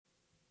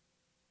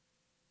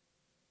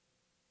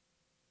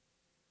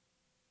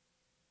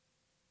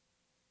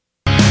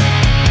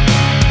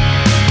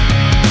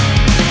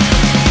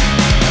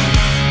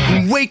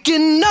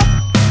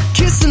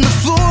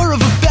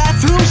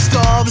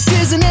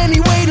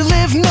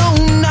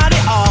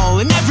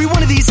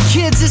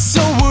kids is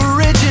so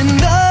original.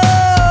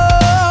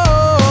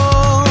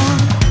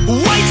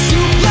 White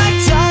suit, black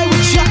tie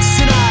with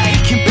chucks, and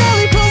I can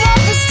barely pull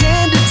off a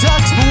standard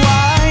tux, but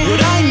why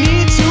would I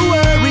need to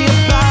worry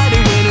about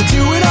it when I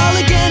do it all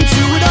again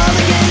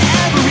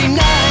every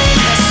night?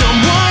 As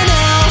someone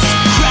else,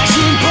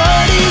 crashing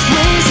parties,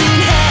 raising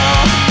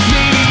hell.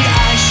 Maybe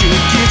I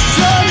should get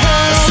some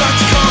help. Start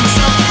to call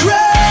myself the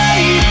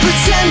great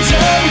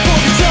pretender before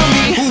they tell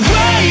me,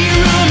 wait,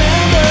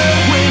 remember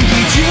when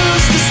you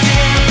used to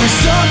stand for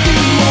something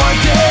more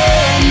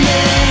than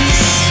this?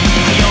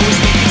 I always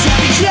think it's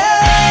happy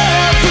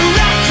ever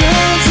after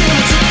until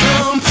it's a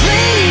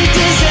complete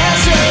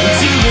disaster,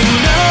 until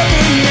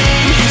another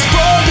name is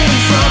falling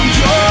from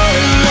your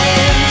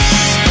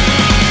lips.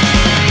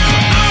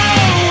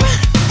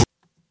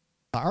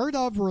 The Art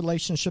of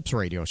Relationships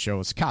radio show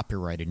is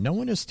copyrighted. No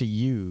one is to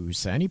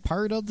use any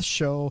part of the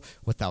show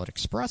without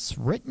express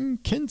written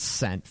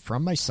consent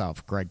from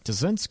myself, Greg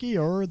Dzinski,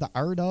 or the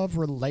Art of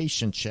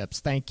Relationships.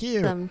 Thank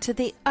you. Welcome to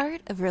the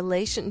Art of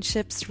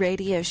Relationships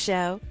radio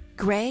show.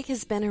 Greg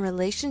has been a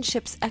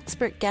relationships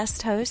expert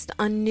guest host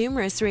on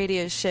numerous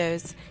radio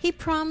shows. He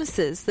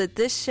promises that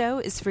this show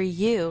is for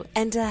you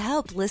and to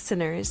help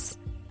listeners.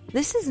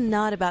 This is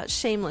not about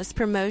shameless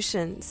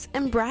promotions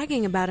and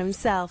bragging about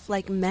himself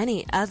like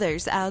many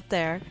others out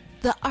there.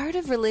 The Art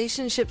of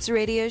Relationships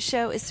radio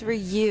show is for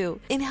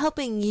you in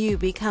helping you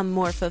become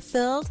more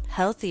fulfilled,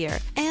 healthier,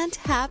 and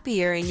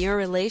happier in your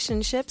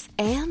relationships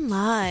and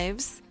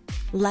lives.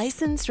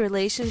 Licensed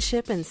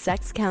relationship and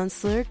sex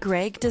counselor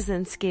Greg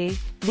Dzinski.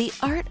 The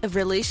Art of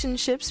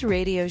Relationships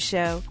radio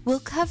show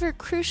will cover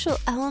crucial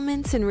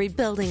elements in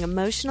rebuilding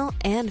emotional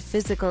and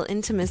physical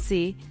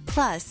intimacy,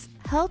 plus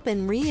help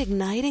in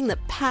reigniting the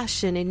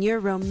passion in your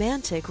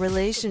romantic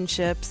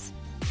relationships.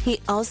 He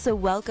also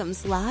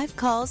welcomes live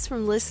calls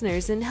from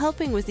listeners in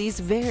helping with these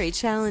very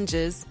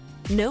challenges.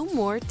 No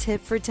more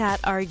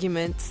tit-for-tat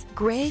arguments.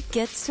 Greg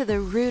gets to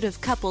the root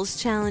of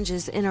couples'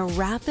 challenges in a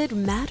rapid,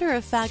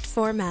 matter-of-fact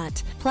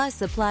format,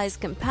 plus applies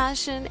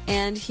compassion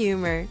and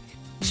humor.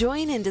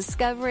 Join in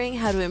discovering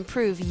how to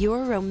improve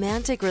your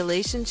romantic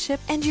relationship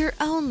and your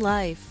own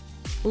life.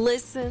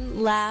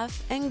 Listen,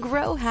 laugh, and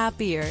grow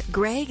happier.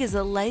 Greg is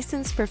a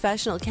licensed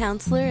professional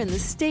counselor in the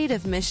state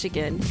of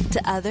Michigan.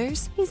 To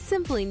others, he's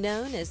simply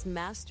known as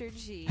Master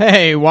G.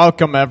 Hey,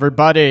 welcome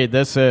everybody.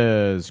 This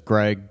is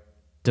Greg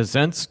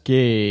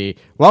Dzinski.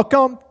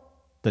 Welcome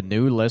the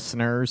new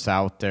listeners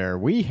out there.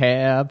 We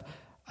have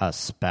a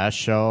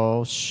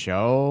special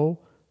show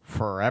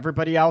for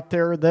everybody out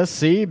there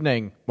this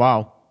evening.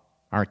 Wow,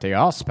 aren't they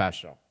all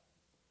special?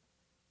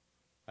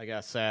 I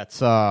guess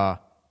that's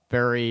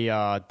very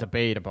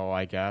debatable,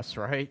 I guess,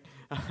 right?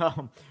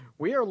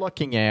 We are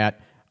looking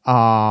at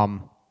a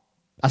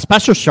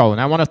special show,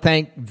 and I want to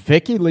thank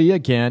Vicki Lee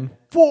again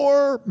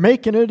for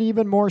making it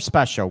even more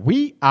special.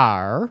 We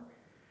are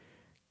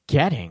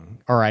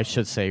getting, or I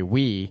should say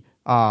we,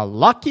 a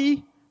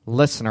lucky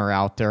listener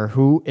out there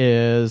who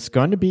is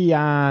going to be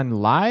on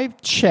live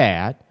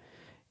chat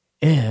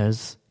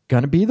is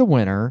going to be the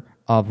winner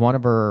of one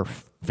of her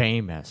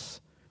famous,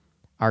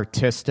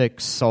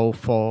 artistic,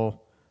 soulful,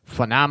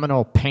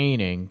 phenomenal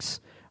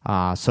paintings.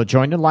 So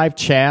join the live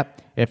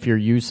chat if you're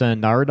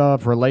using Art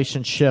of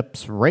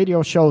Relationships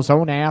radio show's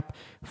own app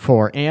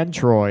for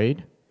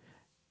Android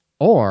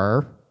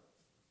or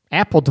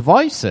Apple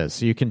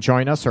devices. You can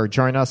join us or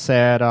join us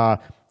at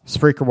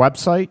Spreaker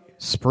website,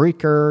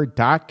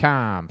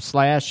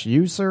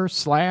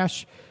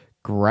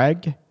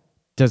 Spreaker.com/user/Greg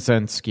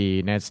Dzinski.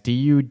 And that's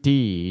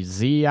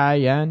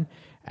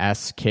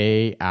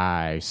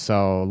DUDZINSKI.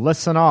 So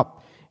listen up.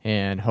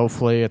 And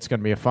hopefully it's going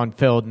to be a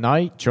fun-filled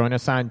night. Join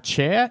us on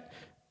chat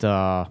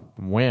to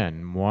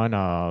win one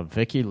of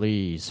Vicki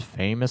Lee's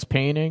famous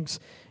paintings.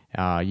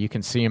 You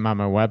can see them on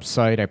my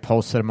website. I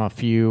posted them a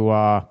few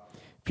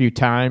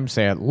times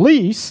at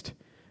least,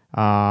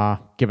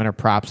 giving her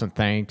props and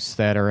thanks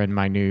that are in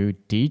my new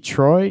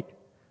Detroit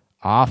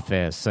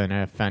office. And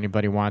if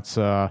anybody wants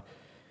to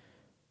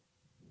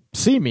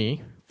see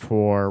me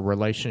for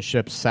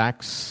relationship,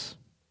 sex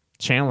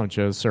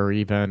challenges, or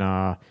even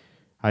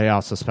I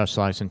also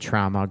specialize in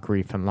trauma,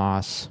 grief, and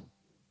loss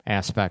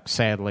aspects,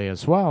 sadly,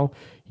 as well.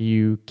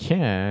 You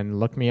can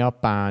look me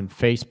up on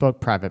Facebook,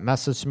 private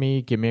message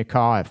me, give me a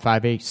call at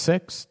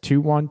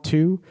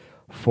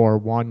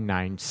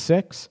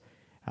 586-212-4196.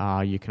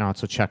 You can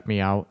also check me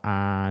out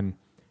on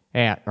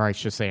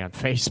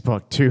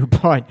Facebook too,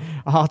 but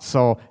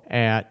also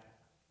at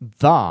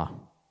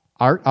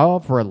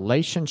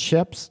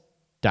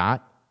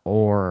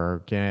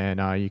theartofrelationships.org.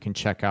 And you can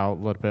check out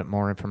a little bit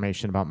more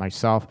information about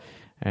myself.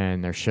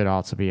 And there should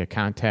also be a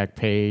contact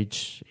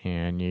page,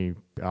 and you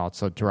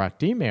also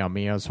direct email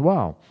me as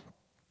well.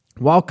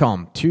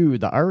 Welcome to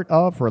the Art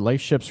of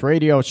Relationships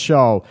radio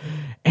show.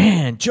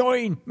 And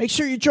make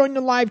sure you join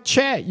the live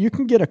chat. You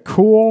can get a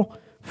cool,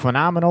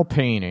 phenomenal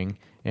painting.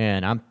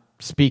 And I'm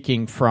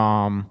speaking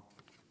from,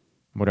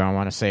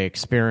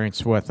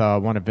 experience with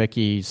one of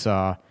Vicki's,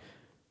 or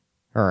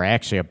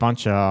actually a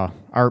bunch of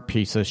art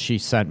pieces she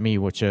sent me,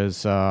 which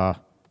is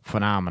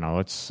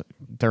phenomenal.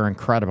 They're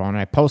incredible. And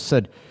I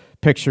posted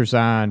pictures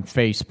on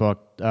Facebook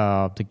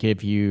to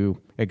give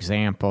you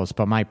examples,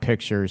 but my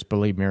pictures,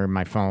 believe me, are in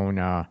my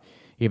phone.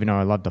 Even though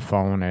I love the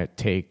phone, it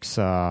takes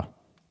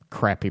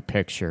crappy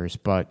pictures.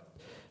 But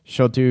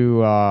she'll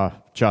do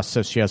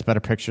justice. She has better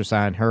pictures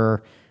on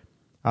her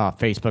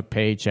Facebook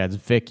page. That's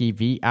Vicky,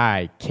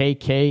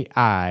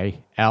 Vikkilee.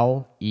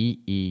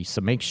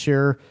 So make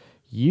sure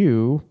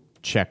you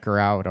check her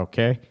out,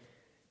 okay?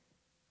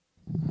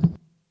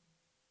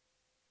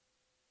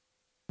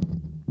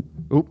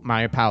 Oop,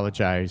 my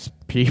apologize,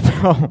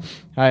 people.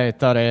 I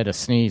thought I had a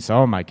sneeze.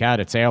 Oh, my God,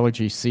 it's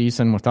allergy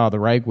season with all the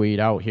ragweed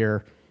out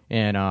here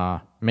in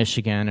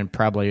Michigan and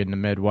probably in the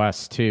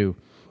Midwest, too.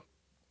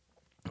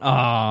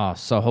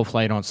 So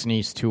hopefully I don't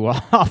sneeze too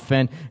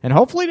often, and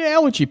hopefully the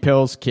allergy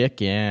pills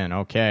kick in,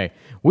 okay?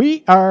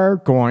 We are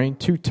going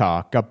to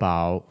talk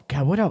about...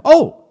 God, what else?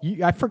 Oh,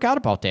 I forgot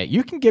about that.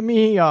 You can give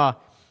me a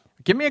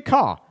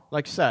call.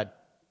 Like I said,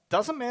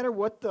 doesn't matter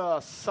what the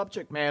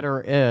subject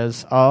matter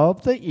is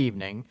of the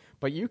evening,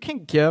 but you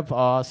can give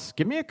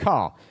me a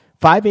call,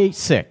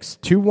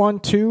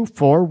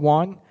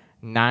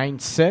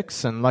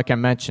 586-212-4196. And like I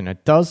mentioned,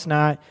 it does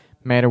not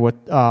matter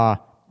what the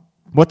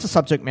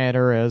subject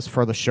matter is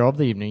for the show of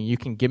the evening. You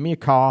can give me a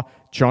call,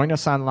 join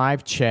us on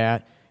live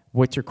chat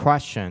with your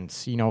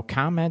questions,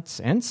 comments,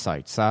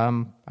 insights.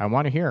 I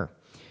want to hear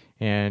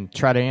and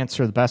try to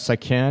answer the best I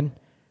can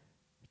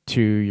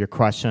to your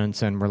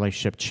questions and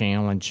relationship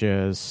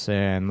challenges.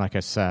 And like I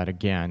said,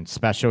 again,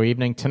 special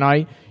evening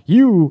tonight.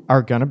 You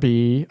are going to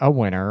be a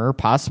winner,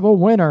 possible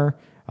winner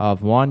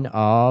of one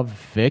of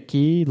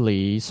Vicky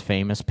Lee's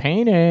famous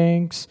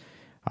paintings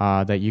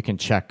that you can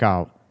check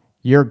out.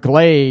 Your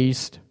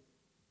glazed...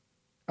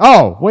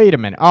 Oh, wait a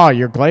minute. Oh,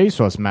 your glaze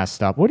was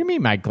messed up. What do you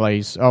mean my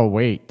glaze? Oh,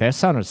 wait, that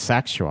sounded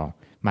sexual.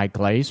 My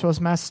glaze was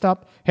messed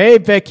up? Hey,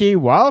 Vicky,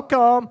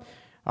 welcome.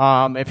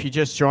 If you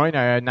just joined,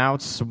 I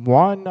announced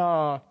one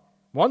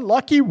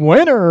lucky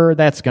winner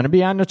that's going to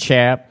be on the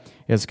chat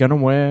is going to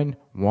win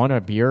one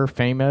of your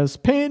famous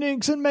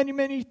paintings. And many,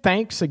 many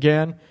thanks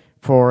again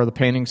for the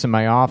paintings in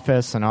my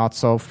office and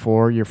also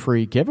for your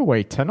free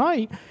giveaway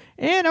tonight.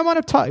 And I want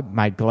to talk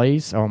my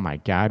glaze. Oh my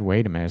God!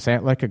 Wait a minute. Is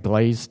that like a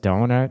glazed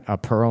donut, a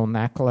pearl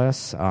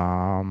necklace?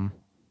 I'm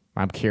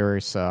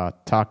curious.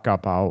 Talk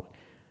about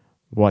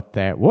what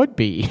that would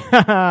be.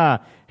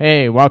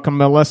 Hey, welcome,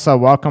 Melissa.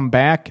 Welcome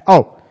back.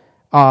 Oh,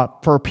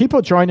 for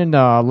people joining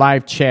the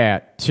live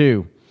chat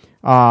too,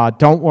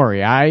 don't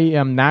worry. I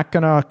am not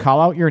gonna call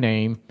out your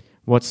name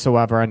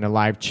whatsoever in the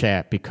live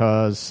chat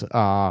because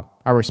I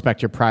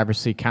respect your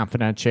privacy,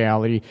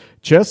 confidentiality,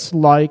 just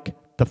like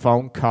the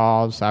phone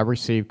calls I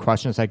receive,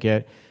 questions I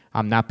get.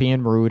 I'm not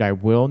being rude. I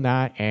will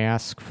not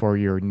ask for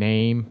your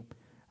name.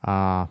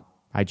 I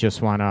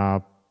just want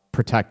to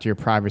protect your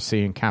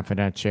privacy and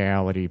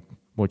confidentiality,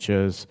 which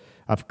is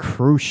of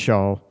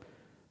crucial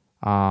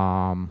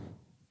to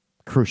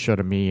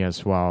me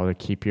as well to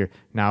keep your...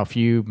 Now, if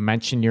you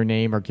mention your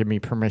name or give me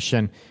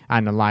permission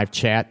on the live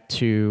chat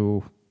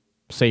to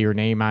say your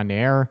name on the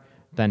air,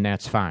 then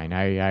that's fine.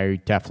 I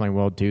definitely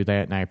will do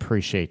that, and I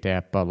appreciate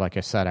that. But like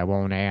I said, I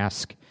won't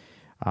ask.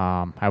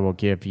 I will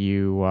give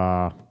you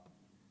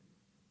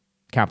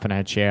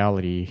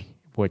confidentiality,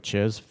 which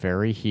is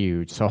very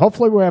huge. So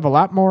hopefully we have a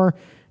lot more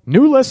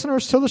new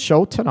listeners to the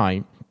show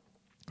tonight.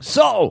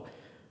 So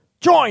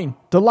join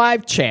the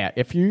live chat.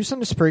 If you're using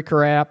the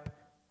Spreaker app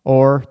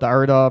or the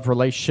Art of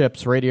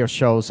Relationships radio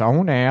show's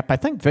own app, I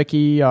think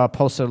Vicky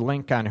posted a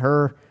link on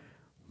her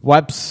or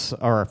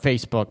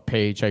Facebook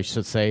page, I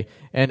should say,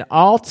 and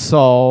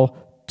also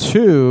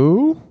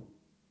to...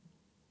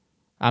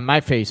 on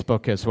my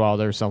Facebook as well,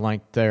 there's a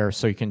link there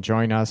so you can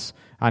join us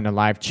on the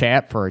live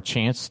chat for a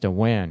chance to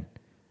win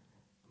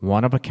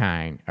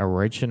one-of-a-kind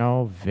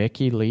original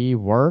Vicky Lee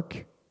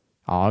work,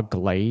 all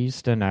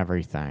glazed and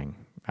everything.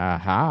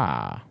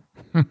 Aha.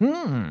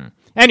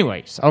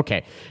 Anyways,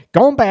 okay.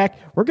 Going back,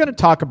 we're going to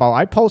talk about,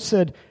 I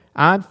posted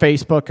on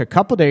Facebook a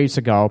couple days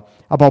ago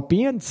about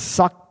being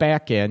sucked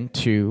back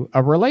into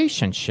a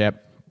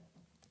relationship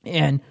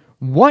and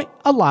what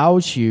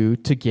allows you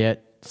to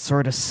get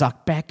sort of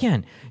sucked back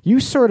in. You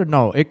sort of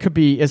know. It could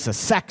be, is the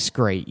sex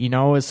great?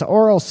 Is the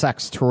oral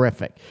sex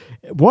terrific?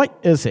 What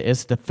is it?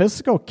 Is the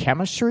physical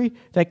chemistry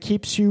that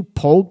keeps you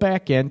pulled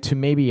back into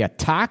maybe a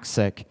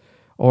toxic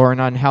or an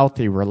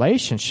unhealthy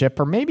relationship,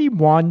 or maybe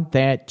one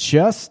that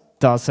just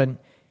doesn't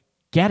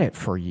get it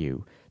for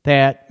you?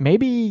 That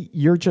maybe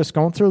you're just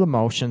going through the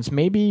motions.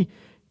 Maybe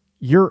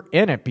you're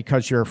in it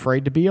because you're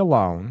afraid to be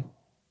alone,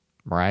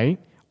 right?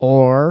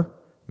 Or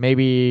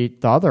maybe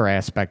the other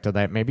aspect of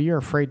that, maybe you're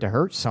afraid to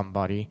hurt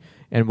somebody.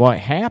 And what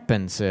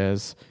happens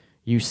is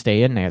you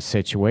stay in that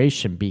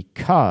situation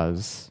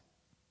because,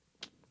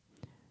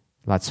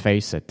 let's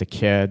face it, the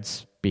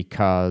kids,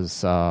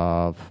 because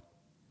of,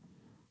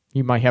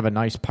 you might have a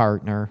nice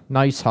partner,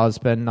 nice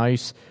husband,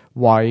 nice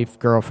wife,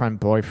 girlfriend,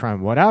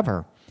 boyfriend,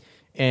 whatever.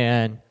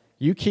 And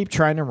you keep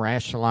trying to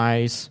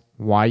rationalize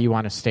why you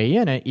want to stay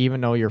in it,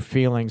 even though your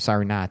feelings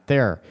are not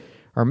there.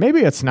 Or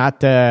maybe it's not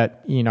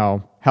that,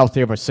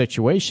 healthy of a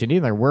situation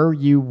either, where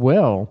you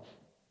will,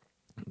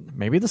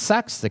 maybe the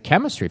sex, the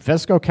chemistry,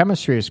 physical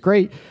chemistry is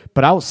great,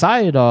 but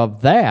outside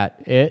of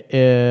that,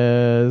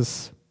 it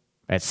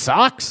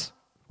sucks,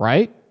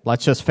 right?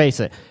 Let's just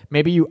face it.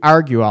 Maybe you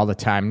argue all the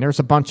time. There's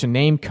a bunch of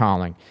name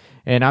calling.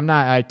 And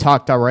I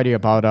talked already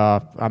about,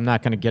 I'm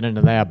not going to get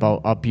into that,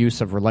 about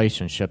abusive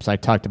relationships. I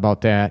talked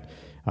about that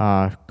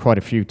quite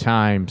a few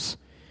times.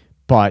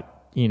 But,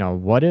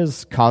 what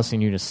is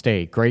causing you to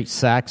stay? Great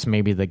sex,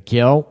 maybe the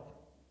guilt,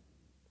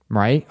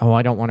 right? Oh,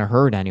 I don't want to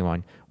hurt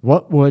anyone.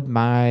 What would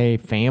my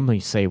family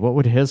say? What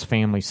would his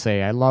family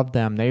say? I love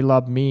them. They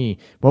love me.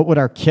 What would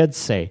our kids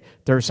say?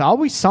 There's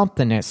always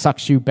something that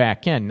sucks you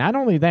back in. Not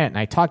only that, and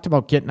I talked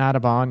about getting out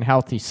of an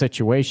unhealthy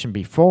situation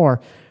before,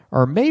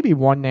 or maybe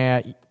one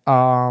that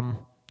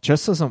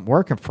just isn't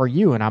working for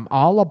you. And I'm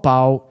all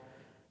about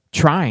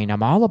trying.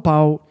 I'm all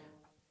about,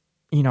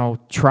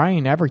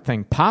 trying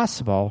everything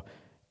possible.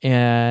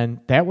 And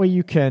that way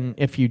you can,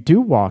 if you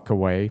do walk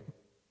away,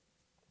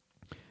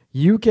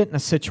 you get in a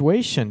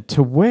situation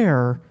to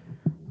where,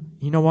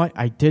 you know what,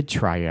 I did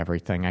try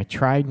everything. I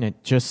tried and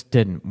it just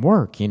didn't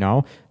work,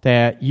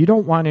 that you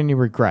don't want any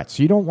regrets.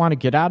 You don't want to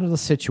get out of the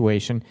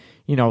situation,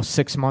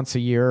 6 months, a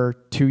year,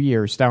 2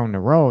 years down the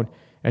road.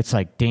 It's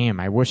like, damn,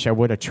 I wish I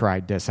would have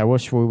tried this. I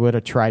wish we would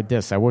have tried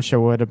this. I wish I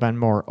would have been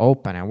more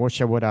open. I wish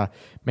I would have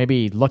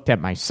maybe looked at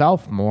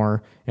myself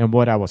more and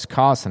what I was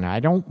causing. I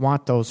don't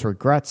want those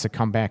regrets to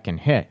come back and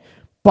hit.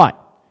 But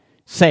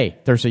say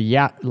there's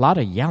a lot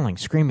of yelling,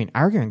 screaming,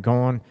 arguing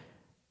going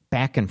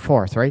back and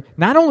forth, right?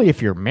 Not only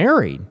if you're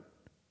married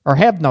or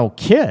have no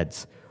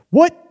kids,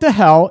 what the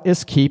hell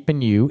is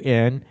keeping you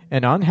in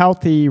an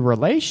unhealthy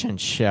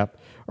relationship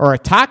or a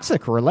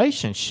toxic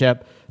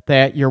relationship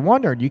that you're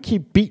wondering, you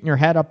keep beating your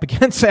head up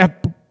against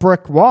that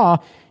brick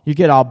wall, you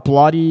get all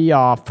bloody,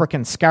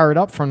 freaking scarred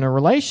up from the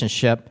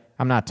relationship.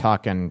 I'm not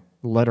talking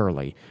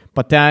literally.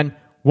 But then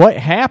what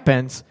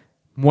happens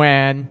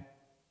when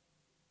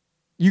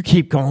you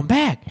keep going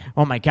back?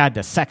 Oh my God,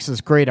 the sex is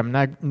great.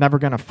 I'm never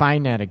going to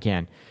find that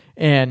again.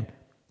 And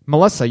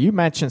Melissa, you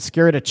mentioned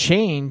scared of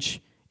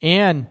change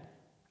and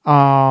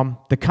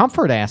the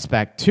comfort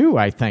aspect too,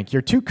 I think.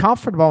 You're too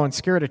comfortable and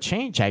scared of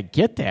change. I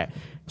get that.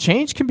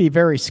 Change can be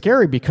very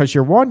scary because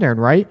you're wondering,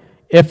 right,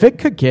 if it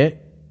could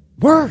get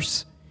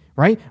worse,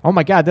 right? Oh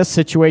my God, this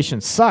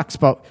situation sucks,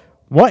 but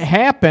what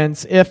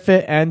happens if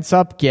it ends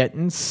up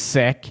getting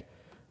sick,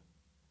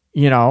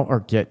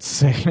 or get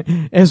sick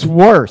is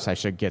worse. I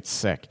should get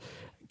sick.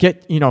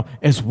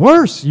 Is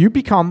worse. You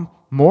become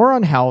more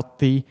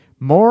unhealthy,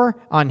 more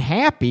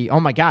unhappy. Oh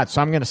my God,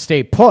 so I'm going to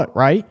stay put,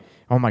 right?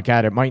 Oh my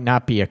God,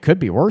 it could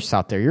be worse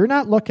out there. You're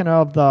not looking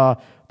at the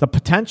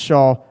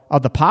potential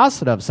of the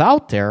positives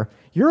out there.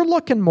 You're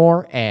looking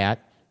more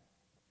at,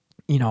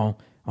 oh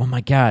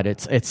my God,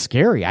 it's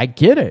scary. I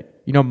get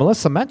it.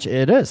 Melissa mentioned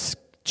it is.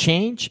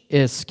 Change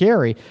is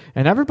scary.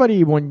 And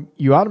everybody, when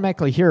you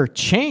automatically hear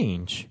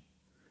change,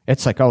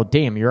 it's like, oh,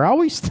 damn, you're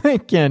always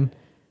thinking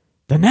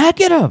the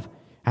negative.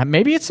 And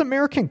maybe it's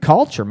American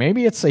culture.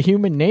 Maybe it's a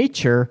human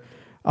nature.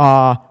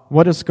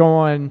 What is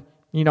going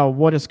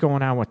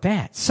on with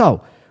that?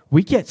 So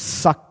we get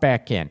sucked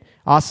back in.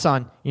 All of a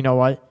sudden, you know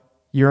what?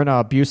 You're in an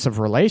abusive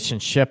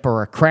relationship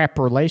or a crap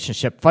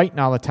relationship, fighting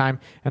all the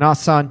time, and all of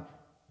a sudden,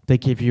 they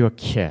give you a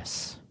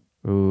kiss.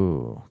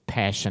 Ooh,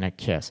 passionate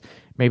kiss.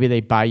 Maybe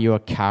they buy you a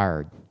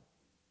card.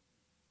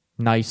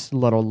 Nice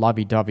little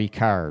lovey-dovey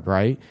card,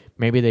 right?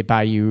 Maybe they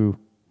buy you,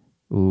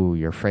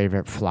 your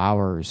favorite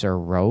flowers or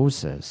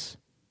roses,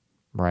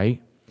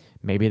 right?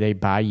 Maybe they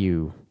buy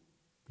you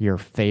your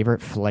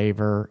favorite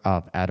flavor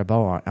of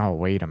edible. Oh,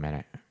 wait a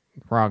minute.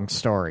 Wrong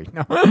story.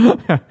 No.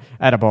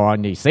 Edible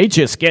undies. They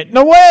just get in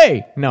the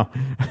way. No.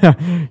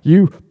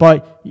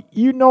 But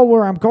you know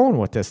where I'm going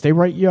with this. They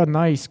write you a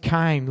nice,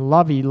 kind,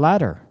 lovey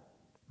letter,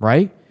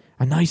 right?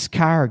 A nice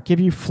card, give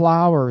you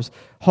flowers,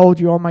 hold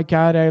you, oh my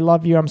God, I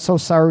love you, I'm so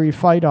sorry we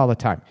fight all the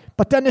time.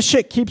 But then the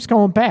shit keeps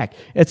going back.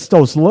 It's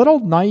those little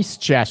nice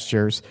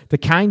gestures, the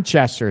kind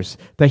gestures,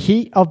 the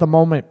heat of the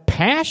moment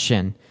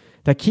passion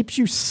that keeps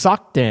you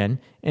sucked in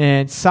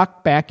and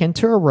sucked back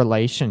into a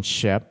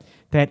relationship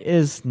that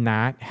is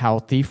not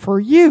healthy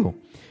for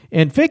you.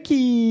 And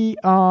Vicky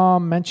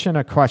mentioned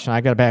a question.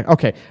 I got it back.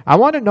 Okay, I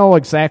want to know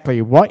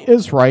exactly what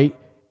is right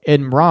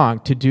and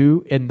wrong to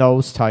do in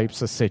those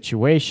types of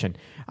situation.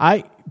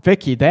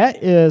 Vicky,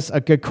 that is a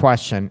good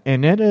question.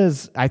 And it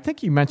is, I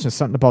think you mentioned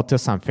something about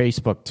this on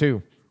Facebook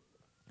too,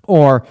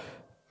 or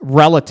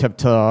relative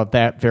to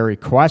that very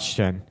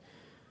question,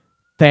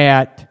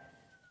 that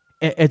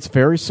it's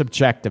very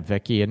subjective,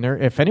 Vicky. And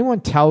if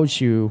anyone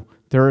tells you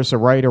there is a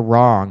right or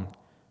wrong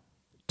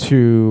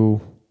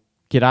to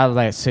get out of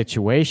that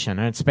situation,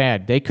 and it's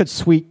bad, they could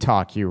sweet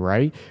talk you,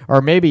 right?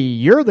 Or maybe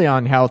you're the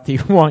unhealthy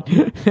one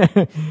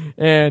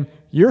and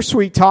you're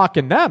sweet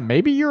talking them.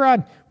 Maybe you're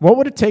on, what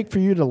would it take for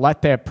you to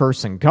let that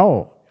person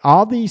go?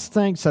 All these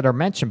things that are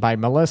mentioned by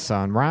Melissa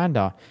and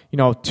Rhonda,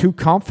 too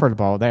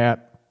comfortable,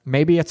 that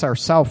maybe it's our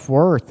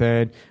self-worth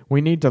and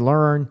we need to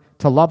learn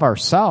to love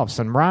ourselves.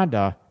 And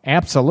Rhonda,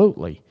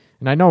 absolutely.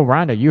 And I know,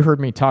 Rhonda, you heard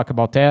me talk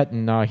about that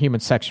in Human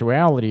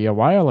Sexuality a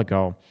while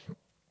ago,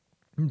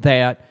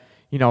 that,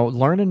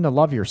 learning to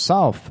love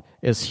yourself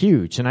is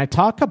huge. And I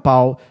talk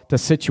about the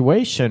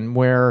situation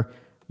where,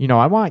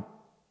 I want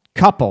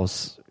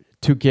couples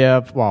to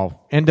give,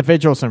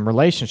 individuals in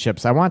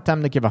relationships, I want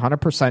them to give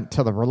 100%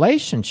 to the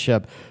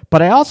relationship,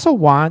 but I also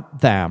want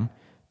them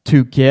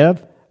to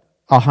give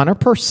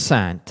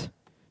 100%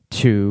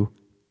 to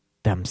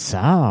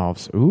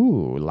themselves.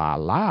 Ooh, la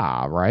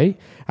la, right?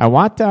 I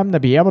want them to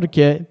be able to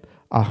get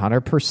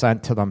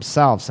 100% to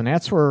themselves. And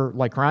that's where,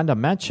 like Rhonda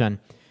mentioned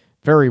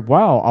very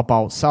well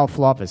about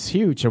self-love is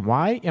huge. And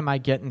why am I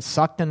getting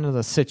sucked into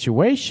the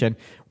situation?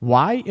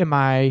 Why am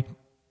I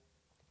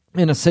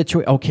in a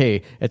situation?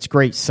 Okay, it's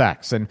great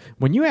sex. And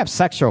when you have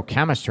sexual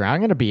chemistry, I'm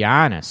going to be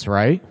honest,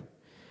 right?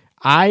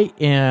 I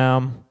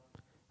am...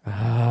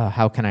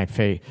 how can I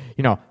say?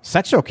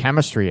 Sexual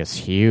chemistry is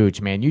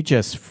huge, man. You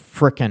just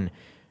frickin',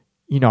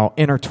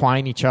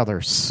 intertwine each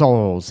other's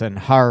souls and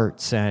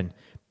hearts and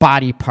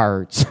body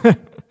parts.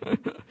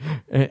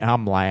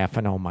 I'm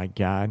laughing. Oh my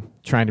God,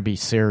 trying to be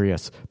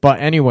serious. But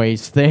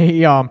anyways, they,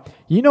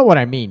 you know what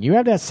I mean. You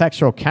have that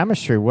sexual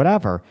chemistry,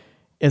 whatever.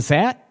 Is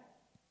that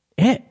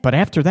it? But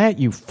after that,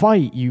 you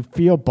fight. You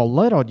feel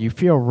belittled. You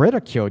feel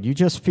ridiculed. You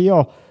just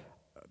feel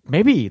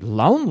maybe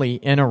lonely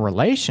in a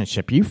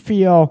relationship. You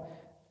feel,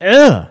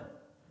 ugh.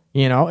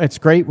 It's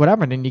great,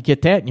 whatever. And then you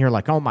get that, and you're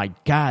like, oh, my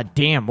God,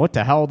 damn, what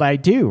the hell did I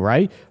do,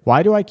 right?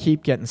 Why do I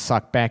keep getting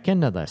sucked back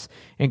into this?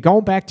 And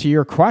going back to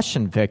your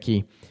question,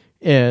 Vicky,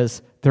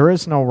 is there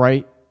is no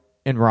right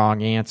and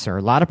wrong answer.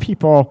 A lot of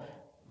people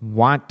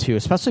want to,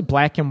 especially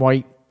black and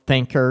white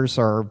thinkers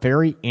or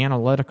very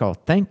analytical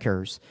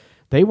thinkers,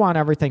 they want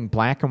everything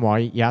black and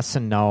white, yes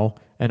and no,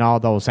 and all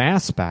those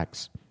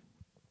aspects.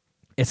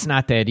 It's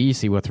not that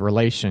easy with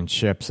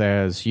relationships,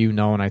 as you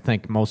know, and I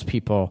think most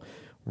people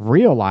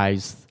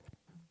realize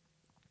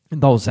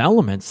those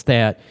elements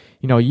that,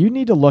 you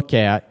need to look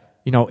at,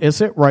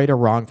 is it right or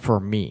wrong for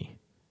me?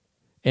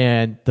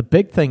 And the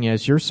big thing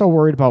is you're so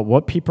worried about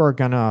what people are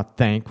going to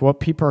think, what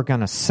people are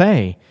going to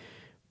say,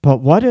 but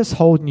what is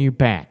holding you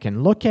back?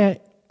 And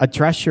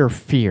address your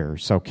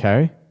fears,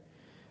 okay?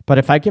 But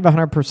if I give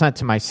 100%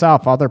 to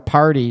myself, other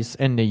parties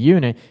in the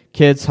unit,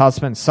 kids,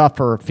 husbands,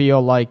 suffer,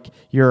 feel like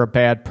you're a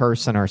bad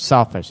person or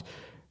selfish.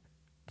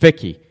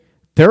 Vicky,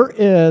 there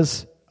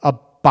is a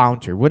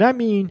boundary. What I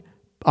mean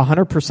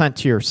 100%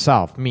 to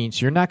yourself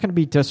means you're not going to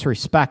be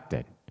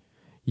disrespected.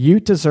 You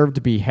deserve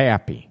to be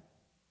happy.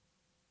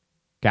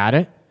 Got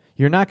it?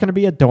 You're not going to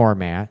be a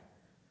doormat,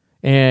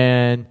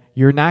 and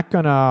you're not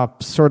going to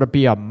sort of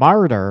be a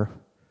martyr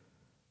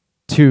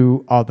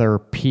to other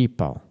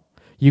people.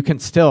 You can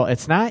still,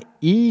 it's not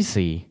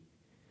easy.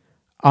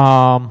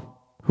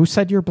 Who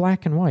said you're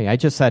black and white? I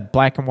just said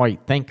black and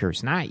white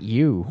thinkers, not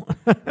you.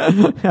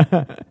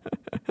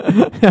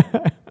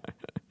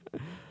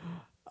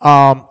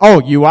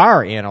 You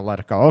are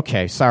analytical.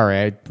 Okay, sorry,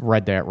 I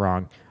read that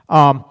wrong.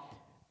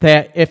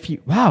 That if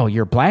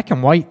you're black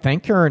and white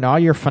thinker and all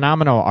your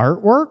phenomenal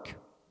artwork?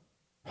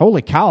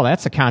 Holy cow,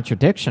 that's a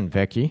contradiction,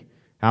 Vicky.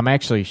 I'm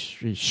actually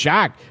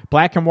shocked.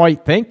 Black and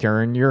white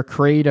thinker and your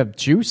creative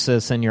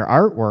juices and your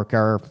artwork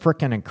are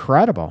freaking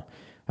incredible.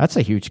 That's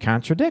a huge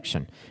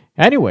contradiction.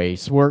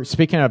 Anyways, we're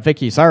speaking of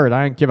Vicky's art.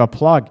 I give a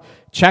plug.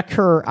 Check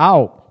her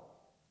out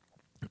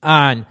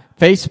on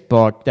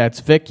Facebook. That's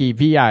Vicky,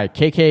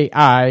 Vikki.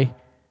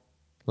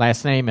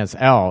 Last name is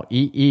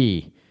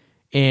Lee.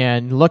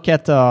 And look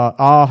at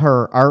all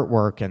her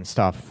artwork and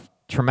stuff.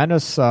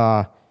 Tremendous,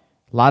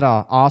 lot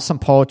of awesome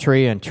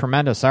poetry and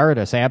tremendous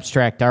artist,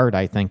 abstract art,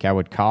 I think I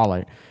would call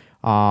it.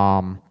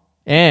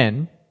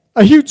 And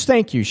a huge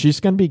thank you. She's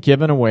going to be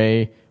giving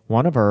away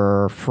one of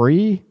her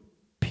free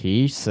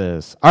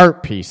pieces,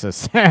 art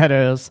pieces, that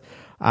is,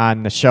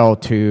 on the show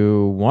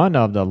to one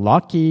of the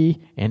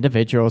lucky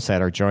individuals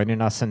that are joining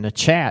us in the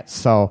chat.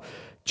 So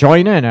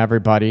join in,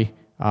 everybody.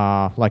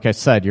 Like I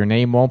said, your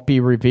name won't be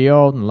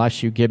revealed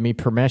unless you give me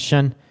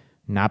permission.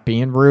 Not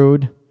being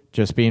rude,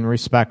 just being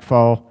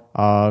respectful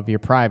of your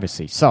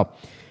privacy. So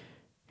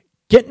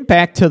getting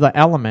back to the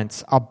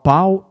elements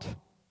about,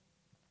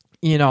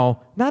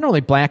 not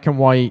only black and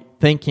white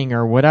thinking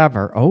or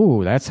whatever.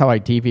 Oh, that's how I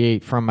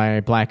deviate from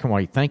my black and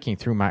white thinking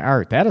through my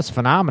art. That is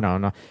phenomenal.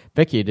 And,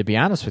 Vicky, to be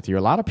honest with you, a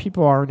lot of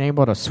people aren't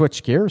able to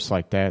switch gears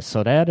like that.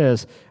 So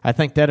I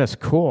think that is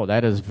cool.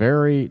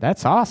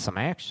 That's awesome,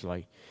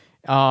 actually.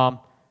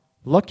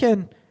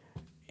 Getting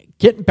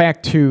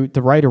back to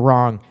the right or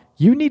wrong,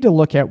 you need to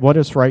look at what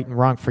is right and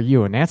wrong for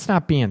you, and that's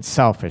not being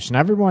selfish. And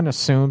everyone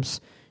assumes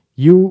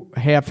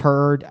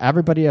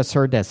everybody has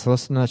heard that's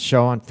listening to the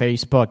show on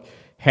Facebook,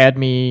 had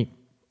me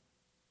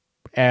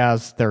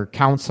as their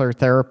counselor,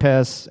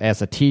 therapist,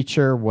 as a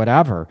teacher,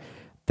 whatever,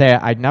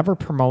 that I'd never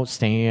promote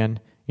staying,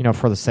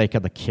 for the sake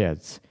of the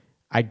kids.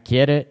 I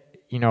get it.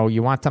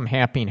 You want them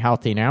happy and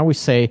healthy. And I always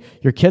say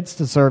your kids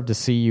deserve to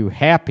see you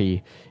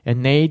happy,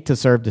 and they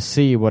deserve to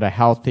see what a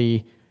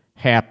healthy,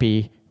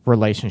 happy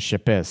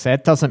relationship is.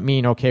 That doesn't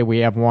mean, okay, we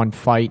have one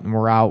fight and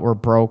we're out, we're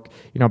broke,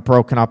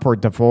 broken up, or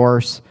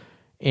divorced,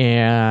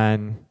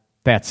 and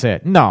that's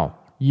it. No,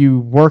 you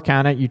work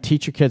on it. You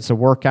teach your kids to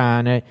work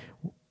on it,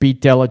 be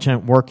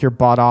diligent, work your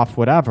butt off,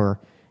 whatever.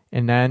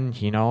 And then,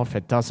 if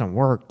it doesn't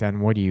work, then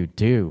what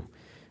do?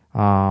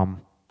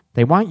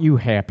 They want you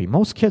happy.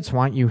 Most kids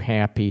want you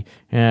happy,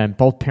 and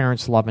both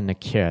parents loving the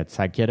kids.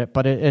 I get it,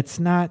 but it's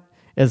not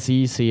as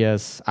easy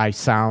as I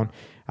sound.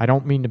 I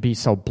don't mean to be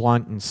so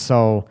blunt and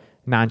so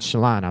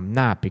nonchalant. I'm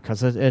not,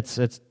 because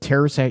it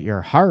tears at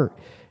your heart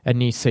in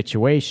these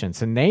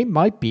situations, and they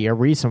might be a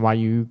reason why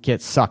you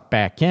get sucked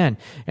back in,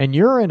 and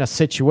you're in a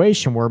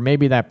situation where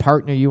maybe that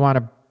partner you want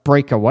to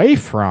break away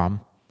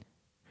from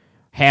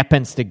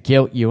happens to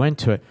guilt you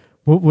into it.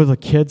 What will the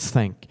kids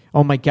think?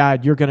 Oh my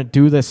God, you're going to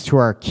do this to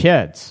our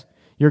kids.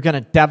 You're going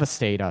to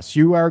devastate us.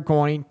 You are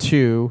going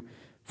to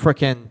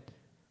frickin'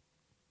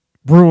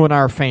 ruin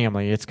our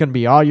family. It's going to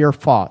be all your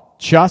fault.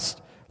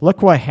 Just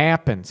look what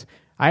happens.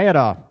 I had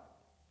a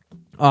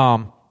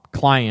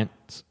client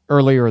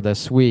earlier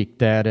this week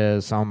that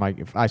is,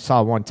 I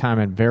saw one time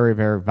and very,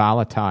 very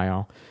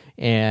volatile.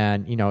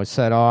 And, it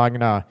said, I'm going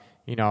to,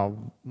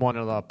 one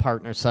of the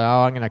partners said,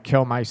 I'm going to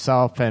kill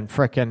myself and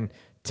frickin'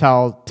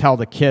 tell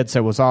the kids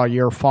it was all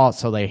your fault,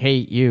 so they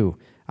hate you.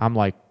 I'm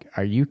like,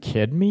 are you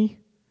kidding me?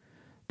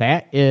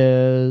 That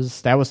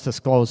was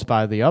disclosed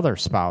by the other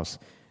spouse.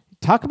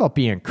 Talk about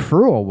being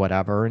cruel,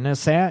 whatever. And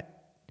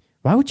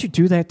why would you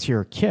do that to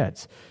your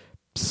kids?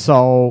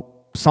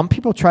 So some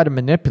people try to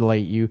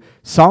manipulate you.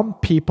 Some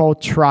people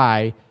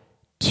try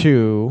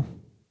to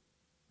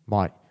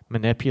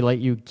manipulate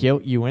you,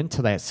 guilt you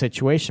into that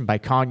situation by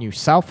calling you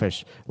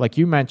selfish. Like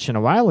you mentioned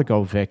a while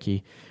ago,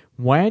 Vicky,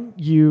 when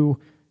you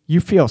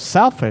feel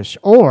selfish,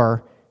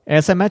 or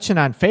as I mentioned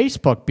on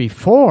Facebook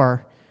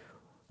before,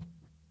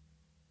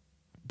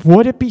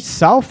 would it be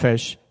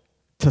selfish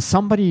to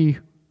somebody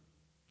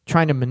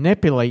trying to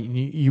manipulate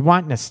you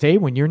wanting to stay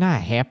when you're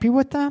not happy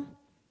with them?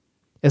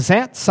 Is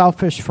that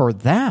selfish for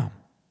them?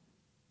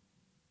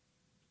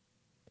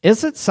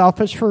 Is it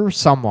selfish for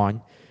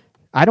someone?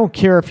 I don't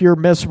care if you're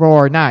miserable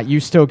or not, you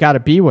still got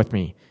to be with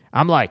me.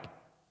 I'm like,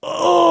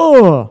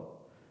 oh,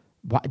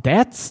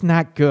 that's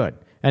not good.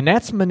 And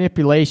that's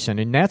manipulation,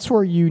 and that's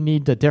where you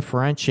need to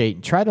differentiate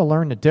and try to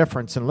learn the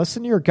difference and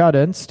listen to your gut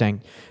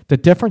instinct, the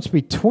difference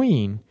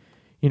between,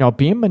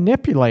 being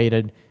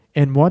manipulated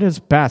and what is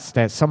best,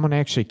 that someone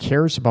actually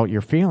cares about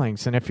your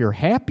feelings and if you're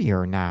happy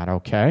or not,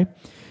 okay?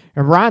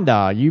 And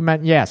Rhonda, you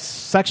meant, yes,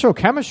 sexual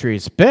chemistry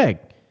is big.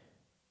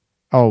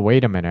 Oh,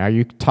 wait a minute. Are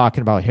you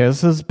talking about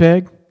his is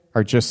big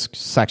or just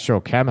sexual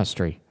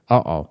chemistry?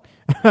 Uh-oh.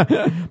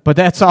 But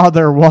that's all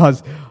there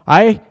was.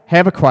 I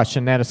have a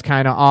question that is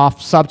kind of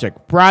off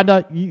subject.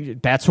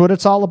 Rhonda, that's what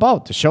it's all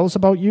about. The show's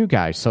about you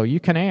guys, so you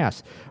can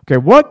ask. Okay,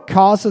 what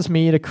causes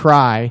me to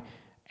cry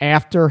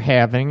after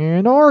having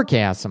an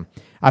orgasm?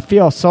 I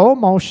feel so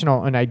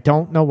emotional, and I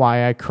don't know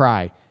why I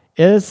cry.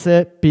 Is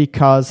it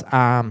because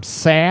I'm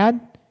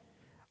sad,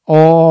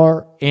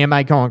 or am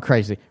I going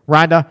crazy?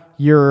 Rhonda,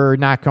 you're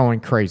not going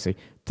crazy.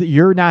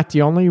 You're not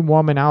the only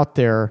woman out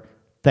there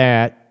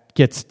that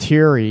gets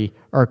teary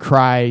or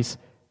cries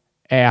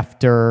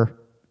after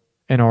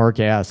an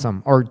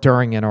orgasm, or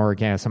during an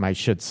orgasm, I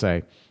should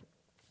say.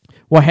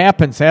 What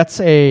happens,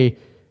 that's a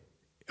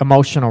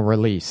emotional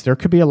release. There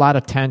could be a lot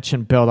of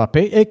tension built up.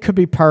 It could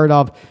be part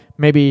of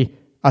maybe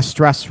a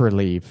stress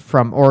relief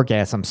from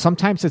orgasm.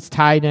 Sometimes it's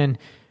tied in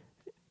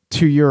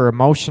to your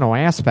emotional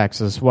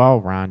aspects as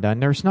well, Rhonda,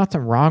 and there's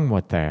nothing wrong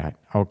with that,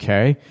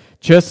 okay?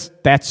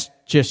 That's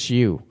just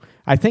you.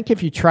 I think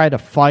if you try to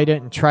fight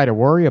it and try to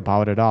worry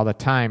about it all the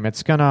time,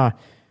 it's going to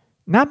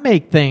not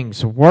make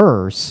things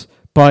worse,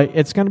 but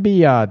it's going to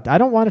be, I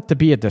don't want it to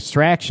be a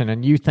distraction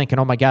and you thinking,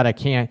 oh my God, I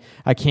can't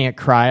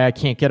cry, I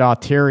can't get all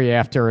teary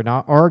after an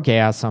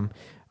orgasm.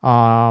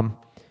 And,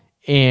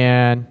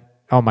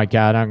 oh my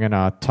God, I'm going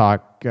to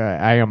talk,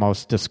 I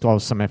almost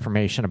disclosed some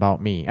information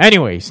about me.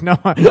 Anyways, no,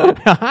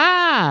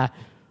 that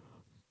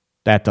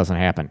doesn't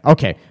happen.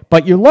 Okay,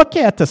 but you look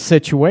at the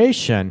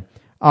situation.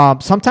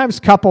 Sometimes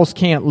couples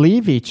can't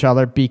leave each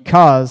other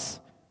because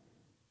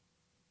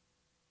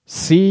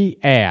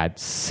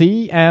CMCBX.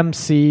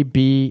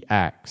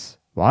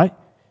 What?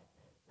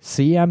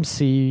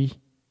 CMCBX.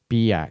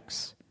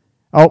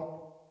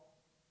 Oh.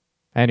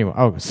 Anyway.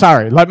 Oh,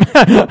 sorry.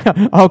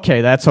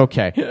 Okay, that's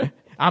okay.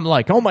 I'm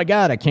like, oh my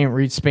God, I can't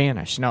read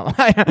Spanish. No.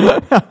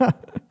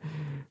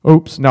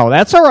 Oops. No,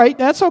 that's all right.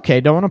 That's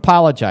okay. Don't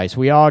apologize.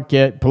 We all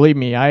believe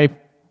me, I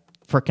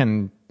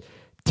freaking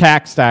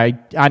text,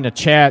 on the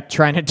chat,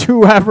 trying to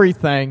do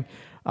everything.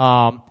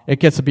 It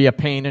gets to be a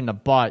pain in the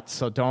butt.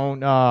 So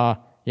don't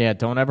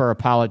ever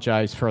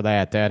apologize for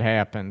that. That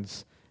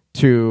happens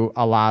to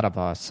a lot of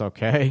us,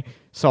 okay?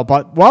 So,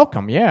 but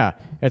welcome, yeah.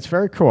 It's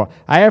very cool.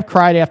 I have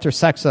cried after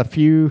sex a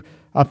few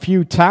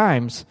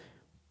times,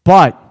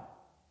 but,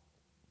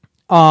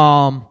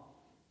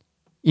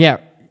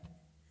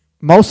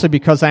 mostly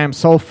because I am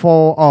so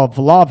full of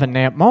love in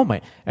that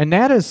moment. And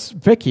that is,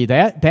 Vicky,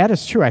 that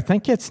is true. I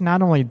think it's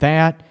not only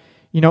that,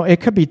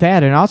 it could be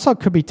that, and also it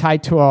could be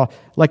tied to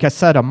like I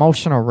said,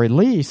 emotional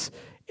release.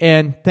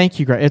 And thank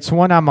you, Greg. It's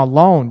when I'm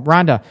alone.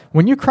 Rhonda,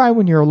 when you cry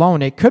when you're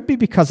alone, it could be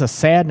because of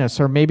sadness,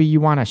 or maybe you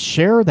want to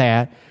share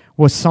that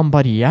with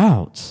somebody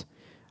else.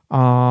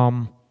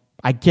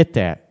 I get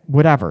that.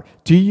 Whatever.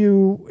 Do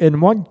you,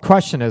 and one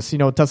question is,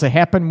 does it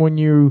happen when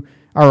you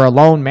are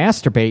alone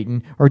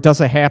masturbating, or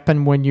does it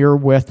happen when you're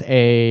with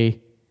a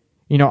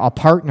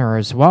partner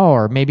as well,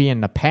 or maybe in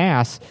the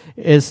past?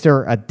 Is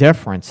there a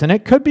difference? And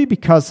it could be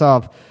because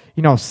of,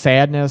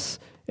 sadness,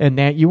 and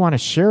that you want to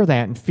share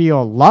that and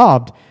feel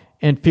loved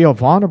and feel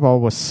vulnerable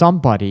with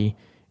somebody,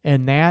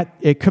 and that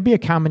it could be a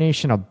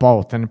combination of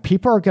both. And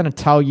people are going to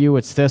tell you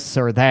it's this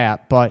or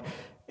that, but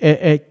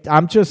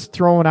I'm just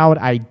throwing out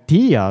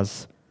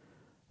ideas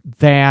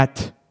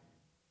that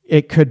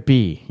it could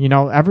be.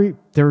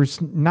 There's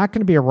not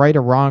going to be a right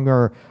or wrong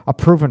or a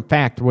proven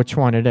fact which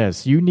one it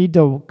is. You need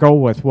to go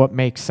with what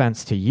makes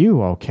sense to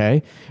you,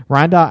 okay?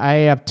 Rhonda, I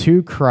have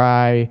to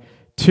cry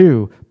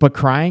too, but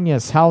crying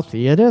is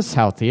healthy. It is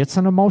healthy. It's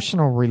an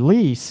emotional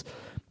release,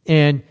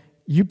 and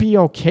you be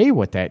okay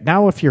with that.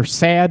 Now, if you're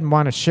sad and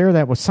want to share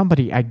that with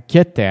somebody, I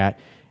get that.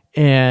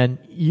 And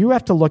you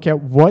have to look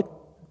at what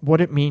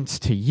it means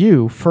to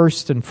you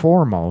first and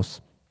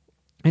foremost.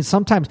 And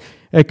sometimes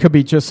it could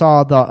be just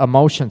all the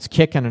emotions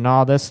kicking and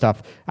all this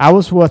stuff. I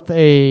was with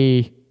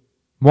a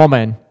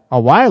woman a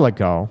while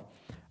ago,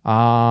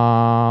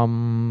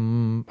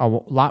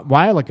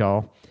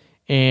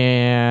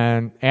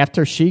 and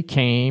after she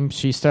came,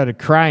 she started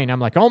crying. I'm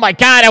like, oh my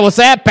God, it was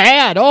that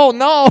bad. Oh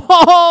no,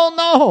 oh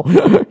no.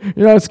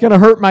 It's going to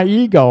hurt my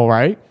ego,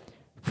 right?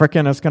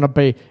 Freaking, it's going to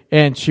be.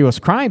 And she was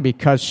crying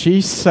because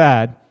she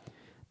said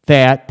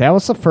that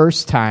was the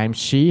first time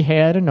she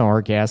had an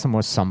orgasm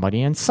with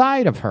somebody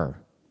inside of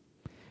her.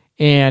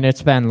 And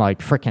it's been like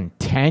freaking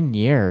 10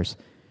 years.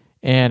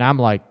 And I'm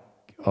like,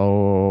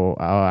 oh,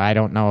 I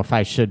don't know if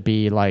I should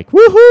be like,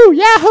 woohoo,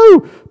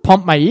 yahoo,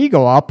 pump my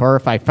ego up, or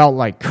if I felt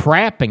like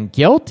crap and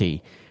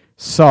guilty.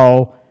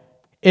 So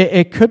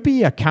it could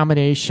be a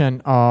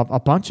combination of a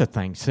bunch of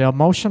things. The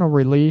emotional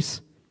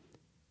release.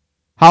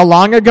 How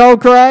long ago,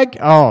 Greg?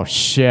 Oh,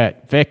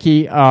 shit.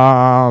 Vicky,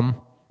 none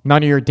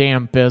of your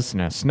damn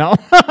business. No.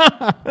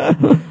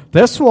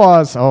 This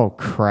was, oh,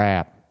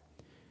 crap.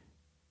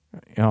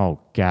 Oh,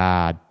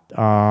 God.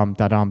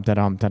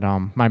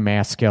 My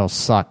math skills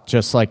suck.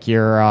 Just like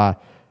your,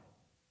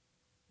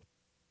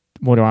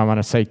 what do I want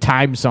to say?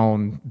 Time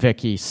zone,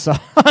 Vicky. So,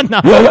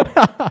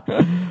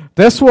 no.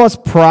 This was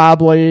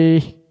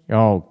probably,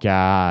 oh,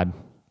 God.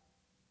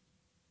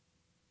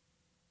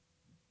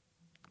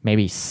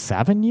 Maybe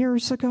 7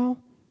 years ago?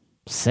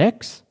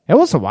 6? It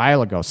was a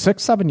while ago.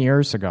 6, 7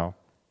 years ago.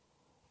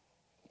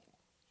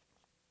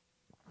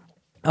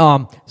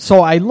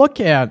 So I look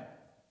at,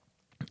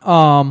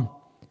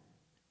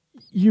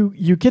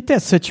 you get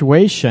that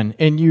situation,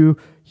 and you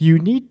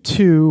need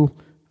to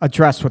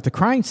address with the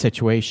crying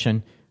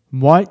situation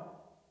what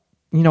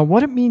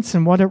it means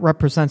and what it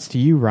represents to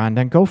you,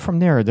 Rhonda, and go from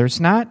there. There's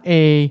not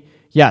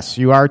yes,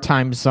 you are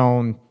time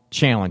zone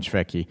challenge,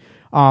 Vicky.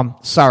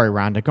 Sorry,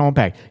 Rhonda, going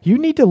back. You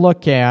need to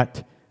look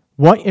at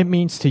what it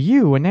means to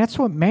you, and that's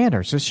what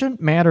matters. It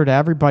shouldn't matter to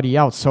everybody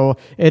else. So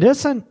it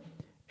isn't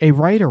a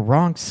right or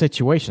wrong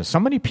situation. So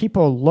many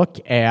people look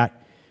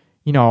at,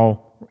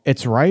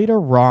 it's right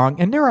or wrong,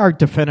 and there are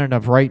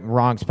definitive right and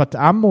wrongs, but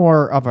I'm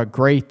more of a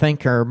gray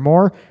thinker,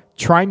 more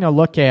trying to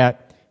look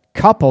at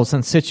couples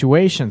and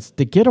situations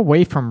to get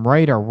away from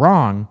right or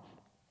wrong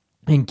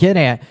and get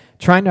at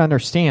trying to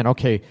understand,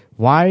 okay,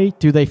 why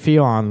do they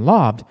feel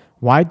unloved?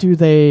 Why do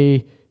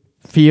they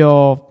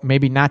feel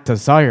maybe not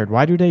desired?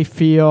 Why do they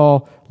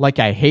feel like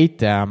I hate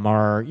them?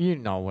 Or, you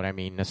know what I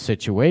mean, the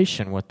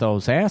situation with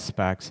those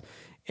aspects.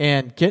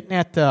 And getting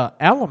at the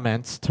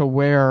elements to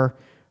where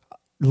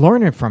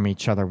learning from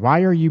each other.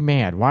 Why are you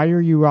mad? Why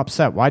are you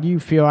upset? Why do you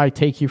feel I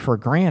take you for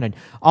granted?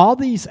 All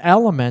these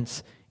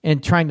elements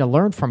and trying to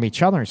learn from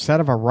each other instead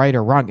of a right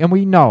or wrong. And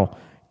we know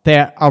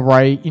that a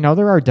right,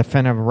 there are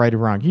definitive right or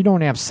wrong. You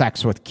don't have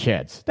sex with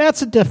kids.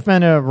 That's a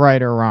definitive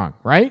right or wrong,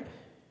 right?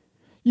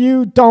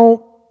 You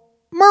don't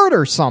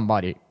murder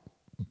somebody.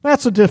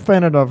 That's a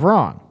definitive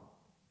wrong.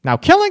 Now,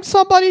 killing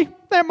somebody,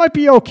 that might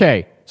be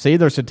okay. See,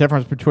 there's a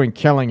difference between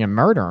killing and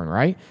murdering,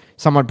 right?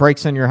 Someone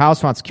breaks in your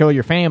house, wants to kill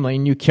your family,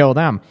 and you kill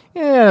them.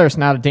 Yeah, there's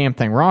not a damn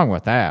thing wrong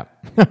with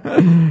that.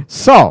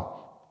 So,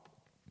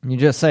 you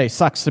just say,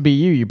 sucks to be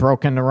you. You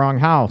broke in the wrong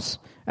house.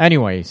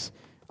 Anyways,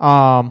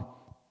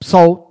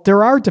 so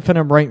there are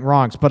definitive right and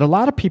wrongs, but a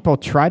lot of people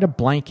try to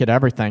blanket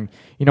everything.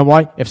 You know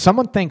what? If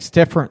someone thinks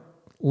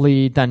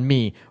differently than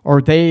me,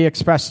 or they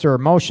express their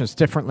emotions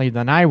differently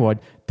than I would,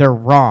 they're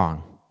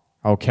wrong,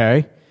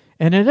 okay?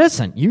 And it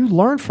isn't. You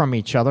learn from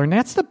each other, and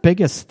that's the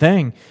biggest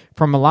thing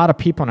from a lot of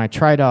people, and I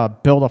try to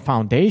build a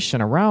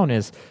foundation around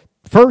is,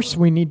 first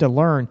we need to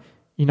learn,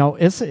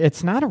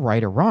 it's not a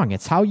right or wrong.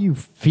 It's how you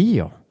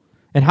feel.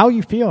 And how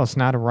you feel is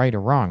not a right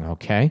or wrong,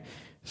 okay?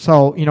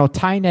 So,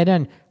 tying that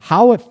in,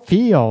 how it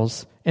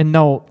feels in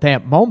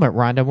that moment,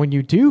 Rhonda, when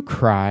you do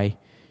cry,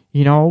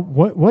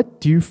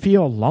 what do you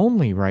feel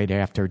lonely right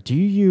after? Do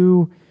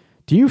you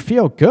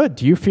feel good?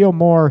 Do you feel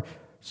more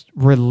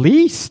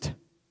released?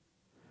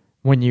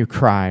 when you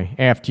cry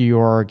after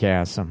your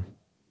orgasm?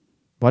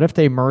 What if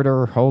they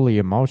murder wholly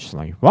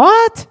emotionally?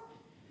 What?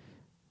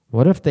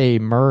 What if they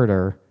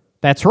murder?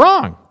 That's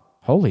wrong.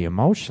 Wholly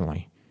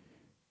emotionally.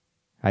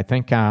 I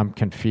think I'm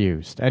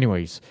confused.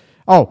 Anyways.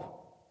 Oh,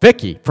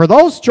 Vicky, for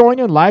those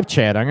joining live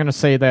chat, I'm going to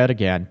say that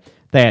again,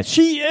 that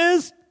she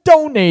is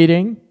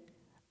donating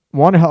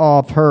one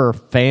of her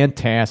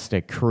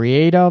fantastic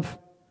creative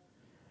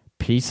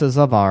pieces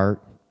of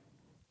art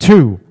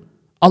to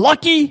a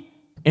lucky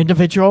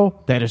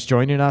individual that is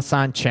joining us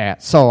on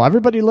chat. So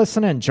everybody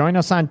listening, join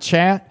us on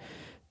chat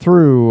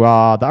through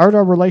the Art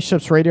of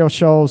Relationships Radio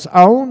Show's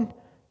own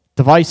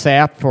device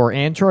app for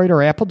Android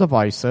or Apple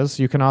devices.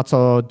 You can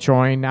also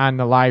join on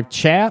the live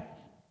chat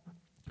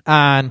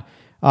on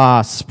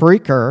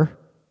Spreaker.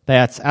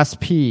 That's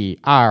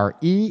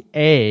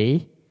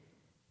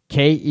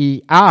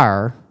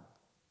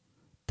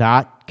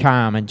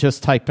SPREAKER.com, and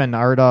just type in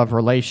Art of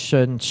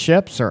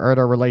Relationships or Art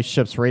of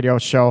Relationships Radio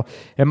Show.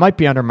 It might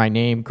be under my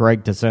name,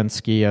 Greg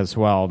Dudzinski, as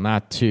well.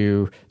 That's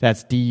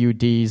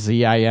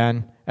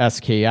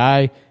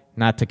DUDZINSKI,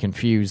 not to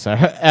confuse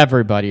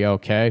everybody,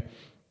 okay?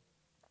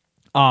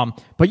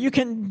 But you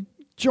can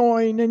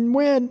join and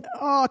win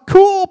a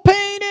cool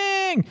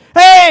painting.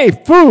 Hey,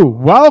 Foo,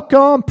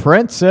 welcome,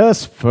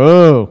 Princess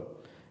Foo.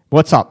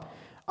 What's up?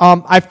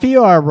 I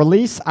feel a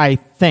release, I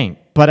think,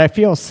 but I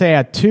feel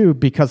sad too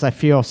because I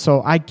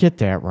get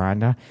that,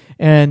 Rhonda,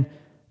 and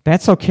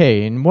that's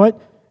okay. And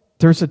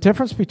there's a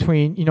difference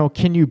between,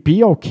 can you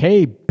be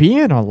okay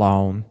being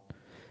alone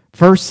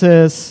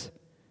versus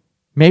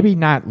maybe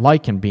not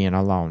liking being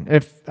alone?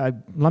 I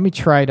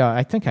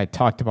think I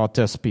talked about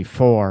this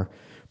before,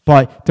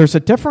 but there's a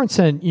difference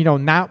in,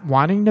 not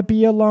wanting to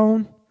be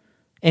alone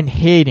and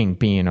hating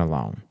being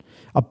alone.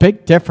 A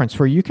big difference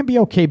where you can be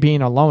okay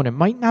being alone. It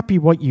might not be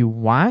what you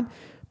want,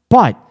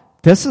 but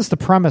this is the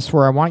premise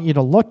where I want you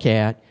to look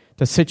at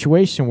the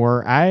situation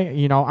where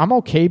I'm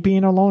okay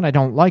being alone. I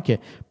don't like it,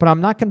 but I'm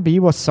not going to be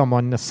with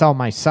someone to sell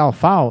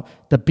myself out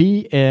to be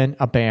in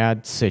a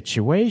bad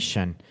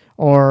situation.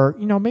 Or,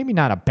 maybe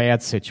not a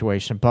bad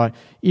situation, but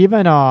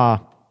even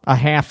a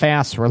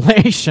half-ass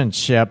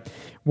relationship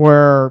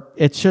where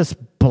it's just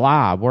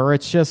blah, where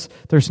it's just,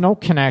 there's no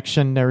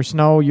connection,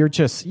 you're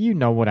just,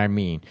 what I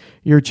mean.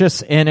 You're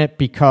just in it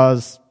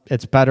because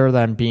it's better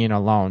than being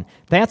alone.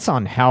 That's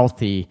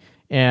unhealthy,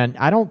 and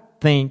I don't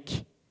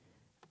think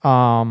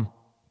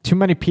too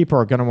many people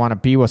are going to want to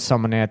be with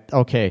someone that,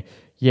 okay,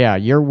 yeah,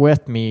 you're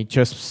with me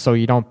just so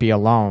you don't be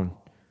alone.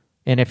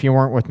 And if you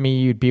weren't with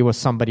me, you'd be with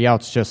somebody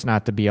else just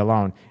not to be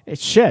alone.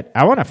 It's shit.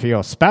 I want to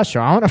feel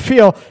special. I want to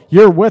feel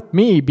you're with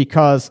me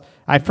because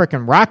I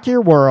freaking rock your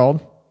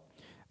world.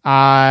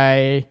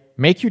 I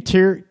make you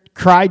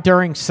cry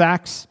during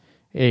sex.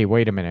 Hey,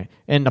 wait a minute.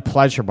 In the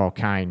pleasurable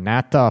kind,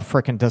 not the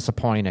freaking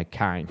disappointed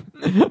kind.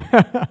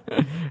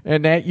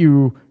 And that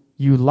you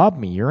love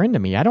me. You're into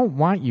me. I don't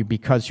want you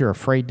because you're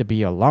afraid to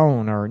be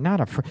alone or not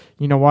afraid.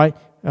 You know what?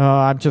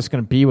 I'm just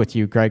going to be with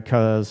you, Greg,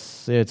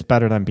 because it's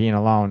better than being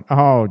alone.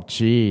 Oh,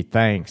 gee,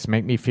 thanks.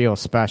 Make me feel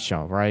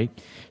special, right?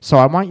 So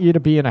I want you to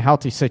be in a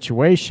healthy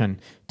situation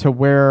to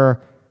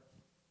where,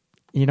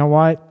 you know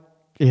what?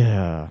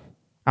 Yeah,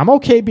 I'm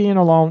okay being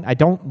alone. I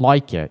don't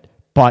like it,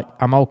 but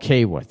I'm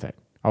okay with it,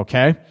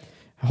 okay?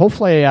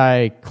 Hopefully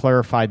I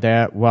clarified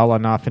that well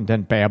enough and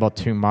didn't babble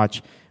too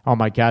much. Oh,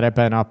 my God, I've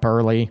been up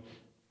early.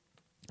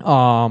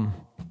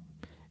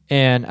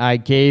 And I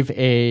gave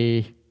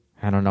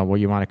I don't know what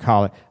you want to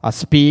call it, a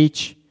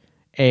speech,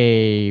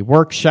 a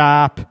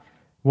workshop,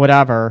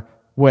 whatever,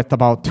 with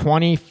about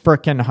 20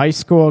 frickin' high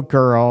school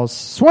girls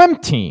swim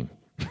team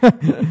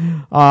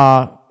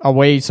a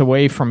ways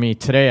away from me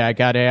today. I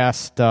got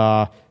asked,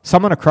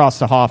 someone across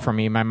the hall from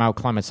me, my Mount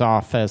Clemens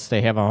office,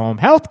 they have a home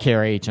health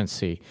care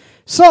agency.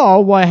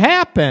 So what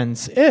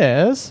happens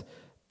is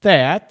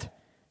that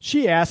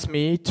she asked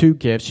me to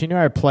give, she knew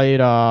I played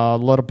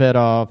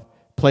a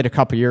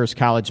couple years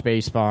college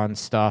baseball and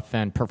stuff,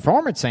 and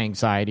performance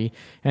anxiety,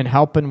 and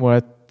helping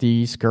with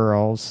these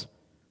girls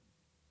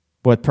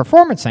with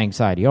performance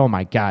anxiety. Oh,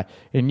 my God.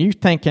 And you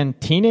thinking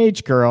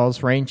teenage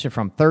girls ranging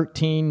from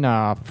 13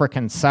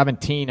 frickin'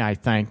 17, I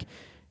think,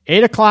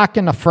 8 o'clock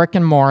in the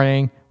frickin'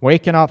 morning,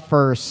 waking up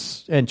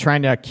first and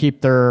trying to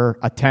keep their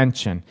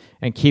attention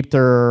and keep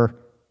their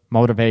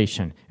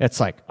motivation. It's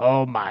like,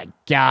 oh, my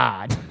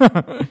God.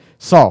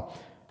 So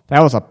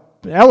that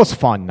was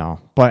fun, though.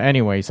 But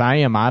anyways, I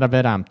am out of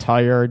it. I'm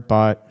tired,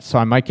 so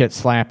I might get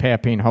slap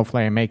happy, and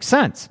hopefully it makes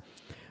sense.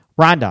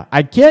 Rhonda,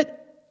 I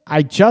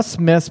just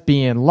miss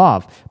being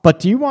loved. But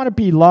do you want to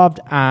be loved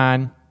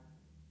on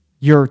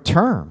your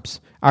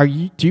terms?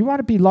 Do you want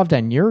to be loved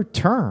on your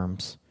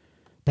terms?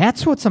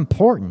 That's what's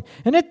important.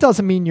 And it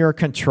doesn't mean you're a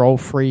control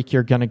freak.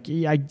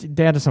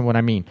 That isn't what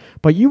I mean.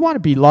 But you want to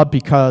be loved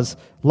because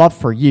love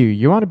for you.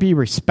 You want to be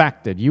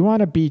respected. You want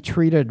to be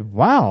treated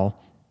well.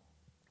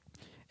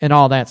 And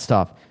all that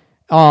stuff.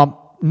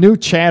 New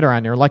chatter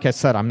on there. Like I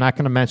said, I'm not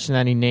going to mention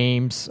any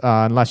names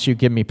unless you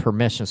give me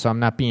permission, so I'm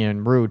not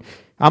being rude.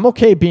 I'm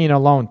okay being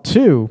alone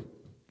too,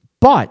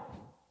 but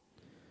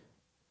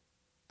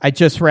I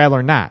just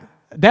rather not.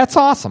 that's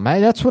awesome.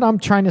 That's what I'm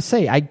trying to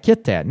say. I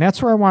get that. And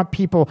that's where I want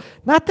people,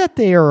 not that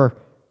they are,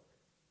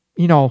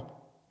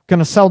 going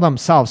to sell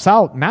themselves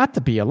out not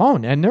to be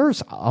alone. And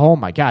there's, oh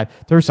my God,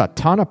 there's a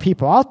ton of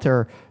people out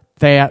there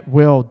that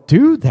will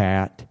do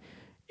that.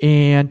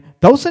 And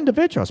those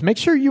individuals, make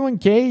sure you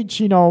engage,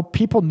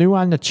 people new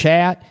on the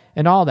chat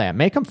and all that.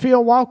 Make them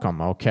feel welcome,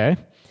 okay?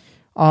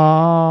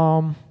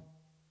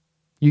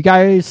 You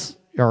guys,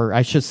 or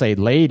I should say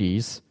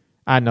ladies,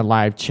 on the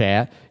live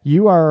chat,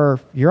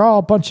 you're all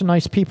a bunch of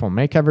nice people.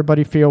 Make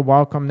everybody feel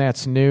welcome.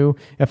 That's new.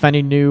 If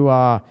any new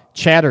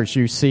chatters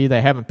you see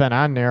that haven't been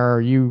on there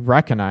or you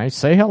recognize,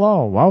 say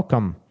hello.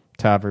 Welcome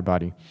to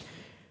everybody.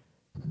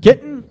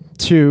 Getting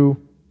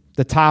to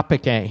the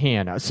topic at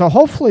hand. So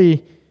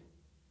hopefully,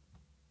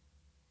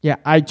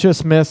 I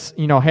just miss,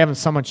 having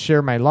someone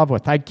share my love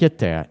with. I get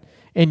that.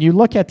 And you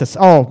look at this.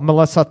 Oh,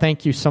 Melissa,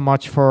 thank you so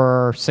much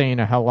for saying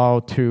a hello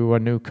to a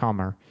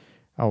newcomer.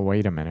 Oh,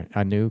 wait a minute.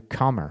 A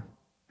newcomer.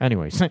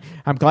 Anyways,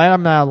 I'm glad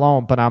I'm not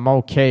alone, but I'm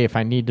okay if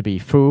I need to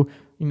be.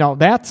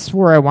 That's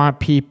where I want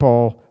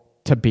people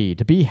to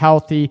be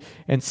healthy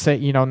and say,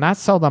 not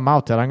sell them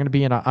out that I'm going to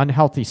be in an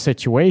unhealthy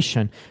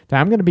situation, that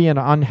I'm going to be in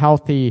an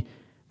unhealthy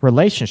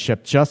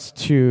relationship just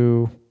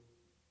to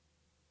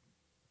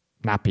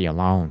not be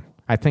alone.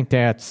 I think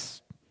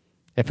that's,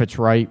 if it's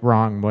right,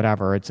 wrong,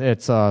 whatever,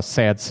 it's a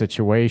sad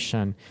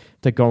situation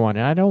to go in.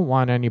 And I don't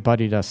want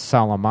anybody to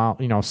sell them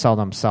out, sell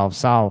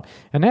themselves out.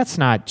 And that's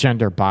not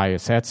gender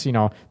bias. That's,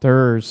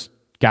 there's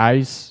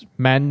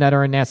men that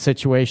are in that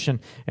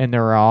situation, and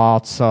there are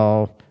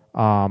also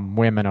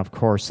women, of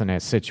course, in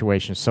that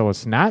situation. So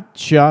it's not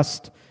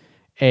just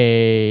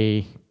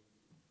a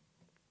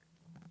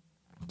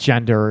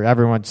gender.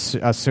 Everyone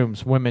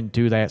assumes women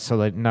do that, so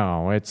that,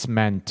 no, it's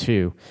men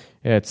too.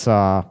 It's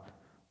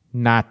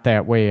not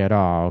that way at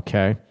all,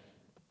 okay?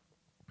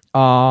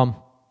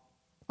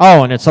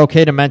 Oh, and it's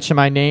okay to mention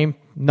my name?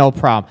 No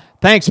problem.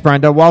 Thanks,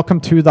 Brenda. Welcome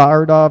to the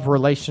Art of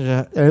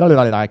Relationship.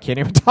 I can't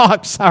even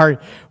talk. Sorry.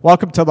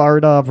 Welcome to the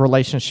Art of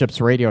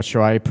Relationships radio show.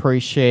 I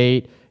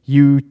appreciate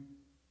you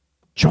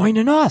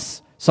joining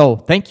us. So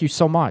thank you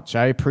so much.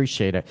 I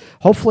appreciate it.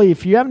 Hopefully,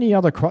 if you have any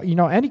other,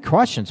 any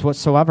questions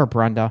whatsoever,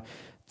 Brenda,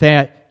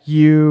 that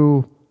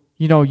you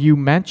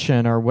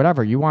mention or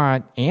whatever you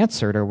want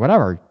answered or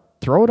whatever,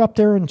 throw it up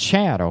there in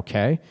chat,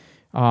 okay?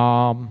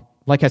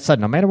 Like I said,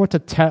 no matter what the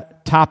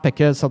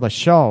topic is of the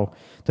show,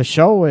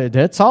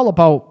 it's all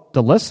about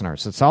the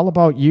listeners. It's all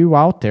about you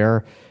out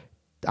there.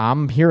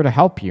 I'm here to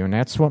help you, and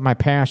that's what my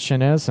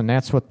passion is, and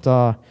that's what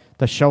the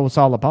show is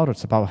all about.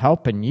 It's about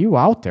helping you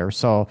out there.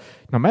 So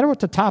no matter what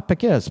the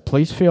topic is,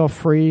 please feel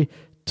free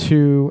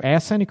to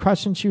ask any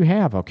questions you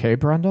have, okay,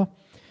 Brenda?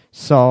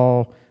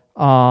 So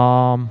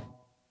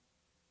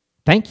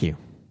thank you.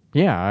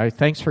 Yeah,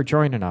 thanks for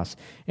joining us.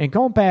 And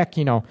going back,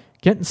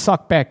 getting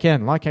sucked back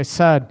in, like I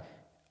said,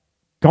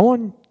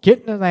 get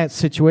into that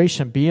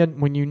situation,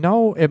 when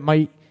it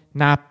might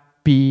not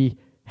be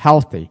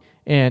healthy.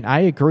 And I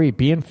agree,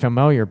 being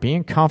familiar,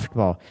 being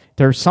comfortable,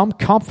 there's some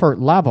comfort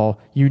level,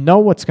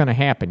 what's going to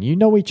happen. You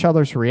know each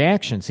other's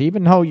reactions,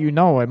 even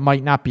though it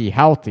might not be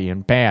healthy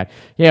and bad.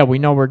 Yeah, we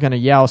know we're going to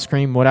yell,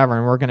 scream, whatever,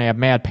 and we're going to have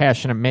mad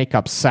passion and make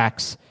up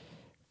sex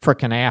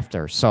frickin'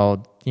 after.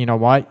 So, you know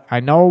what? I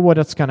know what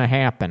it's going to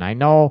happen. I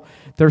know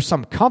there's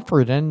some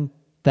comfort in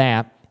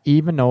that,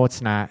 even though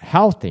it's not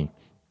healthy.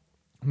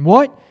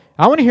 What?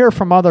 I want to hear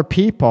from other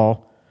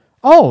people.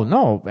 Oh,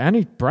 no,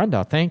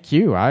 Brenda, thank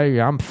you.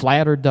 I'm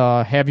flattered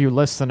to have you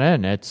listen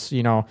in. It's,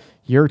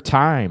 your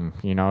time,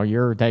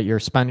 you're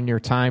spending your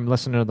time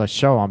listening to the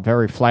show. I'm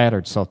very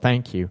flattered, so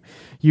thank you.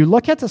 You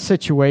look at the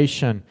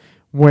situation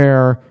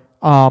where,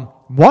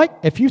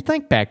 if you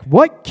think back,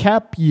 what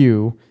kept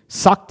you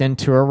sucked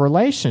into a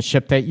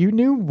relationship that you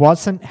knew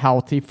wasn't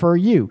healthy for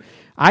you?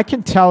 I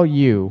can tell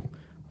you,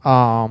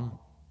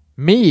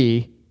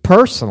 me,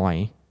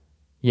 personally,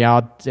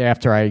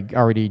 after I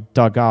already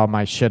dug all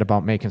my shit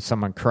about making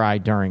someone cry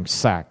during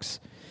sex.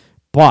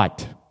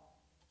 But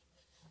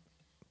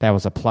that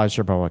was a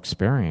pleasurable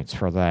experience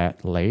for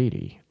that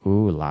lady.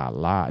 Ooh la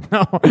la.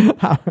 No,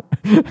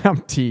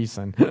 I'm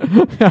teasing.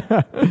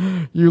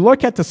 You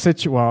look at the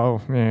situation,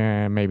 well,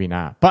 maybe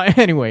not. But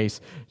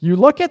anyways, you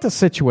look at the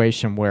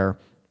situation where,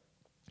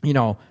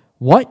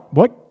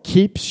 what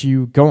keeps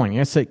you going?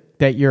 Is it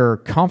that you're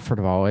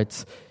comfortable?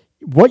 It's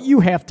what you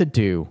have to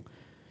do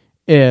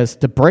is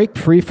to break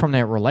free from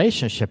that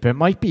relationship. It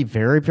might be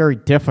very, very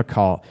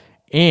difficult,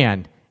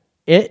 and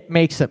it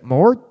makes it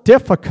more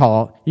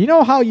difficult. You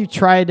know how you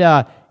try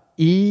to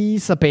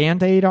ease a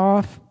Band-Aid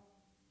off,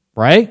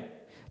 right?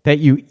 That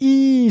you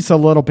ease a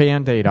little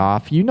Band-Aid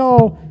off. You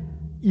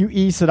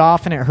ease it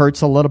off and it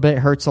hurts a little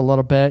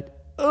bit.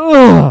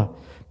 Ugh!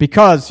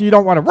 Because you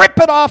don't want to rip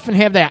it off and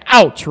have that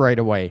ouch right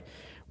away.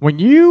 When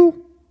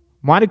you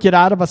want to get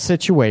out of a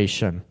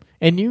situation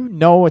and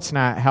it's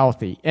not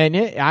healthy, and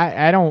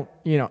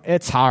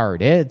it's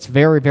hard. It's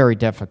very, very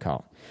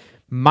difficult.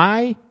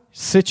 My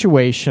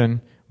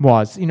situation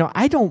was,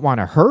 I don't want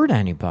to hurt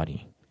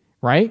anybody,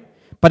 right?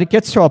 But it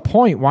gets to a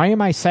point, why am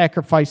I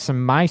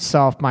sacrificing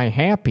myself, my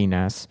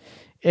happiness,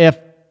 if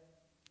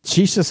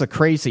she's just a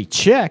crazy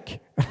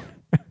chick.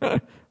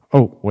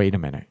 Oh, wait a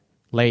minute.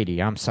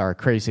 Lady, I'm sorry,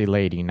 crazy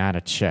lady, not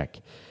a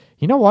chick.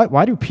 You know what?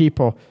 Why do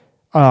people,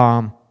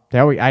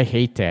 I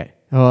hate that.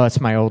 Oh, that's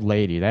my old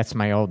lady. That's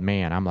my old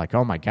man. I'm like,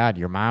 oh my God,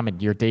 your mom,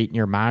 and you're dating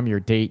your mom, you're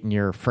dating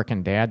your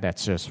freaking dad.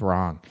 That's just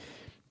wrong.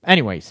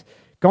 Anyways,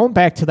 going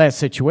back to that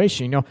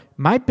situation,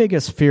 my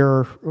biggest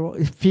fear,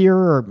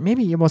 or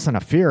maybe it wasn't a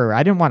fear.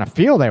 I didn't want to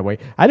feel that way.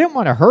 I didn't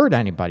want to hurt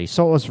anybody.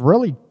 So it was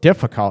really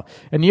difficult.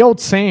 And the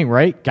old saying,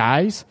 right?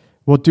 Guys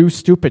will do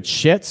stupid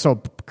shit,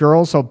 so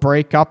girls will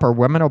break up, or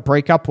women will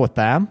break up with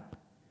them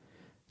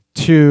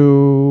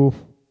to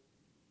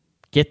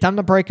get them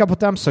to break up with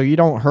them so you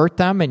don't hurt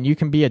them and you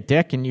can be a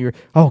dick, and you're,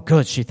 oh,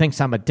 good, she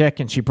thinks I'm a dick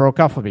and she broke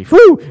up with me.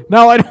 Whew,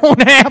 now I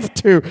don't have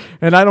to,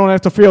 and I don't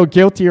have to feel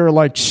guilty or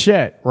like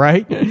shit,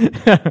 right?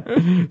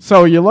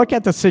 So you look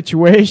at the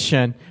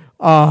situation,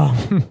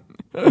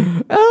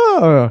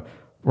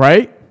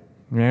 right?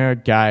 Yeah,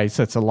 guys,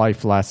 it's a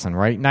life lesson,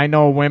 right? And I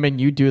know women,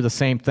 you do the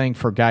same thing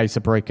for guys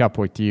to break up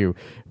with you.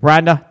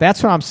 Rhonda,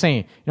 that's what I'm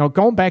saying.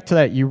 Going back to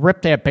that, you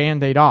rip that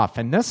Band-Aid off.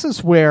 And this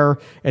is where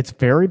it's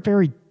very,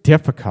 very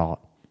difficult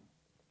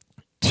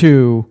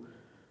to,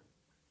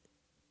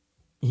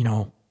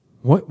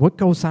 what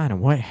goes on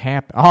and what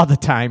happened all the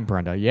time,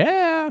 Brenda.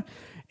 Yeah.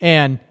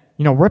 And,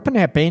 ripping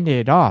that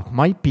Band-Aid off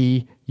might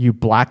be you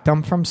block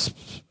them from,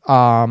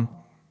 I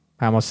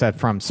almost said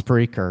from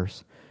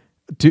Spreakers.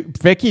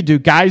 Vicky, do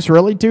guys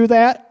really do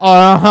that?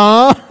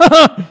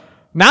 Uh-huh.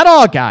 Not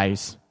all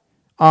guys.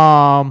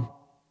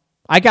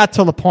 I got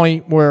to the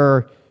point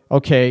where,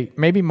 okay,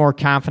 maybe more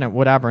confident,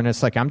 whatever, and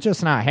it's like, I'm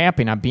just not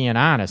happy, and I'm being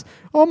honest.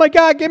 Oh, my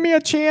God, give me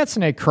a chance,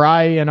 and they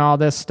cry and all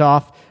this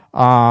stuff.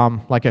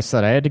 Like I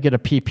said, I had to get a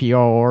PPO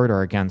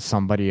order against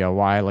somebody a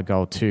while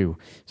ago, too.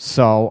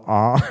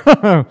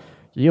 So,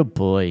 you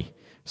boy.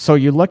 So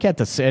you look at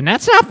this, and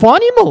that's not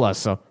funny,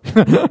 Melissa.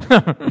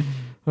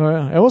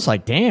 It was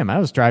like, damn, that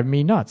was driving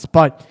me nuts.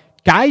 But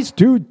guys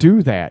do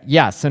that,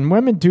 yes, and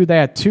women do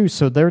that too.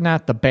 So they're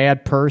not the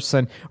bad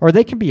person, or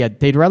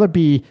they'd rather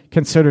be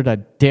considered a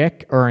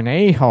dick or an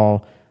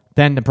a-hole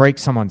than to break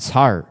someone's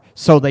heart.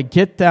 So they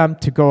get them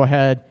to go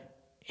ahead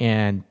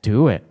and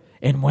do it,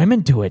 and women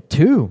do it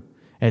too.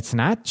 It's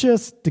not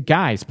just the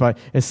guys, but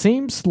it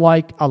seems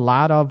like a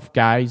lot of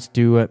guys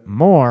do it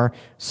more.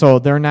 So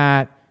they're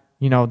not,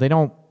 they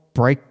don't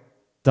break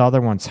the other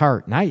one's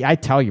heart. And I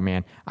tell you,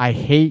 man, I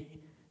hate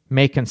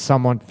making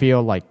someone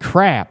feel like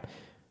crap.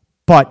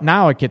 But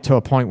now I get to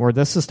a point where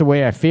this is the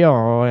way I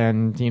feel,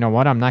 and you know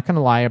what? I'm not going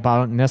to lie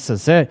about it, and this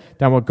is it.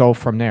 Then we'll go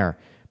from there.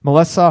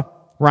 Melissa,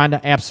 Rhonda,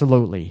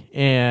 absolutely.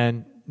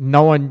 And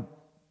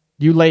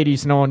you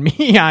ladies knowing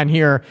me on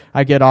here,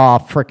 I get all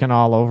freaking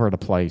all over the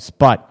place.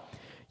 But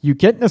you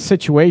get in a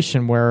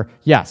situation where,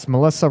 yes,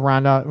 Melissa,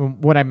 Rhonda,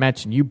 what I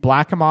mentioned, you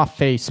block them off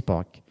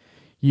Facebook.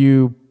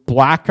 You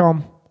block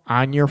them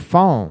on your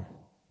phone,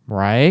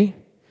 right?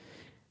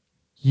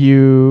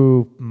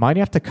 You might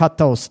have to cut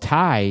those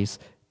ties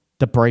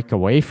to break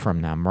away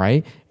from them,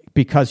 right?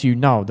 Because they're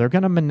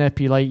going to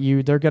manipulate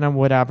you. They're going to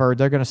whatever.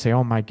 They're going to say,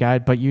 oh, my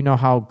God, but you know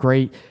how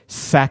great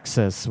sex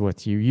is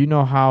with you. You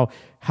know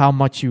how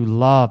much you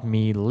love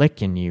me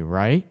licking you,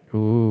 right?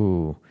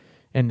 Ooh.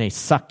 And they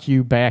suck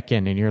you back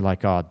in, and you're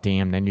like, oh,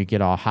 damn. Then you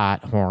get all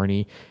hot,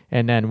 horny.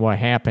 And then what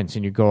happens?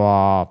 And you go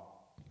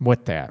all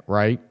with that,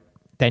 right?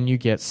 Then you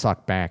get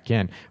sucked back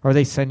in. Or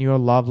they send you a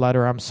love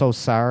letter, I'm so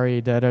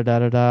sorry,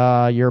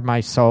 da-da-da-da-da, you're my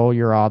soul,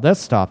 you're all this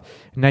stuff.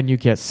 And then you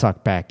get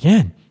sucked back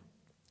in.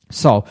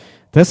 So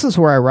this is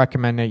where I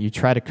recommend that you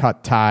try to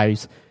cut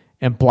ties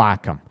and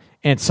block them.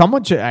 And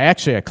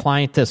actually a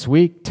client this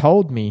week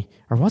told me,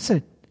 or was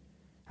it,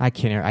 I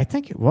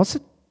think it was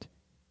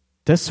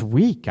this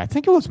week. I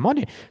think it was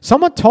Monday.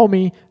 Someone told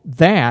me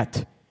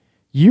that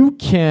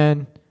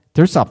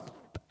there's a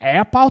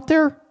app out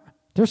there.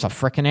 There's a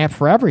freaking app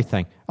for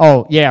everything.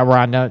 Oh, yeah,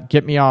 Rhonda,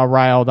 get me all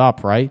riled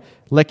up, right?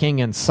 Licking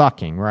and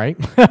sucking, right?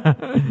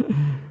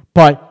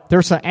 But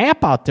there's an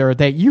app out there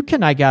that you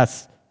can, I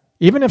guess,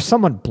 even if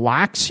someone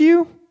blocks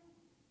you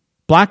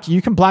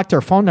can block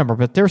their phone number,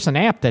 but there's an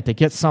app that they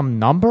get some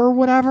number or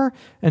whatever,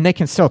 and they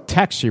can still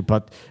text you,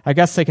 but I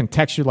guess they can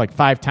text you like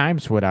 5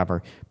 times,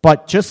 whatever.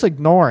 But just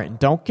ignore it and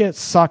don't get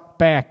sucked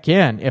back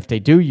in if they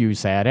do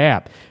use that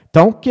app.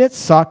 Don't get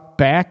sucked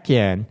back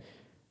in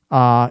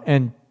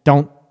and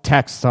don't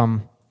text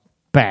them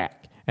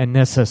back. And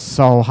this is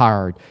so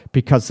hard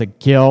because the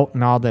guilt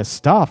and all this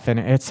stuff, and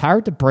it's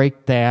hard to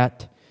break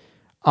that.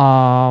 You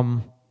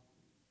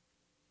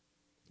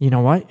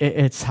know what?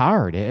 It's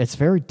hard. It's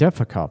very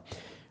difficult.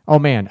 Oh,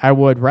 man, I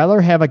would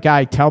rather have a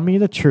guy tell me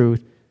the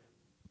truth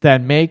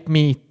than make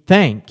me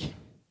think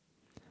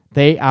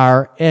they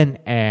are an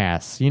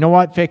ass. You know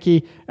what,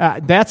 Vicky?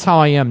 That's how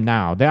I am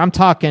now. I'm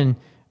talking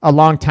a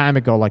long time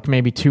ago, like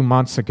maybe 2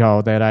 months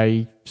ago, that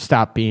I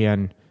stopped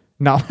being...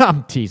 No,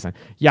 I'm teasing.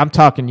 Yeah, I'm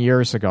talking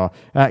years ago.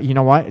 You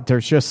know what?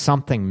 There's just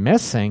something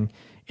missing,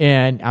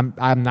 and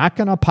I'm not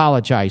going to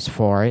apologize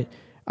for it.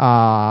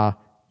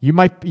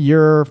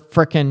 You're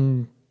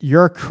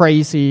a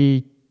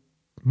crazy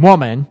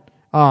woman.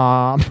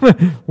 No.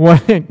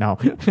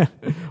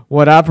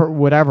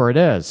 whatever it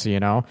is, you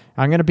know.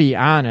 I'm going to be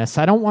honest.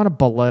 I don't want to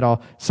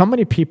belittle. So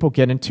many people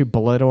get into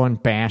belittle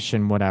and bash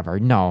and whatever.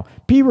 No,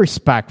 be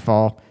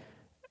respectful,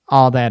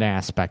 all that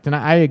aspect. And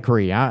I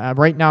agree.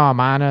 Right now I'm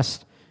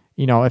honest.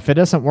 You know, if it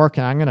isn't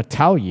working, I'm going to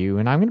tell you,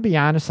 and I'm going to be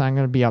honest. I'm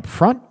going to be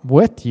upfront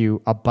with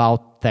you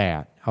about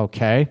that,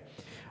 okay?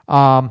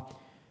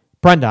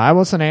 Brenda, I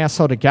was an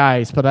asshole to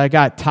guys, but I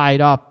got tied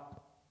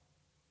up,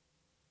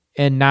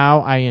 and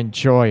now I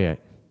enjoy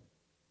it.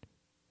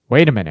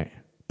 Wait a minute.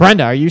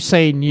 Brenda, are you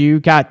saying you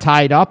got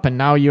tied up and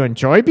now you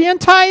enjoy being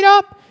tied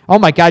up? Oh,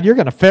 my God, you're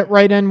going to fit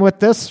right in with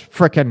this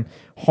frickin'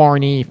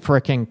 horny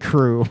frickin'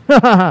 crew.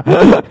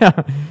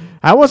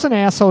 I was an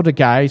asshole to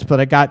guys, but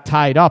I got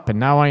tied up, and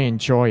now I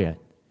enjoy it.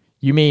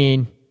 You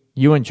mean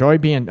you enjoy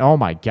being... Oh,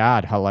 my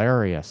God,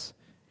 hilarious.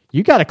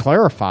 You got to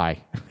clarify.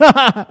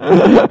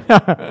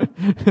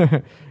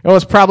 It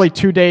was probably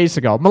 2 days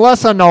ago.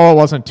 Melissa, no, it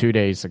wasn't 2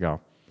 days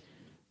ago.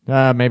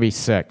 Maybe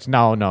 6.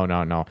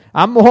 No.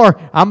 I'm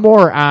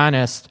more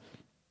honest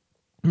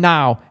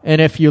now.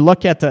 And if you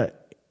look at the...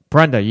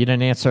 Brenda, you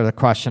didn't answer the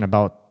question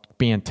about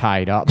being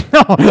tied up.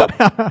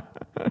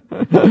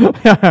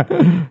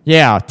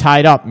 Yeah,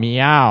 tied up,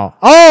 meow.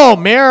 Oh,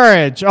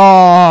 marriage.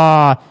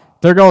 Oh,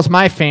 there goes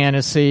my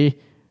fantasy.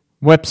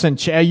 Whips and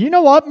chains. You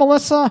know what,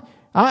 Melissa?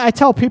 I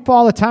tell people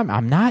all the time,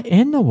 I'm not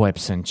in the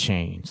whips and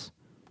chains.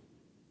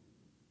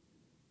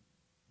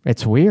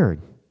 It's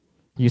weird.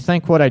 You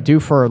think what I do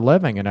for a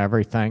living and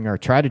everything, or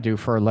try to do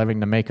for a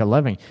living to make a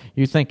living,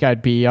 you think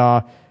I'd be...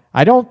 I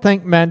don't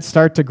think men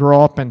start to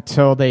grow up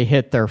until they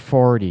hit their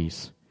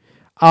 40s.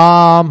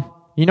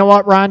 You know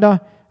what,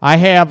 Rhonda? I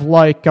have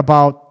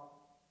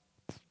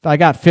I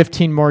got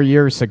 15 more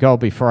years to go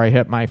before I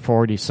hit my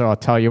 40s, so I'll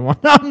tell you when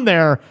I'm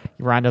there.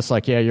 Rhonda's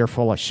like, yeah, you're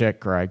full of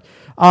shit, Greg.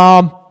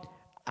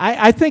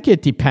 I think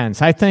it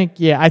depends. I think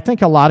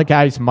a lot of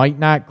guys might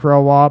not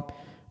grow up,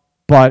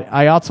 but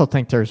I also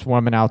think there's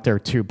women out there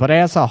too. But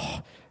as a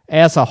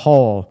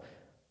whole,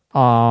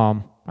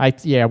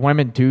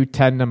 women do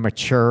tend to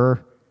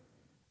mature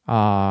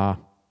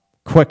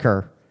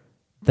quicker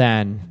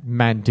than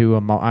men do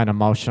on an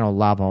emotional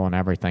level and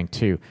everything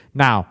too.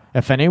 Now,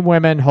 if any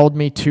women hold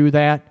me to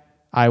that,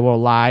 I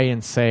will lie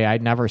and say I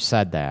never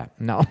said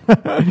that. No.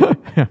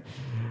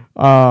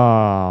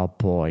 Oh,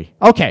 boy.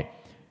 Okay.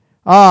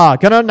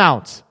 Gonna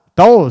announce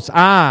those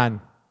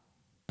on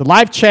the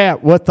live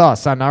chat with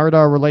us on Art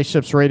of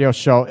Relationships Radio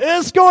Show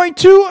is going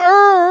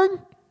to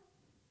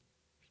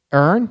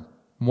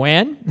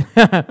win.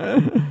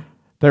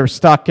 They're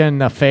stuck in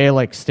the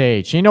phallic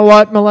stage. You know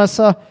what,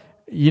 Melissa?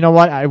 You know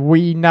what?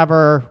 We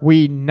never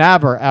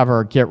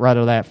ever get rid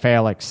of that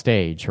phallic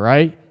stage,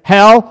 right?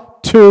 Hell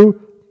to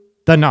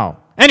the no.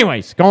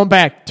 Anyways, going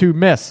back to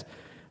Miss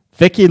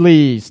Vicky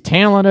Lee's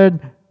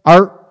talented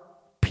art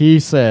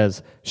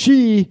pieces.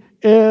 She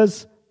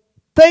is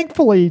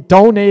thankfully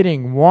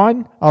donating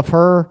one of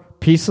her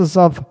pieces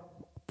of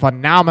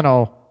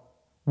phenomenal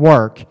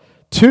work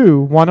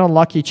to one of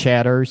Lucky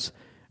Chatters.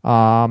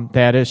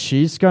 That is,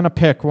 she's going to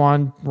pick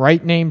one,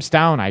 write names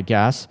down, I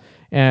guess,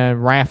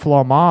 and raffle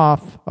them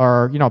off,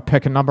 or, you know,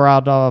 pick a number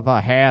out of a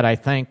hat, I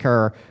think,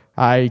 or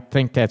I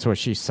think that's what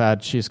she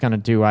said she's going to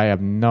do. I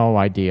have no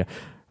idea.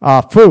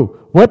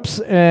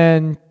 Whips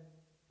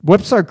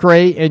are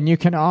great, and you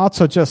can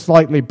also just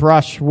lightly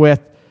brush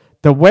with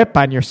the whip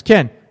on your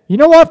skin. You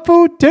know what,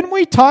 Fu? Didn't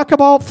we talk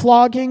about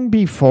flogging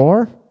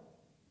before?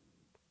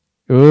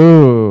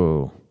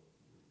 Ooh.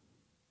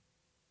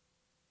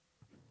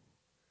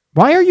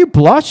 Why are you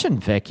blushing,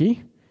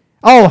 Vicky?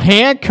 Oh,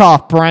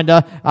 handcuff,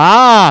 Brenda.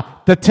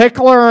 The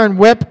tickler and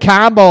whip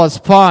combo is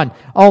fun.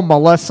 Oh,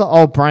 Melissa.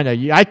 Oh,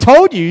 Brenda. I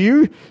told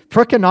you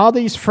all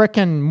these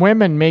frickin'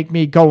 women make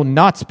me go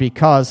nuts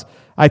because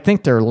I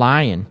think they're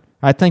lying.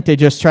 I think they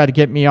just try to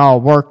get me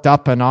all worked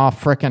up and all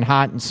frickin'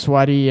 hot and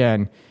sweaty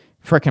and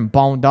frickin'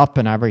 boned up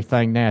and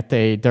everything. That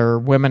their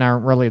women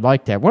aren't really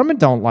like that. Women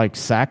don't like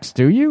sex,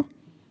 do you?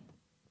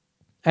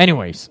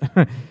 Anyways.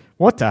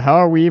 What the hell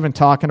are we even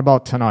talking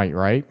about tonight,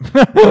 right?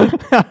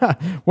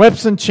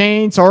 Whips and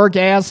chains,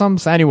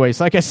 orgasms.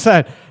 Anyways, like I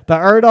said, the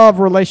Art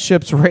of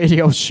Relationships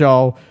Radio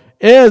Show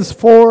is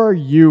for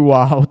you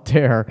out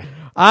there.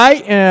 I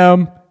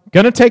am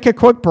going to take a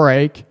quick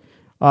break.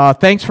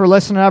 Thanks for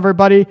listening,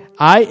 everybody.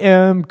 I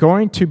am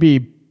going to be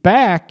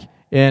back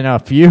in a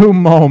few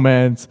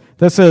moments.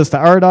 This is the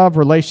Art of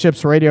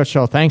Relationships Radio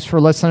Show. Thanks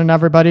for listening,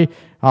 everybody.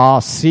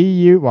 I'll see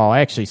you. Well,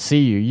 actually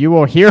see you. You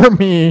will hear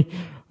me.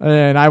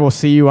 And I will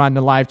see you on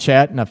the live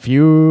chat in a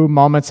few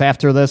moments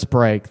after this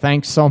break.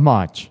 Thanks so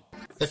much.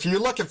 If you're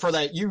looking for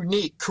that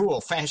unique,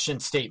 cool fashion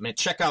statement,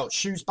 check out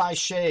Shoes by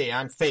Shay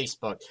on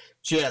Facebook.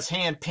 She has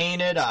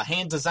hand-painted,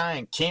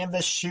 hand-designed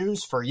canvas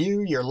shoes for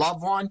you, your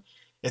loved one.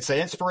 It's an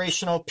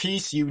inspirational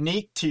piece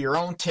unique to your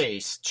own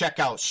taste. Check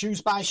out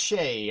Shoes by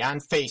Shay on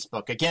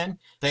Facebook. Again,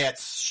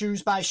 that's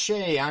Shoes by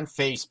Shay on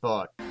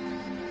Facebook.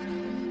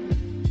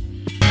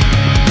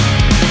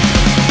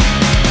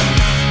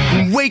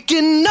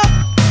 Waking up,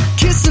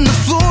 kissing the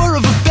floor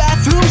of a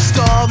bathroom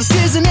stall. This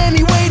isn't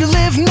any way to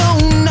live, no,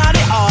 not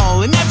at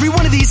all. And every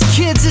one of these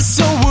kids is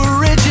so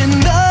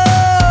original.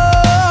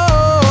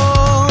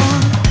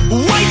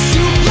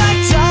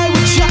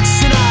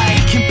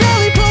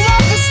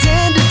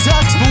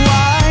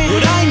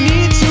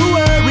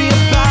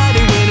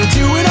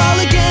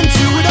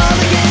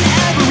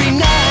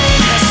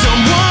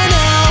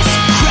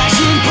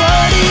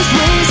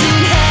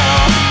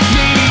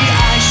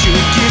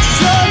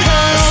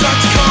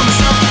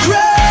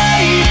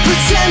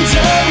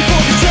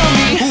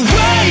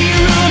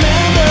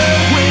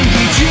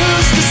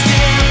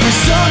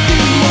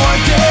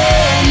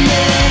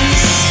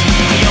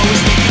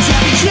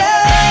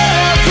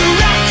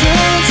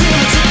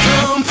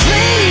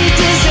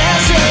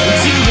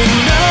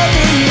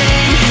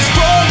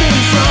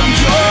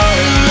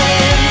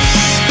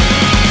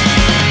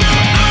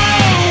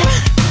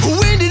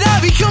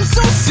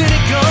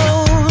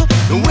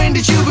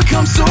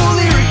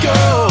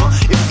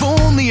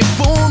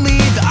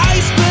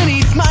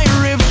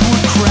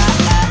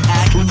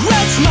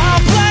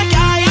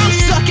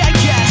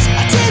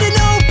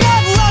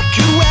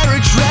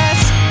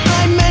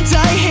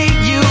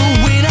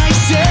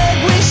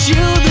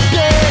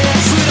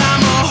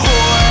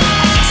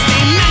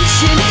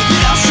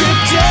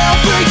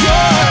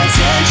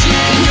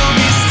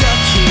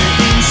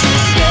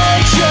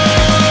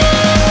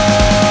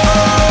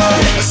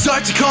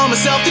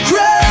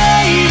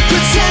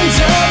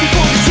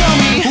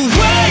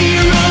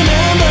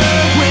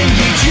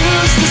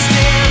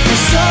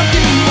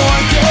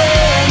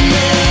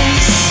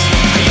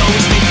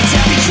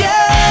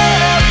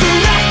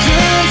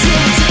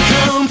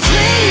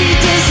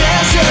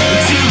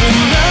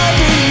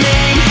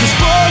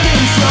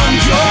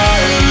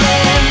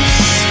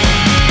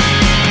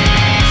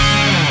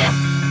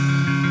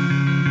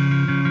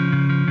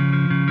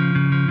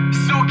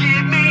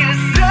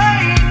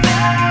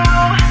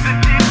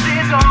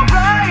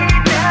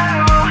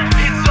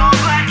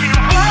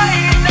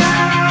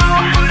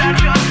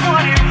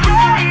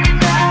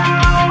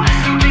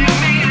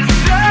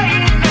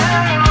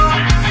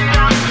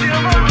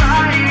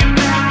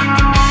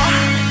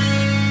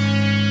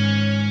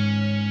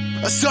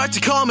 I start to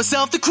call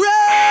myself the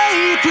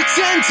great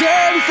pretender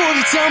before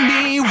they tell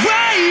me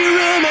why you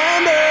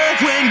remember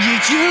when you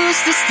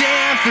used to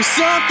stand for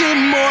something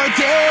more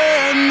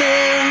than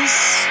this.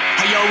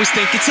 I always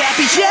think it's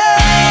happy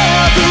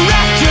ever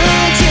after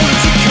until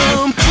it's a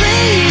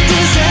complete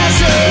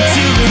disaster,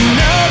 until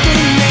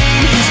another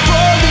name is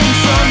fallen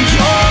from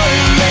your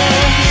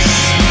lips.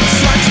 I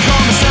start to call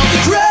myself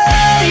the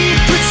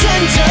great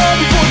pretender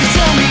before they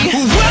tell me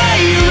why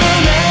you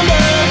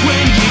remember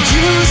when you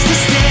used to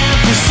stand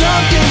for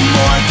something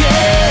more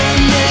than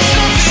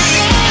this.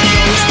 I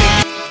always think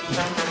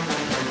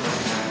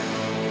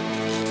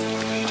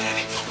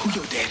daddy. Who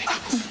your daddy?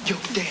 Who your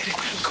daddy?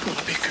 Come on,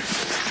 big girl.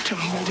 Tell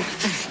me who your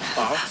daddy.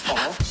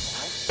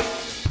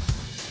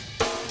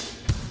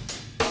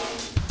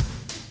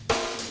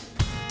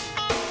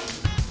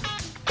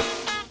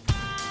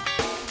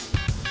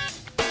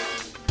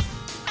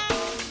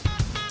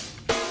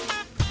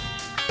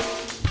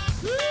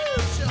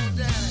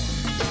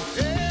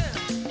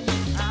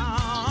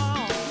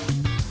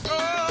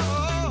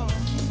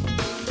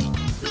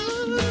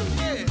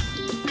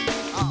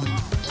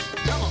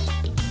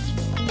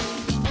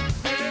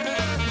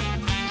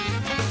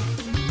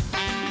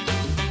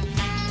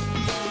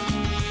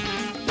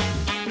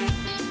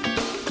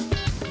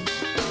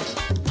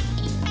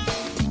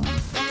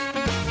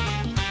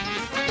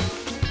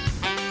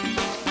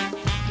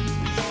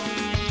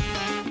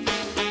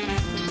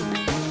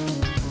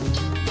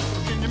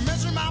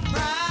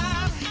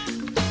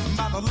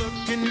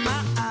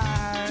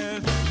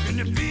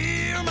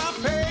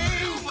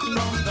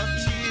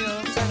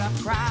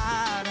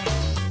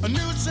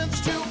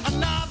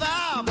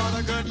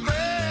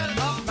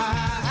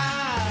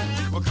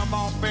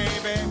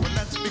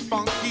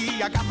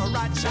 I got the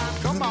right time,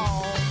 come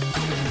on.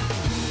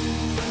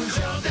 Who's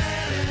your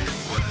daddy?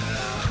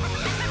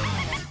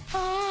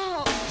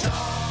 Oh.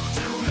 Talk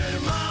to me,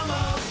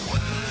 mama.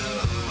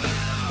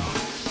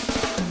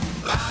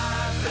 I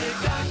think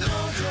I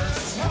know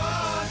just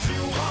what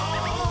you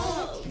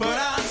want, but I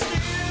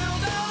still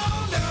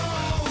don't know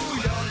who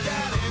your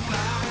daddy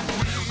might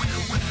be.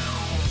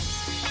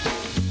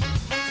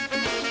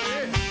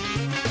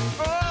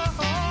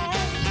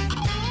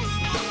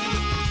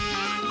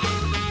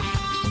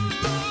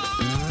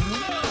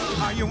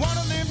 Are you one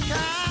of them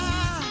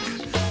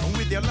kind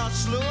with your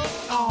lust look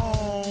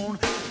on?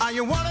 Are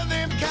you one of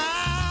them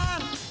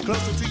kind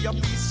closer to your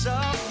peace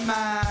of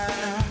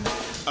mind?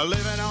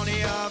 Living on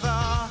the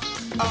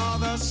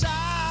other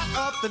side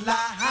of the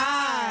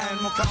line.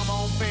 Well, come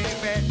on,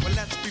 baby. Well,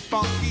 let's be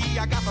funky.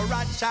 I got the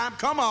right time.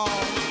 Come on.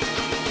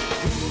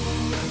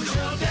 Who's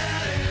your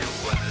daddy?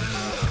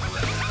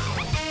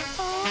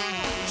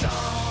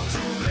 Talk to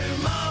me,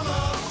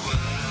 mama.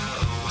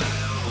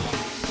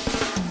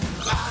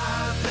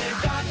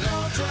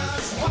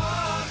 Just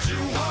what you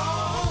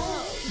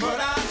want, but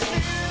I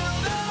still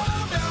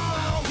don't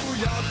know who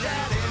your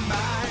daddy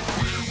might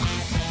be.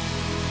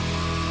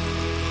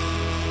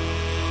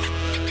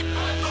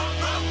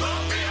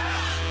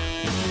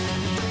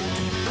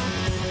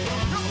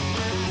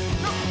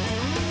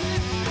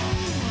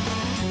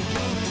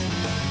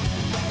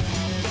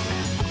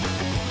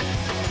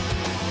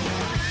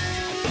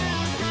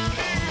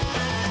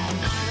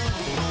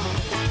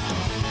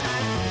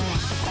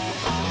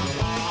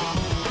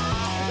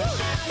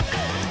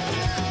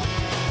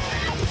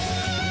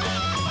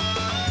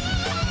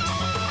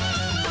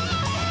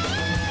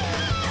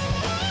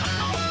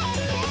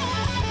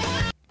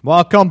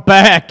 Welcome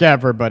back,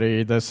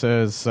 everybody. This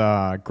is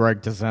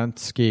Greg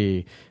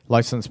Dzenski,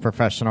 licensed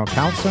professional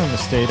counselor in the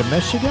state of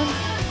Michigan.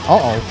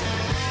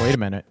 Uh-oh. Wait a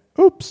minute.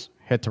 Oops.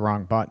 Hit the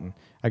wrong button.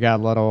 I got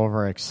a little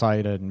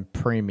overexcited and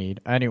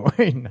pre-mead.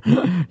 Anyway,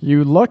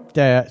 you looked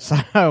at...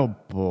 Oh,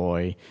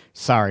 boy.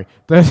 Sorry.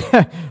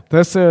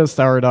 This is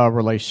our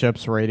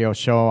Relationships Radio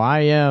Show. I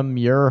am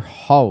your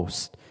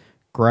host,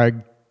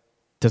 Greg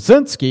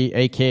Dzenski,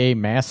 a.k.a.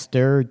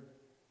 Master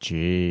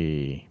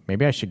G.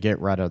 Maybe I should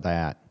get rid of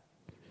that.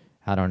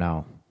 I don't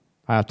know.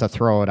 I have to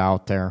throw it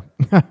out there.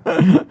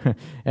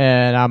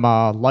 And I'm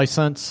a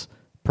licensed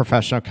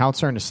professional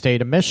counselor in the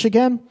state of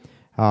Michigan,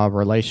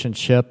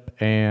 relationship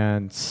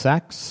and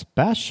sex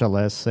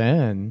specialist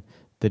in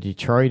the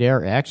Detroit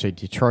area. Actually,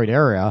 Detroit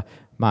area.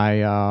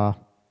 My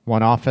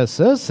one office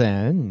is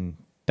in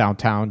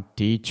downtown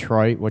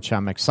Detroit, which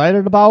I'm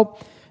excited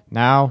about.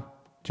 Now,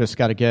 just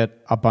got to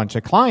get a bunch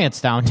of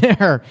clients down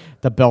there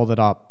to build it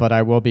up. But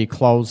I will be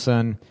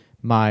closing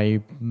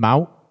my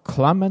Mount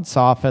Clemens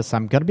office.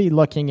 I'm going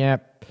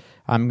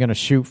to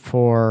shoot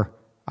for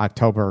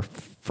October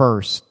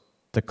 1st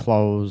to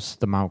close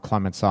the Mount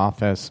Clemens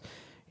office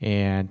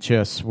and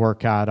just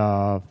work out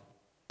of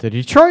the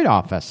Detroit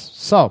office.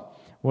 So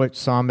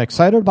I'm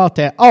excited about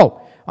that.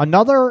 Oh,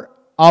 another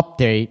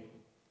update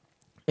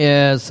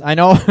is, I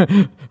know,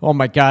 oh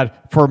my God,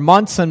 for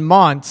months and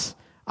months,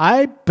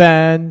 I've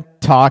been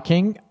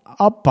talking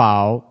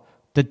about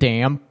the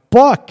damn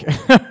book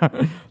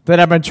that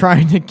I've been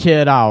trying to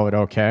get out,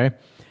 okay?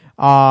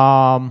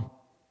 Now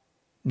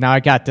I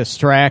got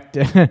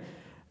distracted.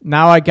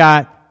 Now I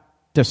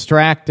got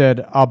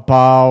distracted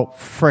about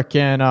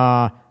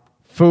frickin'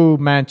 Fu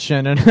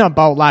mentioned and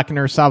about locking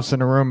themselves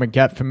in a room and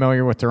get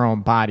familiar with their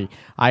own body.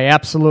 I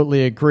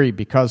absolutely agree,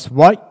 because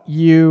what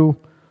you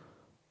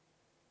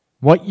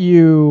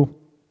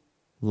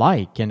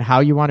like and how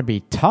you want to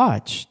be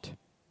touched,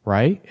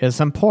 right,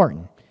 is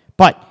important.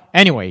 But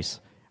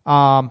anyways,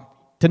 to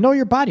know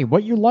your body,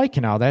 what you like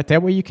and all that,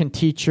 that way you can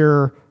teach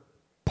your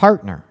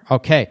partner.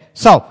 Okay,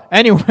 so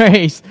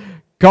anyways,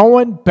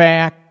 going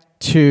back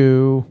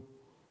to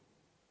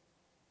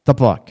the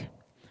book.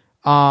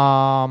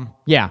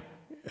 Yeah.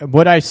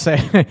 Would I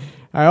say,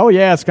 oh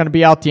yeah, it's going to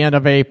be out the end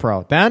of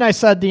April. Then I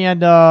said the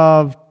end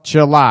of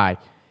July.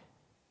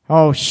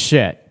 Oh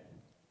shit.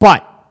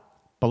 But,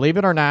 believe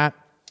it or not,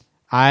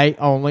 I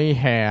only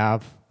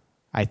have,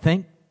 I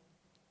think,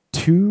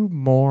 2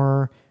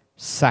 more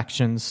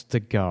sections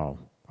to go.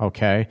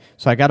 Okay?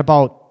 So I got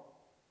about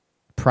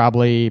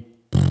probably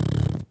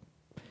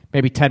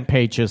maybe 10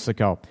 pages to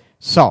go.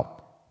 So,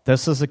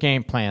 this is the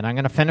game plan. I'm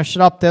going to finish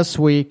it up this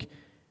week.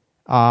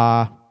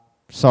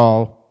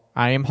 So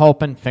I am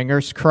hoping,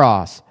 fingers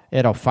crossed,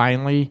 it'll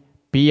finally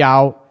be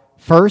out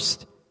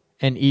first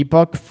in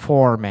ebook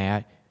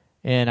format,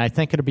 and I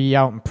think it'll be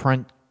out in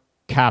print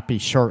copy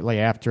shortly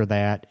after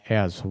that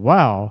as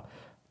well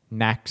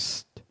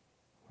next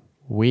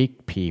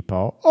week,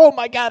 people. Oh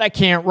my God, I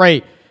can't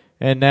wait.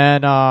 And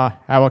then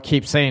I will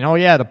keep saying, oh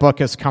yeah, the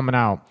book is coming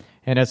out,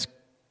 and it's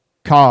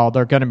called,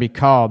 they're going to be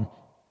called,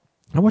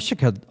 I wish I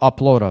could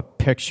upload a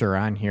picture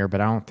on here, but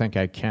I don't think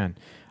I can.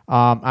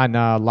 On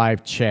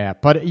live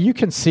chat. But you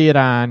can see it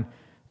on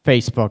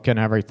Facebook and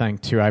everything,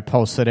 too. I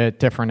posted it,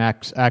 different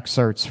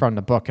excerpts from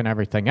the book and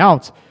everything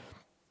else.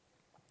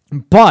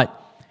 But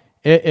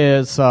it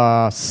is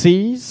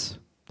Seize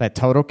that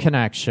total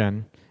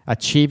connection,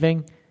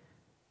 achieving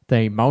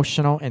the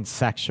emotional and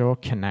sexual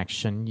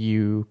connection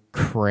you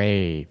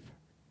crave.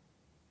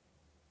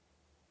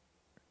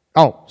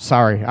 Oh,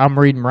 sorry. I'm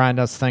reading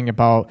Rhonda's thing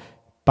about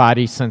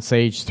body since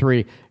age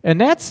 3.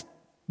 And that's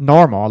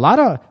normal. A lot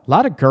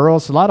of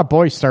girls, a lot of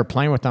boys start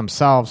playing with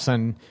themselves,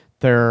 and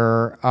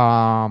their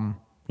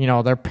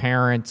their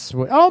parents,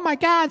 oh my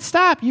God,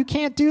 stop, you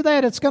can't do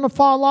that, it's going to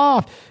fall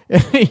off.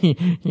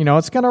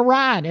 It's going to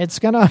rot, it's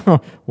going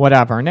to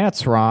whatever, and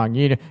that's wrong.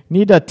 You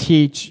need to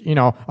teach,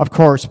 of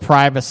course,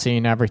 privacy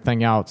and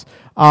everything else.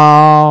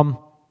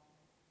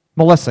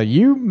 Melissa,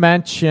 you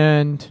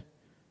mentioned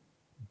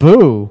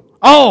Boo.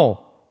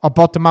 Oh,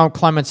 about the Mount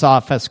Clemens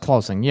office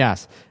closing.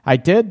 Yes, I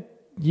did.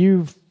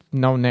 You've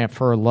known that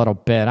for a little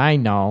bit. I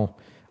know.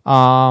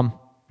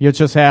 You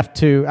just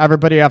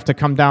everybody have to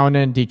come down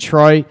in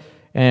Detroit,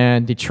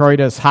 and Detroit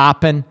is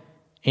hopping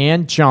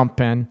and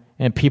jumping,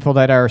 and people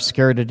that are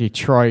scared of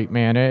Detroit,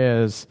 man,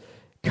 it is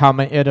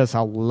coming. It is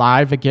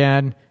alive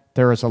again.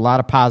 There is a lot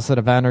of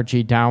positive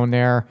energy down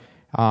there.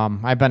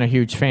 I've been a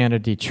huge fan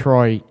of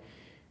Detroit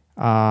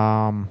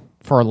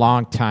for a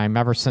long time,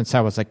 ever since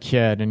I was a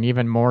kid, and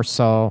even more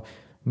so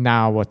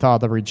now with all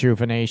the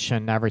rejuvenation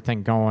and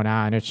everything going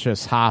on. It's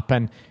just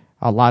hopping.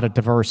 A lot of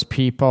diverse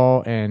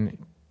people and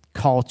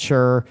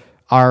culture,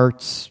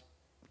 arts,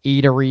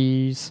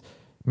 eateries,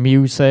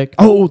 music.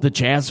 Oh, the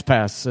Jazz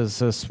Fest is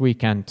this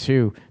weekend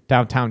too,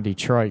 downtown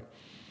Detroit.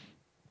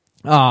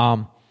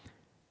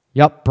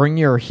 Yep, bring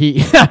your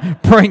heat.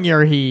 Bring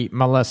your heat,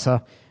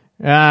 Melissa.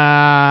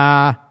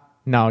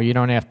 No, you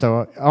don't have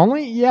to.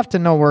 Only you have to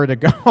know where to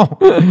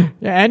go.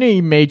 Any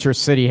major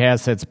city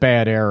has its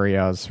bad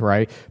areas,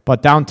 right?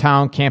 But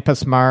downtown,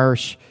 Campus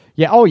Marsh,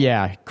 yeah, oh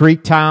yeah,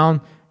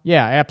 Greektown,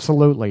 yeah,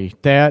 absolutely.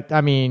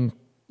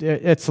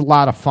 It's a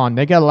lot of fun.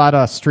 They get a lot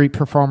of street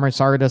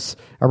performance artists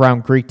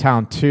around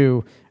Greektown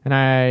too. And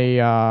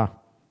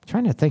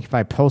trying to think if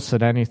I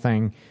posted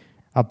anything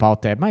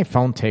about that. My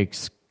phone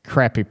takes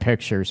crappy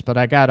pictures, but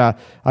I got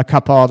a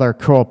couple other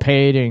cool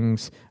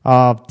paintings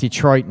of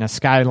Detroit and the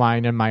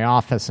skyline in my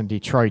office in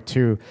Detroit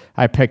too.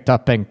 I picked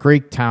up in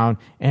Greektown,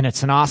 and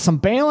it's an awesome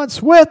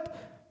balance with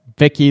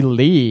Vicki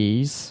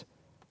Lee's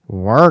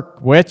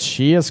work, which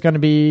she is going to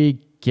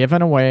be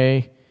giving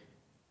away.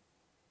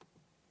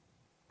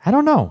 I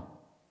don't know.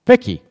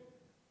 Vicki,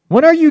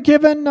 when are you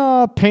giving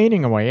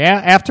painting away?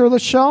 After the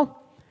show?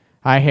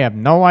 I have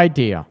no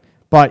idea.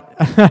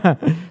 But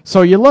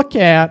so you look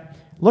at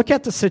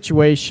the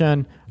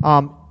situation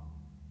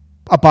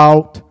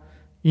about,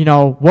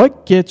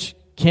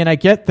 can I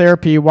get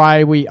therapy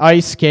while we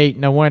ice skate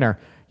in the winter?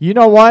 You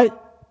know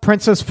what,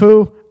 Princess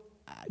Fu?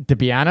 To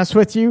be honest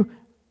with you,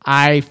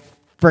 I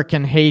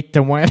freaking hate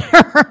the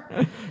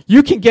winter.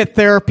 You can get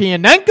therapy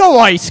and then go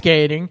ice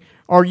skating,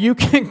 or you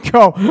can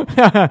go,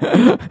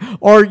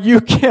 or you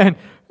can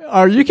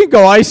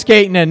go ice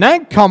skating and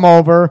then come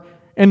over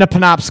in the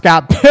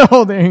Penobscot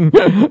building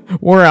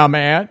where I'm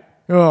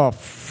at. Oh,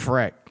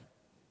 frick.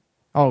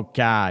 Oh,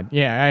 God.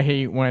 Yeah, I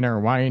hate winter.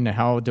 Why in the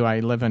hell do I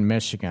live in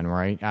Michigan,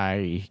 right?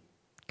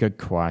 Good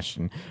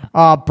question.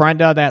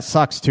 Brenda, that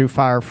sucks too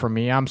far for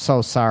me. I'm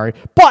so sorry.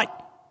 But,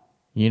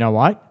 you know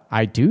what?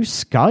 I do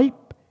Skype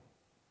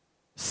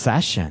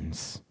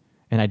sessions,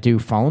 and I do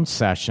phone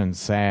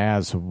sessions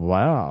as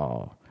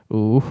well.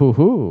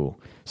 Ooh-hoo-hoo.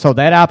 So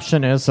that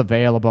option is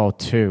available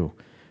too.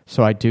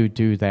 So I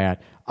do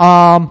that.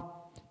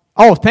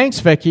 Oh, thanks,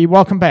 Vicky.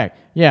 Welcome back.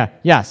 Yeah,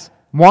 yes.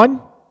 One,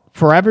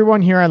 for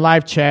everyone here on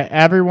live chat,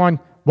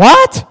 everyone,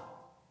 what?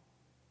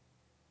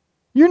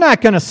 You're not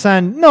going to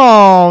send,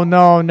 no.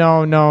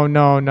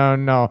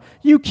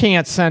 You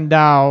can't send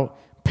out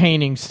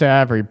paintings to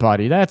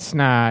everybody. That's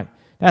not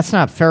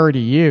fair to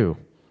you.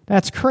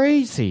 That's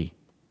crazy.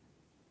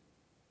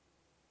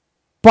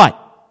 But,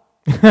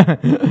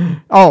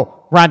 oh,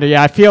 Rhonda,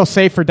 yeah, I feel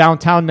safer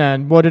downtown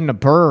than would in the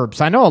burbs.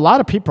 I know a lot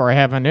of people are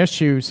having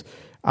issues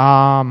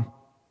around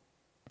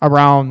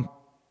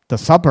the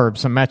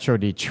suburbs of Metro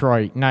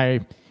Detroit.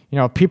 And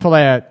people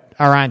that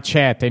are on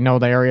chat, they know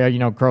the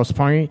area, Grosse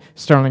Pointe,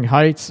 Sterling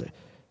Heights.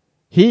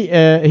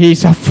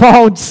 He's a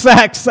phone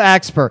sex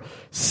expert.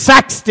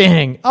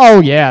 Sexting.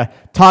 Oh, yeah.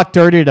 Talk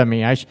dirty to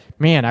me.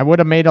 I would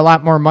have made a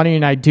lot more money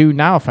than I do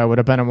now if I would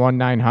have been a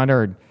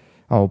 1-900.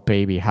 Oh,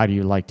 baby, how do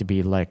you like to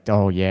be licked?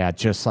 Oh, yeah,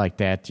 just like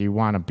that. Do you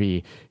want to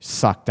be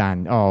sucked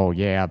on? Oh,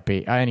 yeah.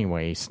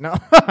 Anyways, no.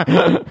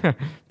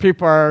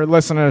 People are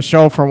listening to the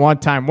show for one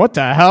time. What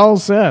the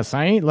hell's this?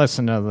 I ain't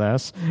listening to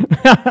this.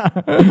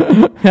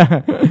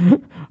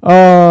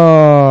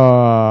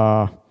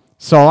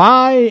 So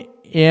I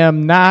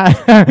am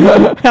not.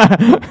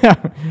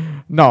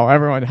 No,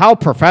 everyone, how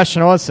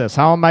professional is this?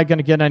 How am I going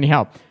to get any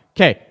help?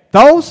 Okay,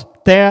 those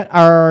that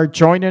are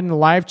joining the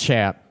live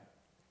chat,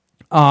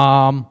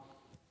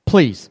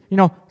 please,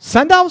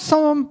 send out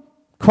some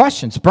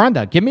questions.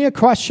 Brenda, give me a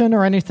question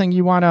or anything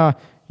you want to,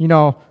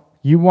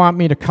 you want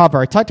me to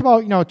cover. I talked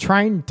about,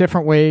 trying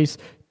different ways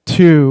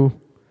to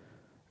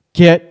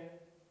get,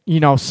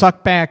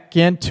 sucked back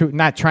into,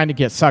 not trying to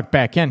get sucked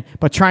back in,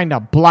 but trying to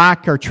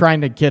block or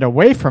trying to get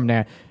away from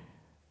that.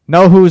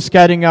 Know who's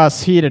getting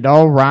us heated?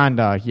 Oh,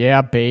 Rhonda.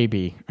 Yeah,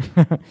 baby.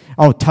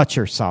 Oh, touch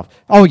yourself.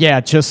 Oh, yeah,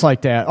 just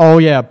like that. Oh,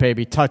 yeah,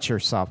 baby, touch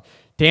yourself.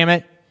 Damn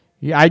it.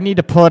 I need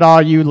to put all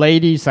you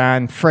ladies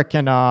on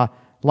frickin'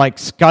 like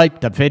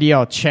Skype, the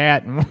video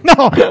chat.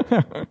 No,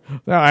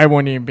 I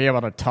wouldn't even be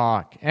able to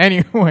talk.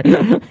 Anyway.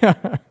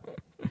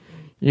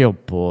 You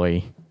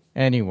boy.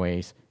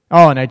 Anyways.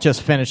 Oh, and I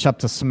just finished up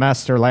the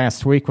semester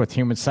last week with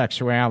human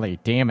sexuality.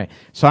 Damn it.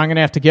 So I'm going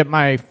to have to get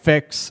my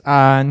fix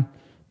on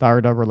the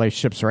Art of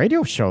Relationships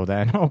radio show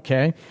then.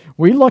 Okay.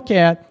 We look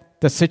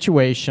at the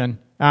situation.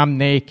 I'm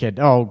naked.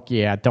 Oh,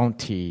 yeah, don't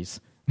tease.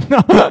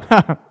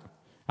 I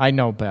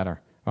know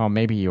better. Oh,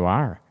 maybe you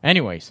are.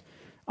 Anyways,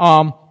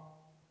 want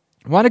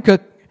to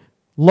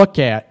look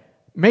at,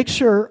 make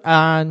sure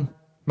on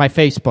my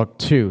Facebook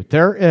too,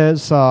 there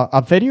is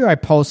a video I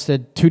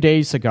posted 2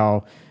 days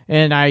ago,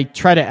 and I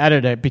try to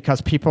edit it because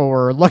people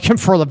were looking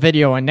for the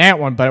video in that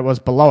one, but it was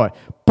below it.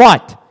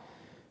 But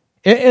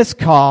it is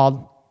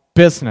called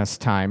Business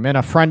Time, and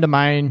a friend of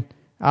mine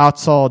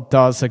also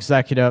does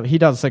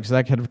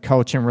executive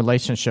coaching,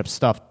 relationship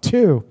stuff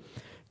too,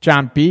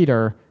 John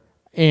Beater,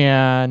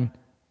 and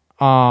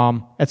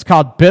it's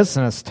called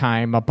Business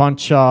Time. A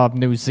bunch of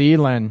New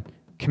Zealand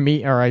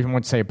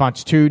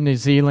two New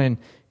Zealand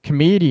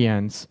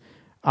comedians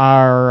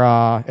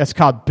are, it's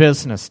called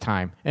Business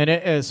Time. And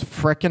it is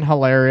freaking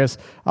hilarious.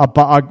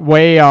 A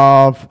way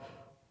of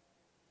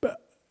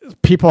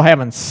people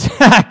having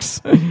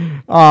sex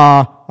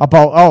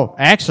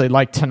actually,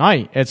 like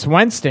tonight, it's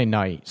Wednesday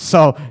night.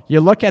 So you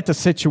look at the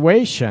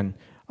situation,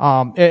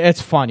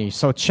 it's funny.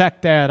 So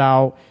check that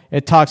out.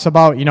 It talks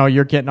about,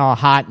 you're getting all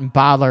hot and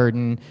bothered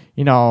and,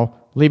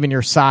 leaving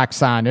your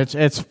socks on.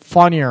 It's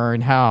funnier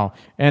than hell.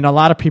 And a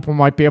lot of people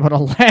might be able to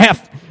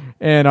laugh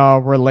and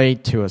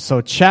relate to it.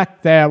 So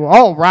check that.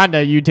 Oh,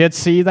 Rhonda, you did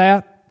see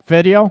that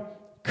video?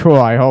 Cool,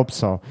 I hope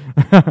so.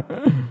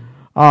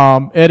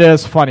 It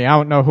is funny. I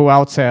don't know who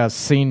else has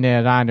seen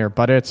it on there,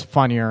 but it's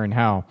funnier than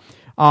hell.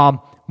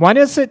 When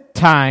is it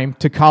time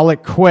to call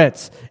it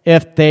quits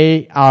if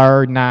they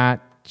are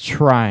not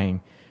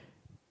trying?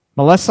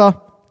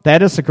 Melissa,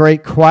 that is a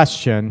great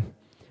question.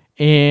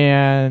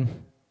 And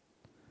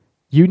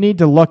you need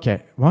to look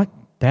at, what?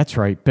 That's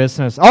right,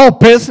 business. Oh,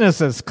 business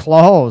is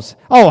closed.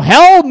 Oh,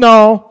 hell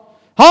no.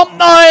 Hump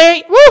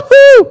night.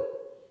 Woohoo.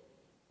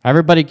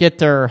 Everybody get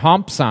their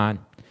humps on.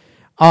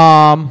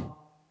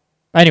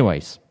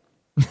 Anyways.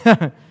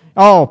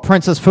 Oh,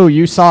 Princess Fu,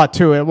 you saw it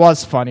too. It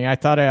was funny. I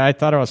thought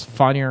it was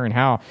funnier and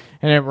how.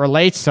 And it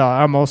relates to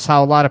almost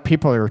how a lot of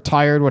people are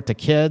tired with the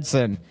kids,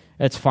 and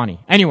it's funny.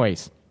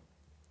 Anyways.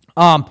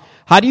 How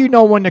do you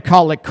know when to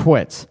call it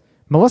quits?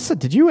 Melissa,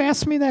 did you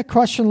ask me that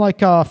question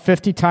like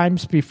 50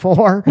 times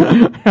before?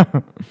 You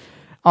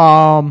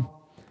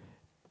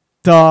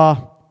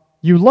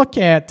look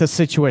at the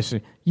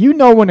situation. You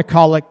know when to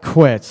call it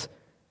quits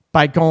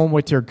by going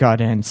with your gut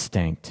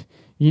instinct.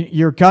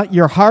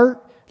 Your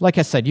heart, like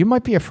I said, you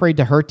might be afraid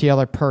to hurt the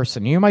other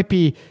person. You might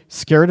be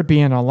scared of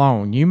being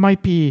alone. You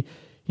might be,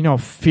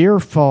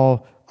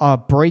 fearful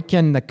of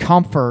breaking the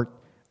comfort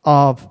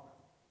of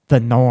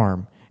the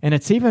norm. And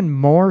it's even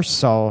more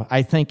so,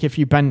 I think, if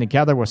you've been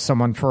together with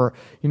someone for,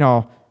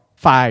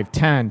 5,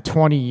 10,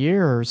 20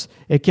 years,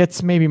 it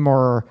gets maybe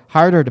more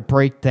harder to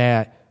break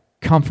that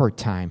comfort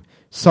time.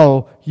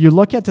 So you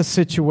look at the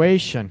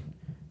situation.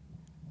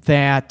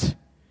 that,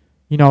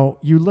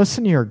 you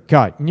listen to your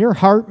gut, and your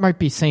heart might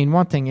be saying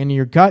one thing, and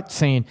your gut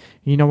saying,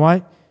 you know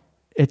what,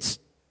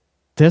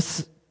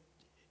 this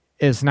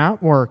is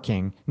not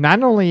working.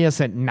 Not only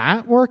is it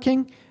not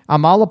working,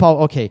 I'm all about,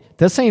 okay,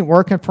 this ain't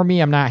working for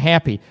me, I'm not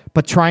happy,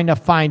 but trying to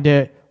find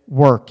it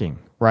working,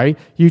 right?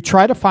 You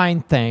try to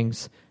find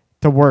things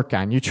to work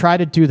on. You try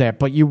to do that,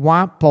 but you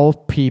want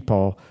both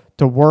people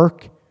to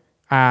work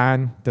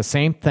on the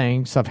same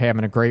things of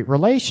having a great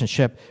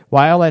relationship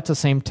while at the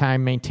same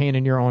time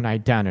maintaining your own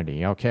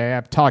identity, okay?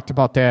 I've talked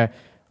about that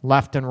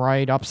left and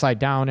right, upside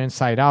down,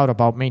 inside out,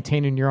 about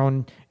maintaining your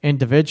own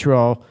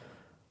individuality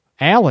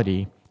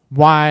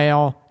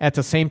while at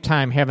the same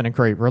time having a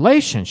great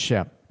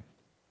relationship.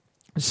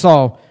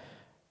 So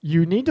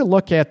you need to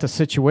look at the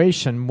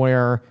situation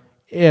where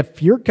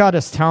if your gut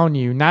is telling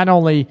you not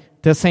only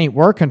this ain't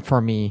working for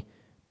me,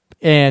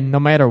 and no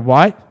matter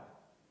what,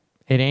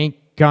 it ain't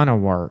gonna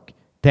work,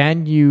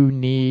 then you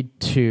need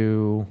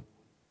to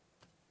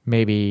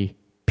maybe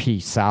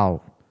peace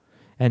out.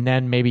 And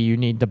then maybe you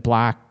need to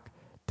block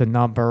the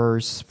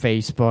numbers,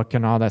 Facebook,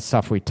 and all that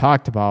stuff we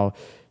talked about,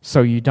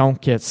 so you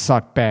don't get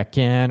sucked back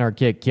in or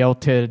get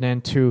guilted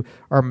into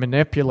or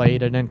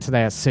manipulated into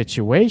that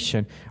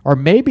situation. Or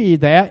maybe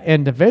that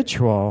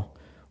individual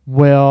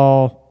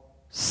will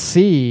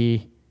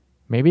see,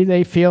 maybe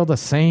they feel the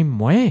same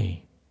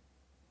way.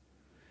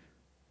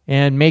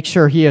 And make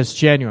sure he is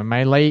genuine.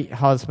 My late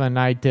husband and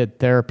I did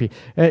therapy.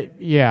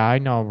 Yeah, I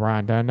know,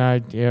 Rhonda. And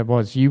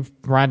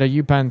Rhonda,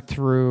 you've been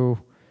through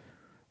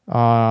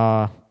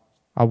a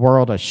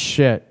world of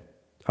shit.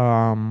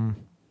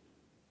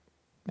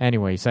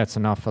 Anyways, that's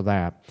enough of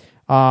that.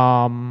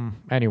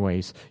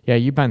 Anyways, yeah,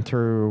 you've been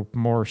through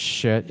more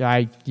shit.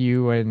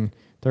 You and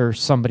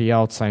there's somebody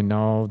else I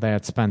know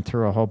that's been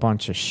through a whole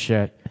bunch of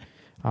shit.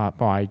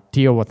 I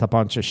deal with a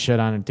bunch of shit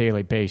on a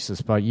daily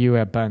basis, but you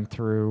have been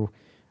through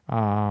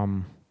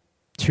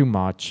too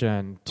much,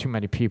 and too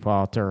many people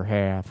out there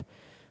have.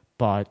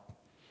 But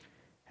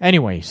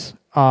anyways,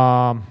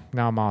 now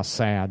I'm all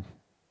sad.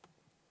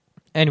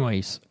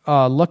 Anyways,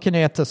 looking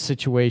at the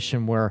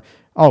situation where,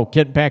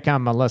 get back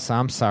on Melissa,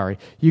 I'm sorry.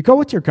 You go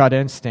with your gut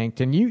instinct,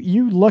 and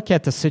you look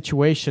at the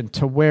situation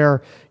to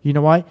where, you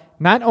know what,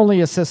 not only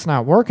is this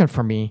not working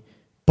for me,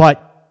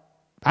 but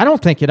I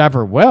don't think it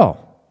ever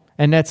will.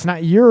 And that's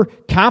not, you're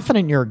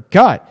confident in your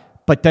gut,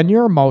 but then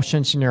your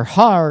emotions and your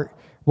heart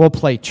will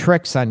play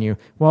tricks on you.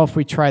 Well, if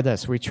we try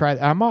this,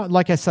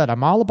 like I said,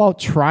 I'm all about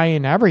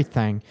trying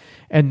everything.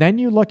 And then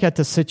you look at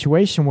the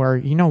situation where,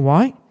 you know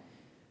what?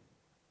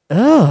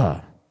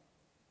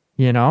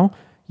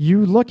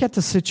 You look at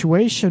the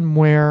situation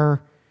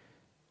where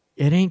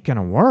it ain't going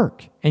to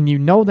work. And you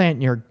know that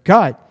in your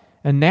gut.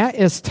 And that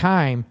is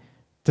time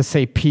to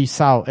say,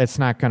 peace out. It's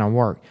not going to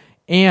work.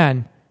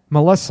 And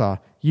Melissa,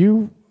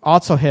 you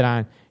also hit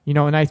on,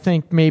 and I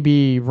think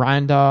maybe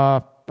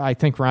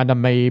Rhonda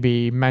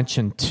maybe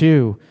mentioned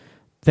too,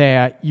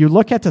 that you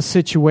look at the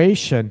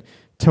situation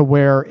to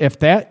where if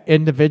that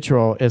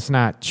individual is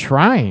not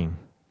trying,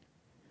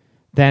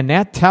 then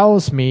that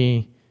tells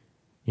me,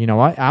 you know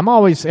what,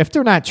 if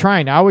they're not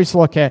trying, I always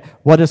look at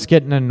what is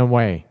getting in the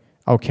way,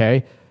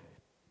 okay?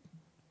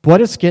 What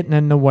is getting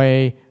in the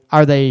way?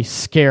 Are they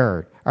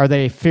scared? Are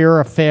they fear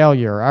of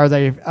failure? Are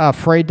they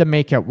afraid to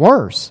make it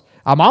worse?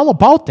 I'm all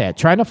about that,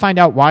 trying to find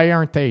out why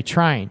aren't they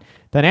trying.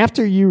 Then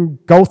after you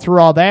go through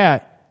all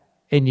that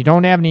and you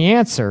don't have any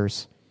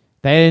answers,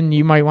 then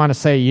you might want to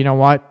say, you know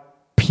what,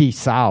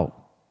 peace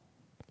out.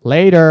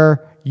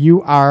 Later,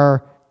 you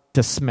are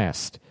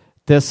dismissed.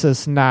 This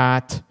is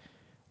not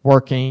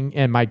working,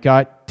 and my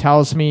gut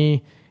tells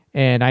me,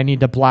 and I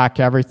need to block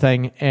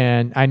everything,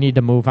 and I need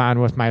to move on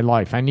with my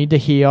life. I need to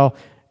heal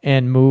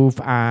and move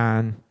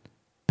on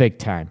big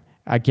time.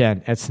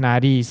 Again, it's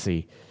not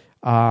easy.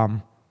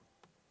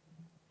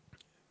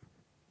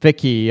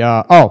 Vicky,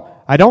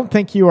 I don't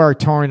think you are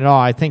torn at all.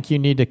 I think you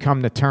need to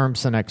come to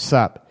terms and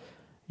accept.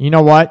 You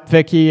know what,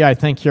 Vicky? I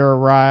think you're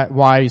a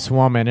wise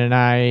woman, and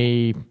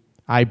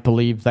I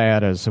believe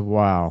that as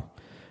well.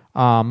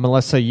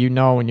 Melissa,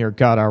 in your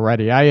gut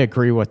already. I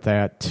agree with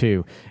that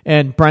too.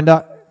 And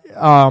Brenda,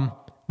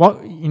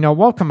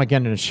 welcome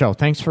again to the show.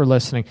 Thanks for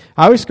listening.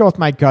 I always go with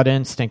my gut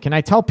instinct, and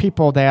I tell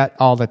people that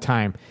all the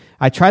time.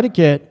 I try to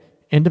get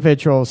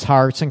individuals,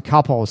 hearts, and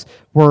couples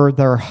where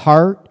their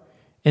heart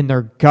and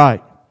their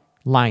gut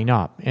line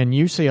up. And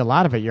usually a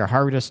lot of it, your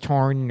heart is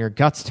torn and your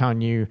gut's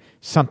telling you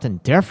something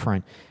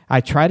different.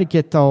 I try to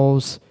get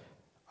those,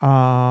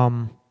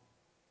 I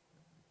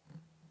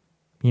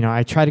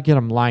try to get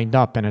them lined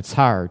up, and it's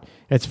hard.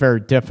 It's very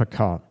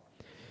difficult.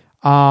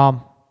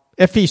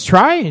 If he's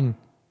trying,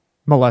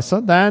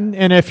 Melissa, then,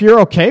 and if you're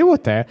okay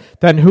with that,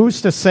 then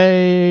who's to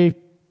say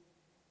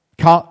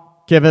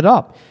give it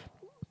up?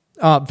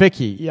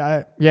 Vicky,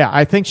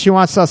 I think she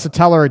wants us to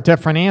tell her a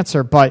different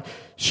answer, but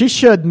she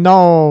should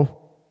know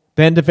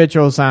the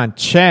individuals on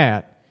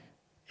chat,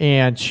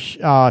 and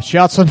she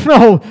also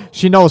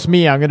knows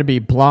me. I'm going to be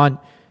blunt,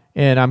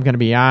 and I'm going to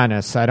be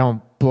honest. I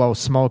don't blow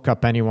smoke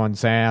up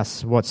anyone's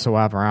ass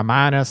whatsoever. I'm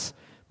honest,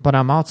 but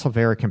I'm also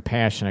very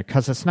compassionate,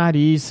 because it's not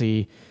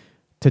easy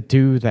to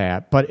do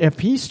that. But if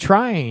he's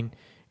trying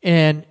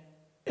and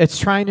it's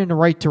trying in the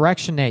right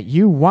direction that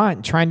you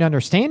want, trying to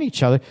understand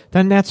each other,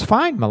 then that's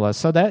fine,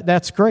 Melissa.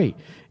 That's great.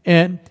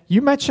 And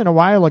you mentioned a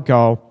while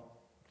ago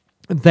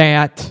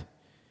that,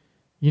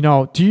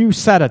 do you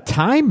set a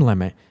time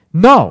limit?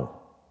 No.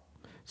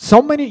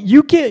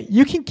 You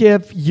can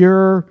give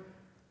yourself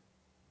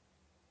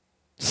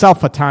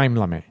a time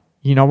limit.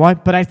 You know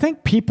what? But I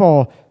think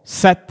people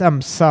set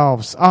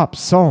themselves up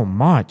so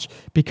much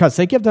because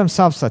they give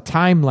themselves a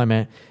time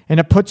limit, and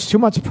it puts too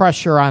much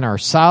pressure on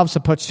ourselves.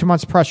 It puts too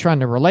much pressure on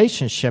the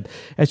relationship.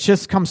 It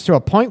just comes to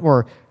a point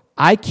where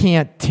I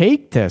can't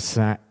take this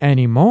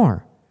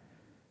anymore.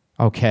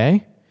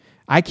 Okay?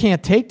 I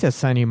can't take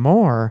this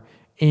anymore,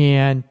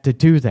 and to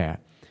do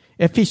that.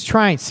 If he's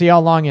trying, see how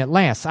long it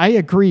lasts. I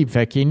agree,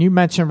 Vicky, and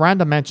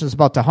Rhonda mentions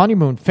about the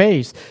honeymoon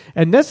phase,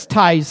 and this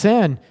ties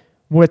in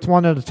with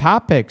one of the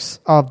topics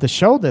of the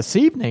show this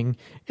evening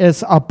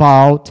is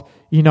about,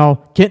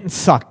 getting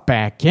sucked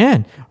back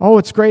in. Oh,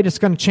 it's great, it's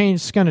going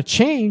to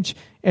change,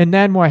 and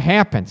then what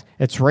happens?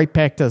 It's right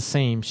back to the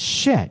same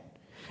shit.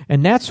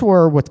 And that's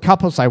where, with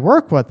couples I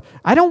work with,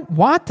 I don't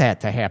want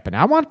that to happen.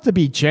 I want it to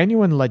be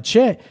genuine,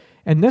 legit,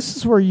 and this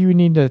is where you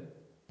need to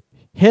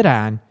hit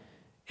on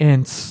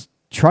and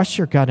trust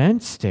your gut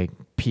instinct,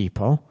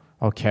 people,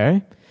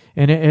 okay?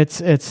 And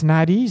it's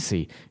not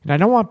easy. And I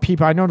don't want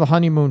people, I know the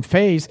honeymoon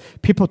phase,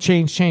 people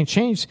change,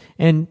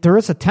 and there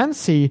is a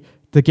tendency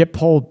to get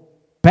pulled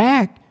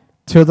back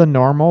to the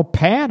normal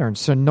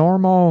patterns, to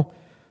normal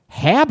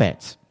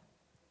habits.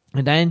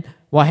 And then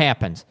what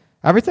happens?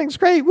 Everything's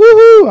great,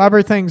 woohoo,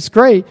 everything's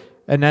great,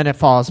 and then it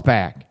falls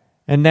back.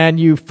 And then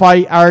you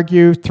fight,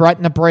 argue,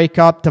 threaten to break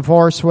up,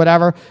 divorce,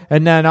 whatever,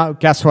 and then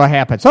guess what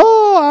happens?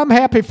 Oh, I'm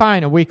happy,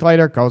 fine. A week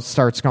later, it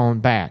starts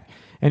going back.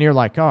 And you're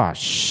like, oh,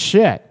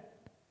 shit.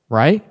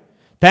 Right?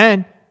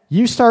 Then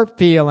you start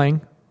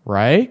feeling,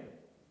 right?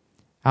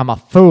 I'm a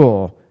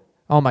fool.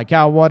 Oh my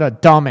God, what a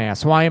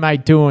dumbass. Why am I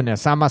doing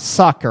this? I'm a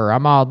sucker.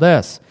 I'm all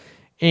this.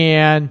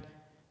 And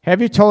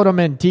have you told him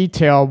in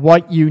detail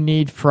what you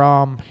need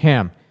from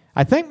him?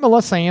 I think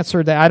Melissa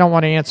answered that. I don't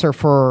want to answer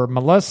for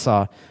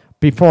Melissa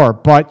before,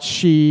 but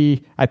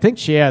I think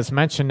she has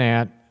mentioned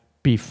that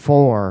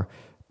before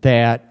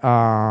that,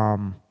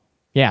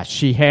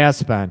 she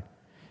has been.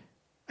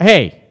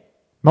 Hey,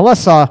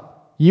 Melissa,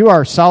 you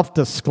are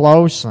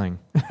self-disclosing.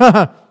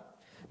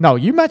 No,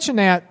 you mentioned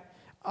that.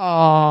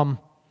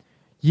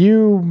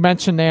 You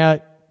mentioned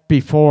that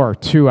before,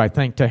 too, I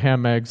think, to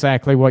him,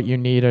 exactly what you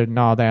needed and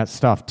all that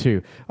stuff,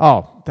 too.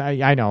 Oh,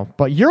 I know.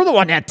 But you're the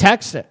one that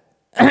texted.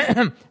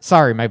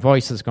 Sorry, my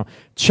voice is going.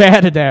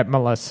 Chatted that,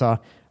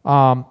 Melissa.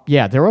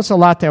 There was a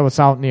lot that was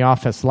out in the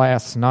office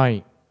last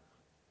night.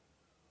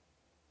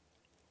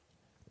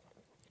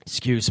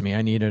 Excuse me,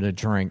 I needed a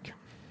drink.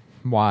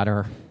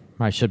 Water.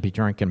 I should be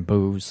drinking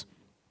booze.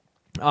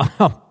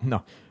 Oh,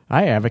 no,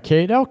 I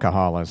advocate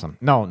alcoholism.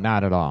 No,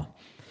 not at all.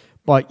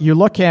 But you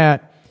look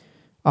at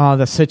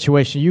the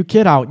situation, you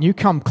get out and you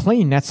come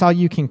clean. That's how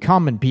you can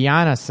come and be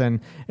honest.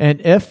 And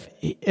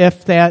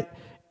if that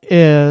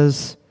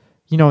is,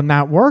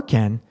 not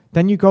working,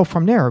 then you go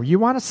from there. You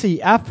want to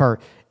see effort,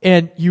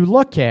 and you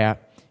look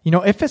at,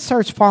 if it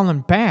starts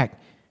falling back,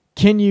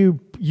 you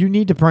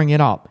need to bring it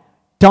up.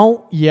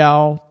 Don't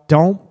yell,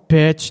 don't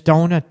bitch,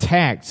 don't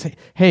attack. Say,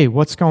 hey,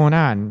 what's going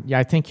on?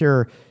 I think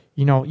you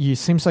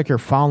seems like you're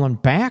falling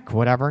back,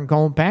 whatever, and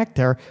going back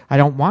there. I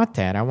don't want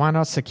that. I want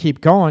us to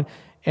keep going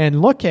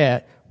and look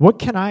at what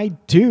can I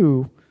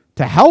do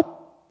to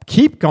help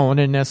keep going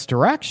in this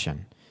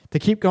direction, to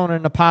keep going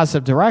in a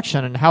positive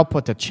direction and help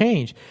with the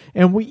change.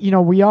 And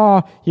we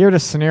all hear the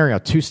scenario,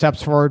 2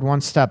 steps forward,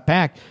 1 step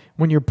back.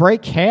 When you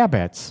break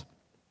habits,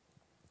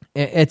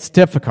 it's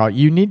difficult.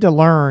 You need to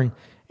learn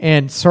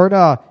and sort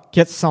of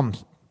get some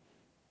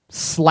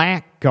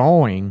slack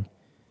going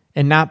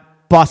and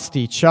not bust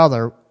each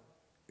other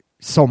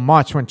so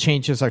much when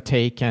changes are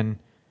taking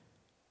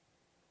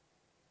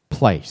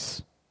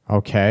place,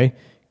 okay?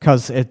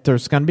 Because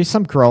there's going to be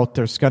some growth,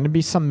 there's going to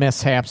be some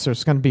mishaps,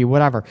 there's going to be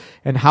whatever.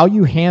 And how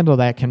you handle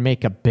that can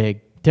make a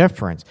big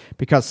difference.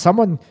 Because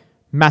someone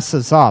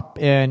messes up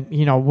and,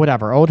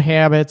 whatever, old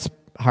habits,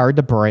 hard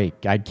to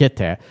break. I get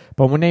that.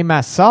 But when they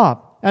mess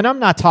up, and I'm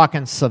not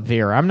talking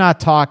severe, I'm not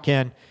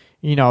talking,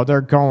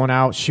 they're going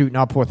out shooting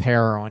up with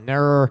heroin,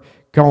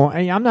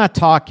 I'm not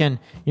talking,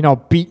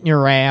 beating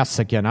your ass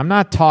again. I'm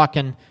not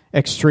talking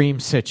extreme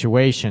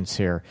situations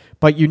here.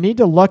 But you need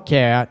to look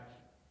at,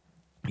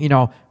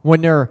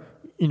 when they're,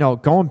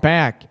 going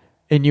back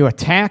and you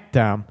attack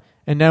them,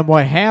 and then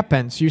what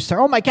happens, you say,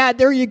 oh my God,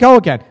 there you go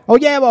again. Oh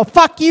yeah, well,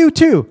 fuck you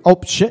too. Oh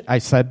shit, I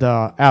said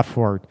the F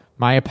word.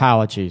 My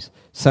apologies.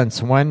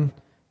 Since when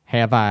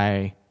have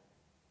I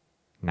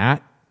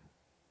not?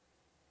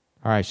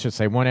 Or I should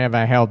say, when have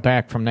I held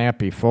back from that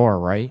before,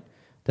 right?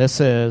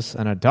 This is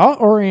an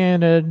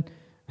adult-oriented.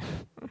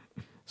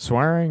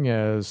 Swearing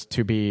is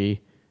to be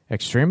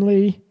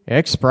extremely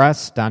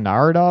expressed on the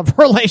Art of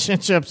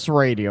Relationships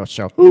radio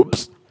show.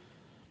 Oops.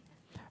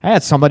 I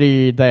had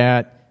somebody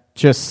that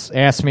just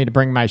asked me to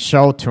bring my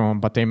show to them,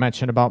 but they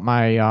mentioned about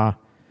my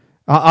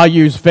I'll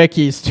use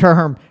Vicky's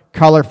term,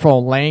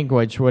 colorful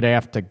language would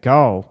have to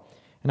go.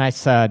 And I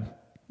said,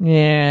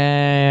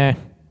 yeah,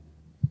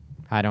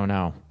 I don't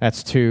know.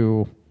 That's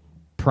too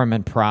prim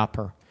and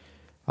proper.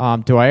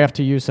 Do I have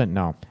to use it?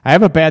 No. I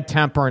have a bad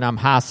temper and I'm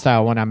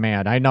hostile when I'm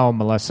mad. I know,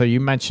 Melissa. You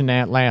mentioned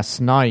that last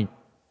night.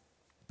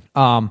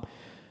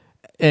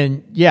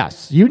 And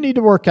yes, you need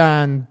to work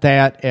on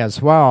that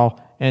as well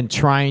and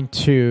trying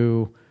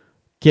to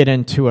get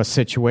into a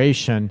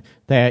situation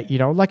that,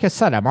 like I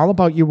said, I'm all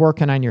about you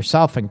working on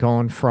yourself and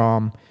going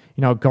from,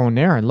 going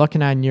there and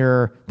looking on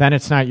then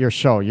it's not your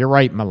show. You're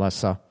right,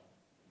 Melissa.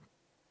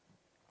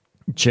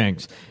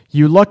 Jinx.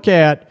 You look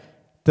at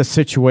the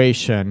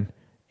situation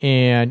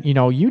and,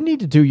 you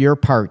need to do your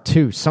part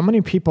too. So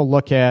many people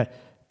look at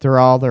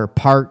their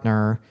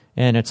partner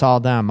and it's all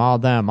them, all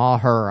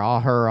her,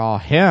 all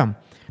him.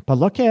 But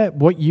look at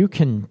what you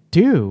can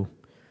do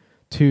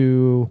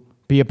to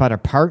be a better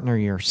partner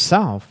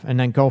yourself and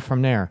then go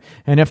from there.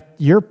 And if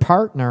your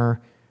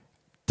partner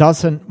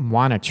doesn't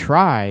want to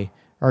try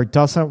or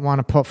doesn't want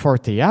to put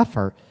forth the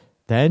effort,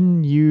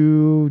 then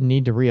you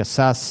need to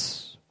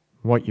reassess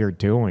what you're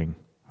doing,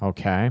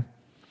 okay?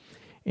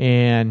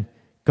 And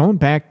going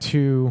back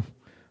to,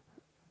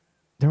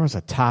 there was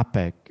a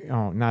topic,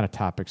 not a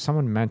topic,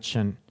 someone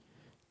mentioned,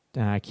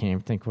 and I can't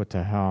even think what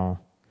the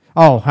hell.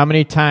 Oh, how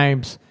many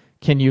times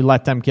can you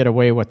let them get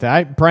away with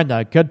it?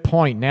 Brenda, good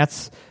point.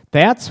 That's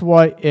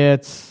what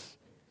it's,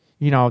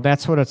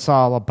 that's what it's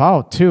all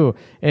about too.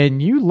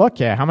 And you look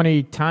at how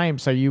many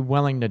times are you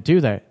willing to do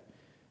that?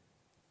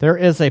 There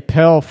is a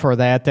pill for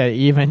that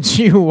evens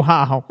you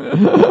out.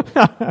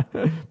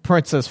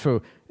 Princess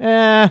Fu.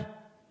 I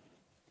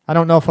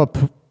don't know if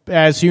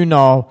as you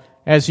know,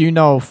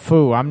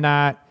 Fu, I'm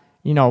not,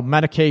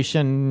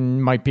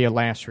 medication might be a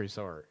last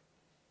resort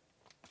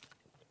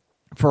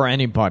for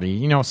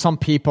anybody. Some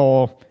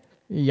people,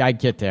 yeah, I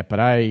get that, but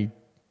I'd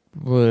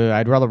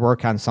rather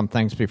work on some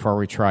things before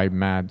we try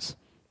meds.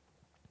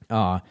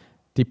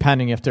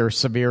 Depending if they're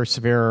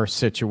severe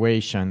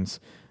situations,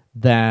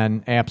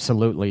 then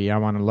absolutely I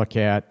want to look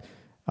at,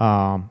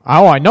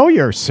 I know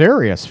you're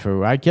serious,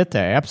 Fu. I get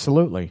that,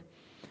 absolutely.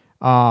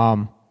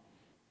 I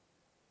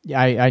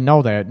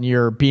know that, and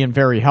you're being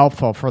very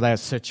helpful for that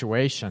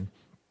situation.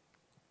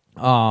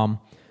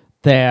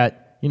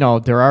 That,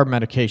 there are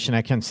medication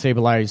that can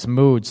stabilize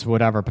moods,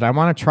 whatever, but I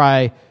want to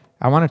try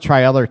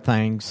other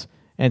things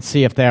and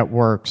see if that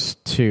works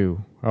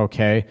too,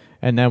 okay?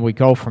 And then we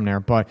go from there.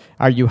 But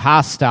are you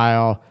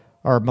hostile,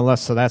 or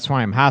Melissa, that's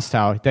why I'm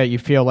hostile, that you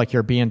feel like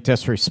you're being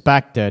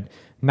disrespected,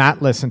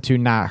 not listened to,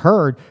 not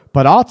heard,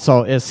 but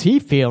also is he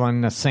feeling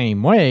the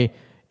same way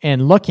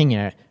and looking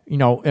at,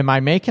 am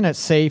I making it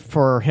safe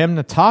for him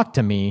to talk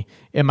to me?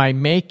 Am I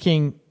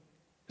making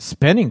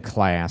spinning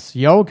class,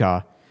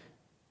 yoga?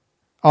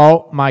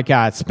 Oh my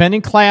God,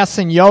 spinning class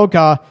and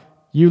yoga,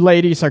 you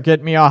ladies are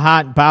getting me all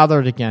hot and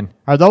bothered again.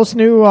 Are those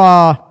new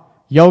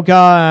yoga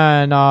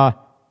and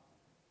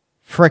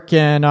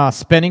frickin'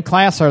 spinning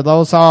class, are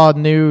those all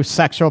new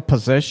sexual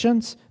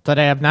positions that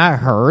I have not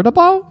heard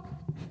about?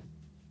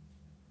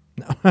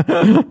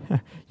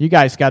 You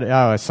guys got,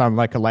 I sound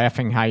like a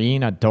laughing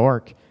hyena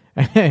dork.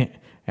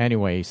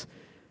 Anyways,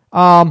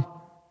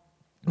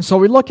 so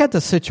we look at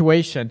the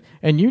situation,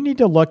 and you need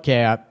to look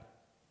at,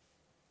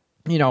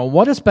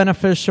 what is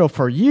beneficial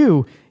for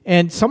you.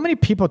 And so many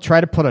people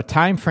try to put a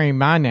time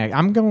frame on that.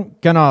 I'm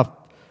gonna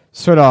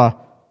sort of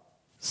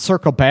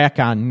circle back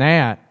on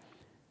that,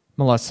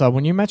 Melissa.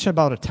 When you mentioned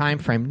about a time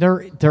frame,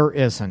 there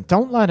isn't.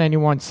 Don't let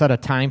anyone set a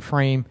time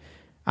frame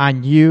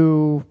on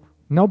you.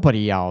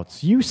 Nobody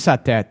else. You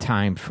set that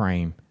time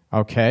frame.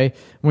 Okay.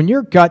 When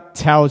your gut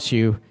tells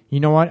you, you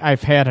know what,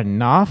 I've had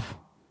enough,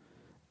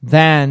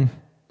 then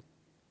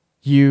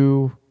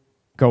you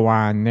go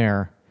on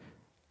there.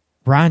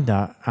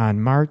 Rhonda on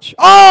March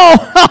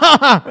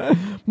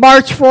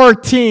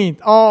 14th.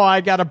 Oh, I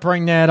got to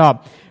bring that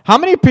up. How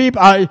many people?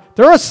 I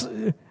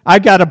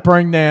got to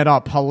bring that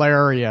up.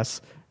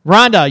 Hilarious.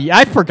 Rhonda,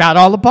 I forgot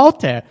all about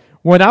that.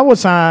 When I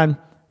was on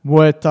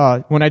with,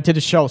 when I did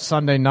a show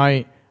Sunday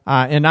night,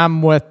 and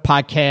I'm with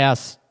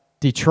Podcast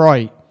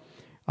Detroit,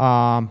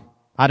 out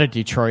of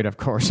Detroit, of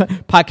course.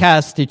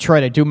 Podcast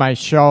Detroit. I do my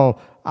show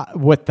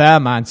with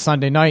them on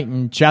Sunday night,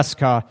 and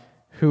Jessica,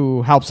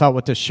 who helps out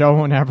with the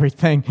show and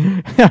everything,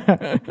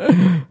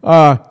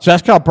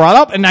 Jessica brought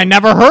up, and I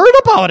never heard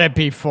about it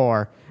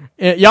before.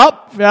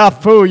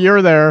 Fu,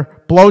 you're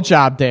there.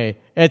 Blowjob day.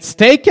 It's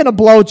steak and a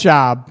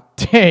blowjob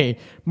day,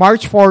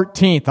 March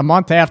 14th, a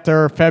month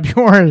after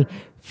February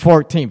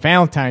 14th,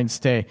 Valentine's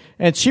Day.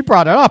 And she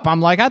brought it up.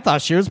 I'm like, I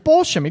thought she was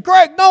bullshitting me.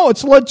 Greg, no,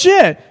 it's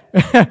legit.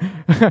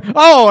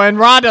 Oh, and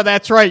Rhonda,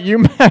 that's right.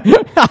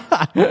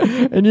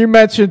 And you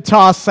mentioned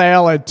tossed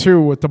salad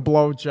too with the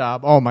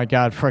blowjob. Oh my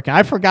God, frickin'!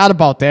 I forgot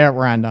about that,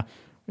 Rhonda.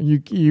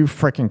 You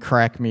frickin'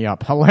 crack me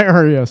up.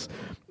 Hilarious.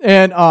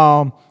 And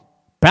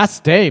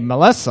best day,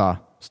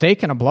 Melissa.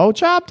 Steak and a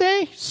blowjob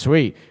day?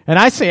 Sweet. And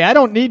I say, I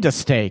don't need the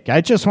steak.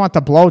 I just want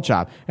the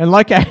blowjob. And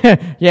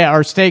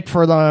or steak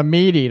for the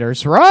meat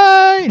eaters,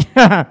 right?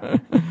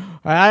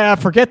 I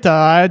forget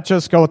I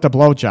just go with the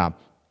blowjob.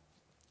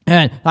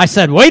 And I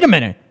said, wait a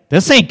minute,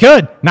 this ain't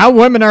good. Now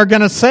women are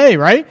going to say,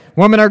 right?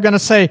 Women are going to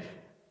say,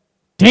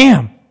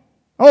 damn,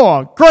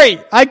 oh, great,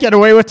 I get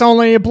away with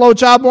only a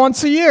blowjob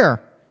once a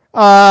year.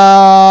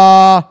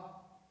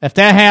 If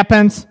that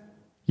happens,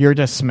 you're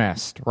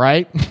dismissed,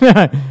 right?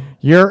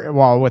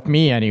 Well, with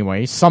me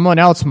anyway. Someone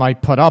else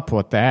might put up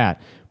with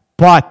that.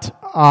 But,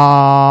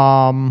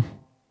 what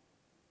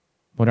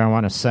do I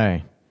want to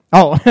say?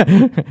 Oh,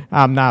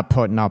 I'm not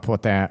putting up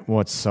with that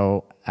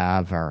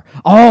whatsoever.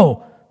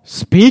 Oh,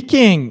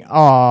 speaking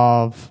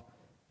of,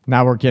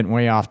 now we're getting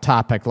way off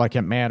topic like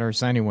it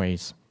matters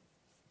anyways.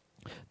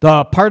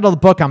 The part of the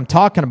book I'm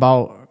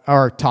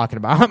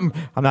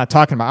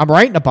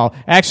writing about,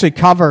 actually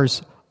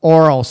covers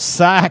oral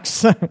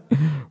sex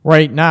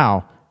right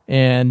now.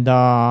 And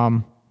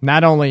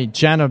not only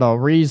genital,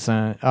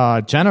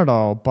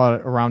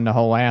 but around the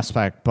whole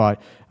aspect.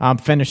 But I'm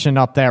finishing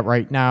up that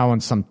right now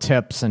and some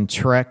tips and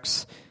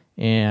tricks.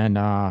 And,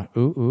 that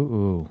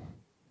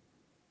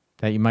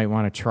you might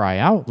want to try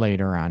out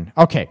later on.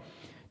 Okay,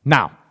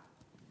 now,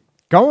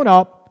 going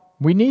up,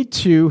 we need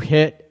to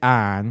hit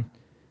on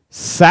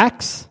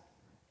sex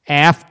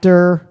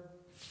after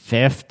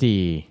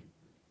 50.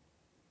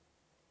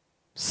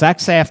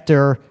 Sex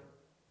after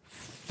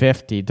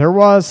 50. There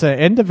was an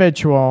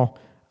individual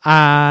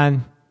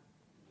on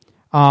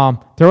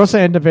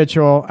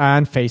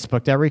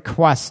Facebook that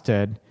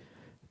requested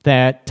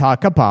that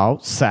talk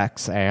about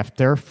sex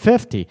after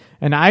 50.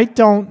 And I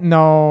don't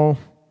know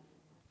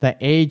the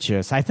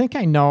ages. I think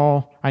I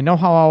know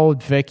how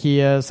old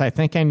Vicky is. I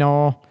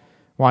know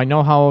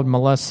how old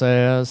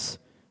Melissa is.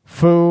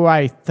 Fu,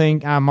 I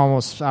think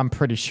I'm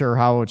pretty sure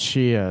how old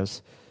she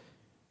is.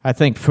 I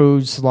think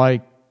Fu's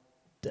like,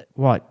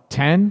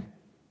 10,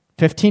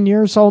 15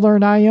 years older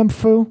than I am,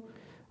 Fu?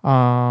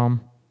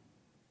 I'm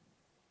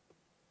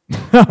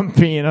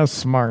being a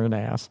smart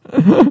ass.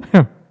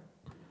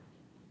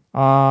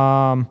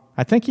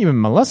 I think even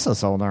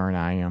Melissa's older than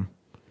I am.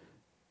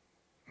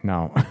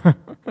 No.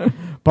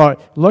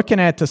 But looking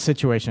at the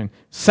situation,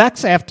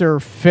 sex after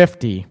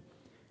 50,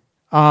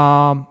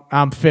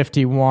 I'm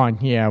 51.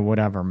 Yeah,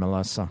 whatever,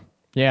 Melissa.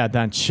 Yeah,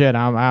 then shit,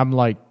 I'm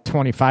like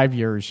 25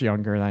 years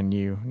younger than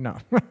you. No.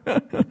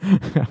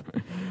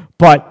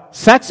 But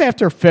sex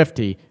after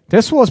 50,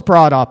 this was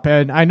brought up,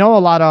 and I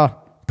know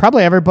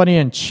probably everybody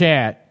in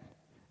chat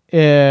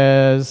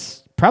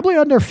is probably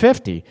under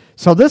 50.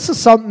 So this is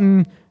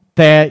something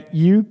that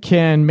you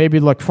can maybe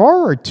look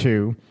forward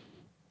to.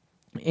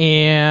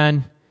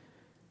 And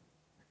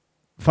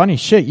funny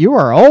shit, you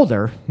are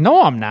older.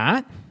 No, I'm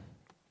not.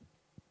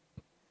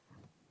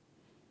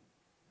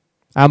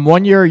 I'm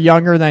 1 year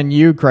younger than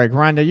you, Greg.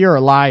 Rhonda, you're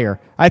a liar.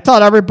 I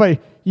thought everybody,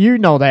 you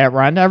know that,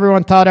 Rhonda.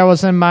 Everyone thought I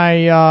was in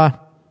my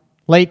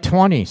late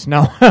 20s.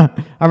 No,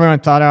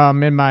 everyone thought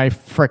I'm in my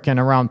frickin'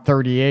 around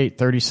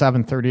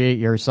 37, 38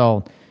 years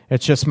old.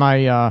 It's just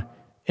my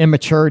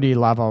immaturity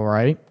level,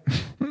 right?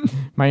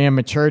 My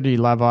immaturity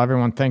level.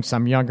 Everyone thinks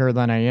I'm younger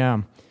than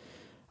I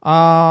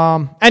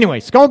am.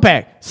 Anyways, going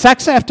back.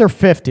 Sex after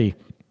 50.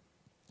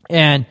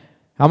 And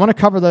I want to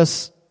cover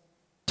this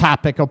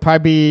topic. It'll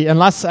probably be,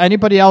 unless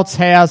anybody else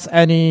has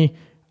any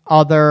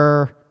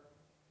other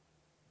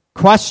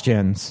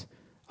questions,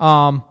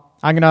 I'm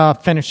going to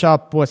finish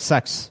up with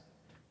sex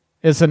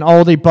is an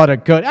oldie but a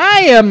good. I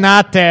am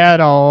not that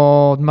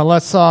old.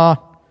 Melissa,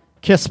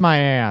 kiss my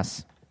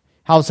ass.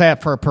 How's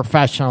that for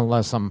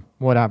professionalism?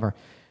 Whatever.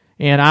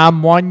 And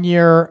I'm 1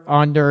 year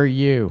under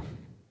you.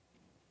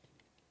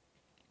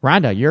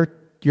 Rhonda,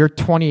 you're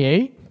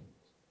 28?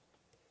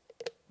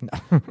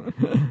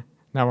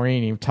 Now we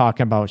ain't even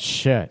talking about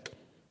shit.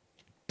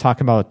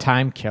 Talking about a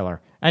time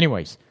killer.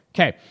 Anyways,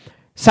 okay.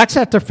 Sex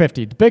after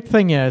 50. The big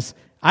thing is,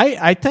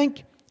 I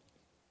think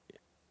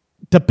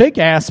the big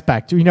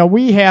aspect,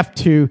 we have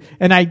to,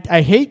 and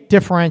I hate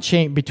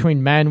differentiating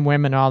between men,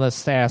 women, all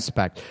this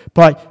aspect,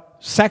 but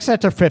sex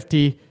after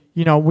 50,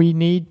 we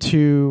need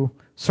to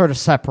sort of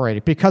separate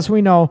it, because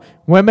we know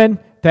women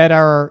that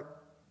are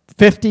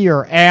 50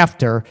 or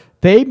after,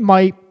 they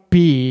might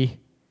be,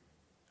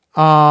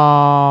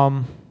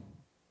 yeah,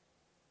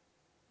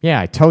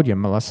 I told you,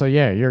 Melissa,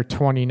 yeah, you're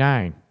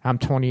 29. I'm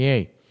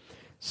 28.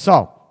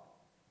 So,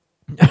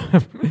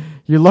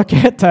 you look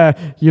at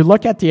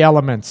the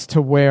elements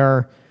to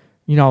where,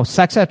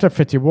 sex after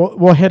 50,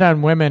 we'll hit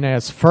on women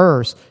as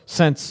first,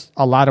 since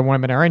a lot of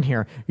women are in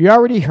here. You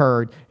already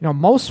heard,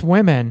 most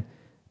women,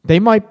 they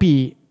might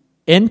be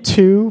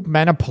into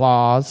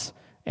menopause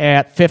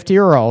at 50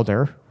 or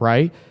older,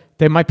 right?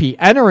 They might be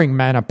entering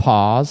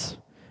menopause,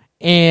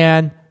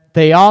 and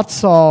they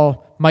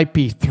also might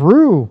be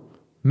through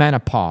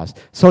menopause.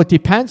 So it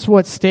depends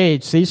what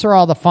stage. These are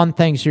all the fun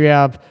things you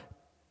have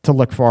to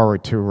look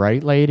forward to,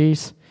 right,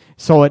 ladies?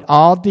 So it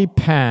all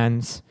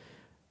depends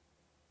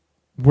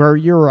where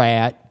you're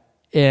at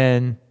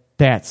in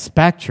that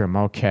spectrum,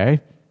 okay?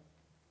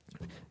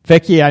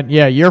 Vicky,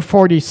 yeah, you're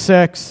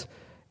 46,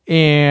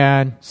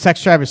 and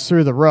sex drive is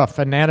through the roof,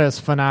 and that is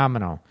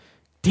phenomenal.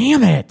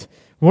 Damn it!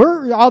 Where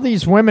are all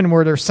these women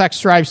where their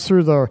sex drives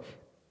through the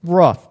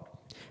roof?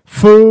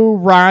 Fu,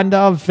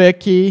 Rhonda,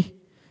 Vicky.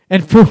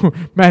 And Fu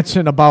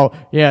mentioned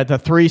about,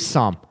 the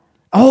threesome.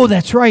 Oh,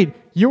 that's right.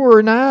 You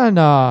were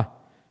on,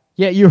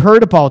 you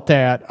heard about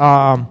that.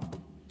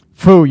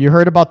 Fu, you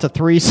heard about the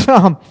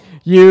threesome.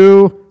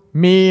 You,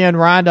 me, and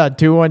Rhonda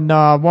doing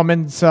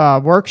women's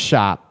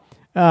workshop.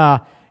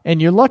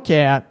 And you look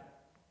at,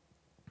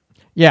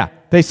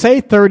 they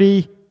say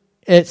 30,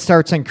 it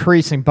starts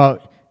increasing.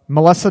 But,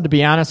 Melissa, to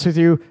be honest with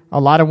you, a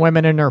lot of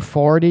women in their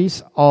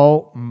 40s,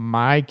 oh,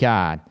 my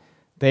God.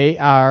 They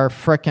are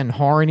frickin'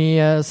 horny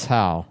as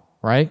hell,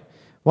 right?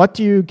 What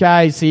do you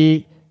guys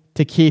eat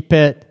to keep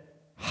it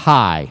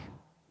high?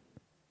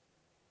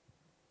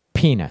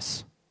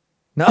 Penis.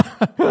 No.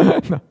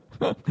 No.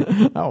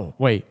 Oh,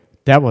 wait.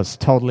 That was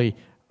totally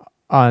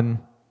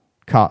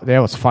that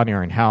was funnier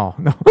than hell.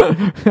 No.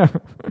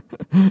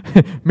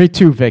 Me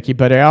too, Vicky,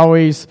 but I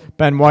always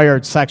been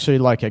wired sexually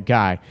like a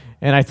guy.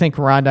 And I think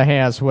Rhonda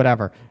has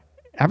whatever.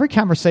 Every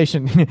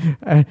conversation,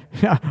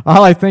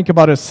 all I think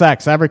about is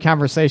sex. Every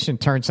conversation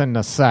turns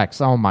into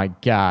sex. Oh, my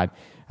God.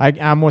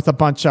 I'm with a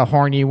bunch of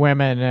horny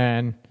women,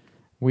 and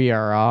we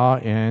are all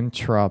in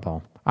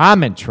trouble.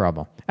 I'm in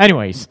trouble.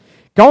 Anyways,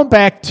 going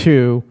back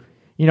to,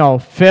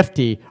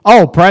 50.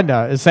 Oh,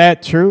 Brenda, is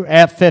that true?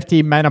 At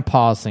 50,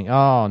 menopausing.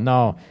 Oh,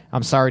 no.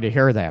 I'm sorry to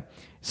hear that.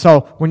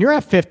 So when you're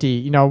at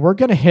 50, we're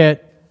going to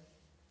hit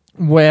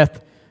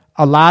with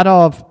a lot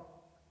of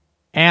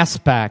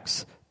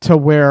aspects to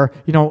where,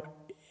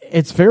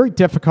 it's very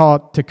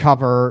difficult to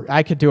cover.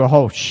 I could do a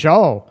whole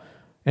show,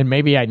 and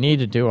maybe I need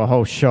to do a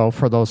whole show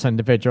for those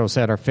individuals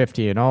that are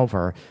 50 and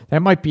over.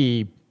 That might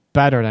be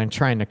better than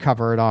trying to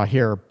cover it all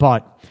here.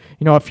 But,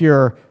 if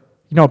you're,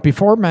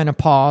 before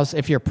menopause,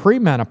 if you're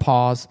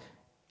premenopause,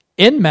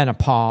 in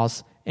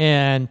menopause,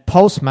 and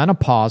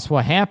post-menopause,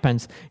 what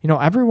happens,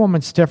 every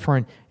woman's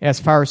different as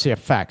far as the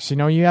effects.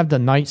 You have the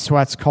night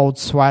sweats, cold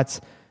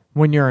sweats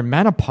when you're in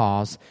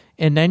menopause.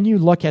 And then you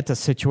look at the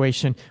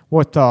situation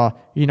with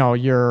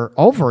your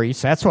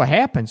ovaries. That's what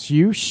happens.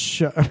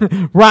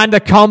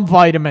 Rhonda, cum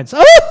vitamins.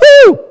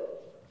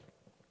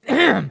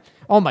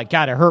 Oh my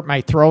God, I hurt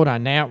my throat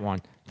on that one.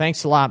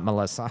 Thanks a lot,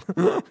 Melissa.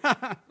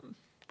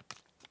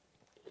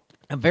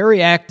 I'm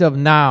very active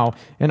now,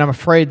 and I'm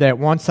afraid that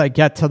once I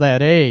get to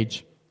that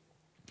age,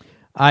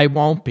 I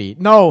won't be.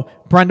 No,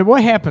 Brenda,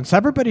 what happens?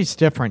 Everybody's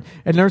different,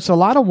 and there's a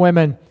lot of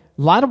women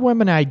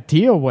I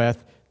deal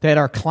with that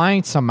are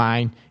clients of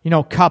mine,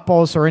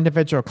 couples or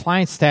individual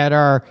clients that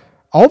are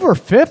over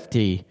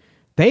 50,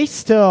 they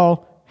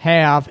still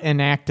have an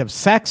active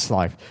sex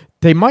life.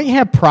 They might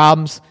have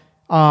problems,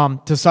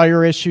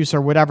 desire issues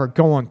or whatever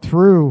going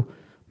through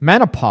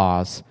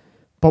menopause,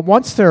 but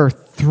once they're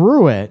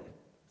through it,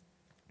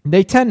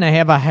 they tend to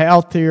have a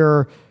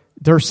healthier,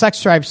 their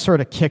sex drive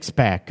sort of kicks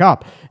back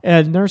up.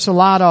 And there's a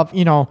lot of,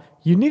 you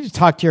need to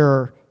talk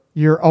to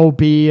your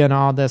OB and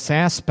all this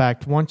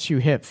aspect once you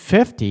hit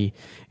 50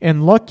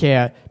 and look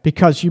at,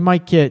 because you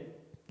might get,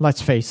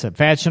 let's face it,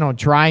 vaginal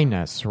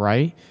dryness,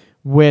 right?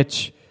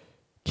 Which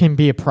can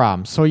be a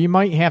problem. So you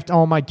might have to,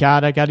 oh my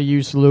God, I got to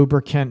use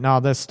lubricant and all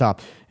this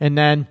stuff. And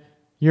then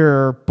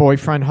your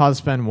boyfriend,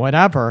 husband,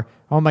 whatever,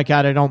 oh my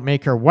God, I don't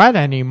make her wet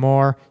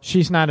anymore.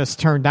 She's not as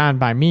turned on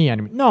by me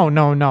anymore.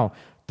 No.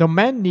 The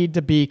men need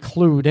to be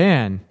clued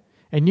in,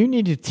 and you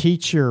need to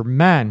teach your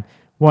men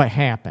what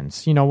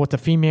happens, with the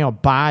female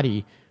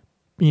body,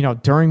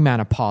 during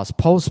menopause,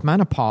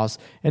 post-menopause,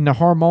 and the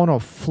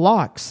hormonal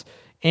flux.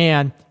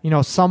 And,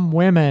 some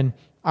women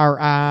are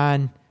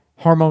on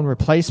hormone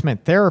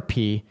replacement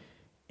therapy,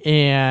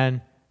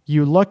 and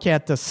you look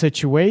at the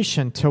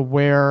situation to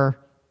where,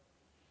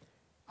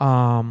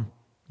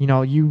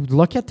 you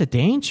look at the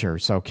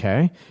dangers,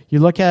 okay? You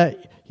look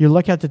at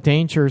the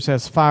dangers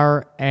as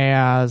far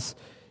as,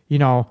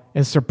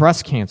 is there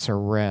breast cancer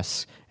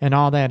risk and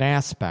all that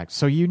aspect.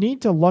 So you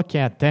need to look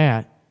at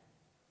that.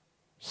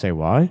 Say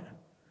what?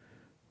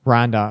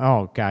 Rhonda,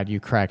 oh, God, you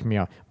crack me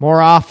up. More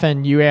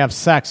often you have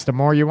sex, the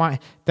more you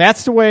want.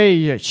 That's the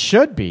way it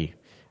should be.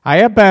 I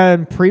have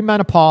been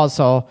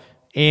premenopausal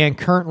and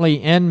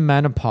currently in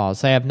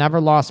menopause. I have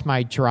never lost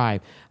my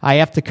drive. I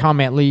have to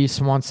come at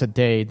least once a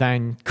day,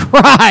 then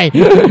cry.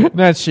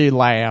 Then she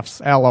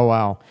laughs.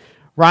 LOL.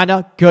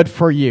 Rhonda, good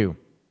for you.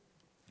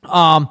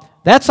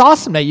 That's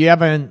awesome that you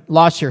haven't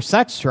lost your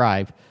sex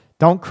drive.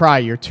 Don't cry.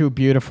 You're too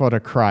beautiful to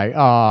cry.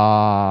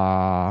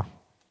 Aww.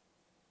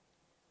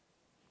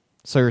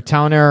 So you're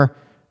telling her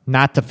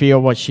not to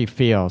feel what she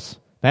feels.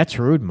 That's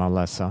rude,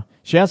 Melissa.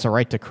 She has a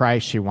right to cry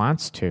if she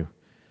wants to.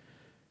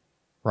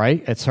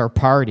 Right? It's her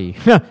party.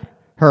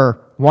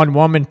 Her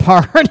one-woman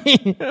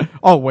party.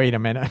 Oh, wait a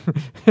minute.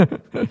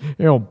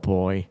 Oh,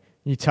 boy.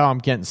 You tell I'm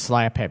getting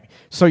slap happy.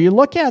 So you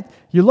look at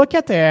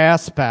the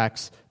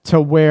aspects to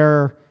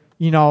where,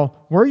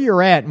 where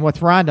you're at. And with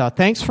Rhonda,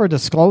 thanks for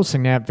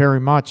disclosing that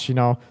very much,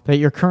 that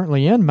you're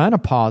currently in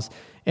menopause.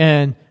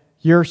 And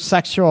your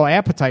sexual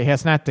appetite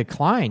has not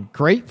declined.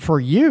 Great for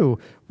you,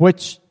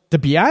 which, to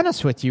be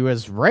honest with you,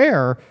 is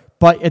rare,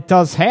 but it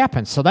does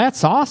happen. So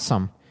that's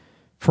awesome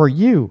for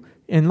you.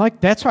 And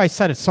that's why I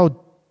said it's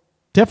so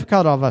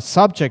difficult of a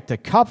subject to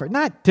cover.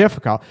 Not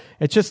difficult.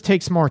 It just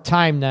takes more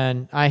time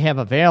than I have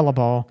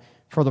available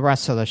for the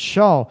rest of the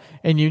show.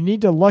 And you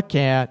need to look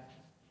at,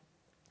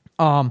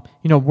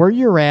 where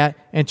you're at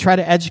and try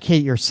to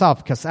educate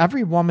yourself, because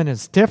every woman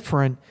is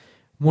different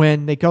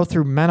when they go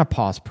through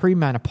menopause,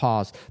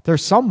 premenopause.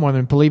 There's some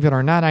women, believe it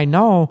or not, I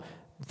know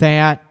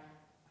that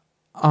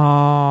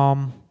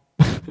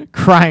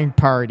crying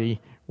party,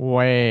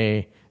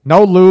 way.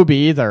 No lube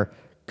either.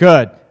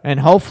 Good. And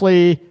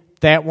hopefully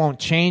that won't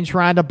change,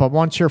 Rhonda, but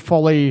once you're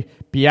fully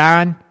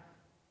beyond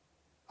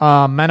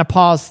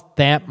menopause,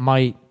 that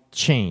might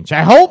change.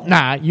 I hope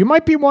not. You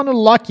might be one of the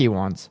lucky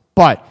ones,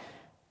 but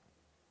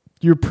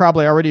you're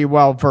probably already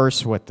well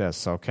versed with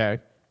this, okay?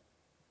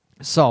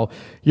 So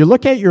you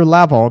look at your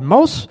level.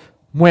 Most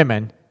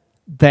women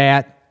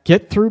that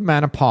get through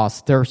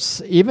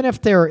menopause, even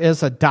if there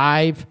is a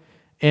dive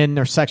in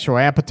their sexual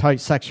appetite,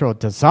 sexual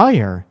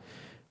desire,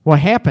 what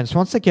happens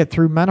once they get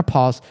through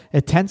menopause,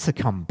 it tends to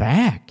come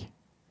back.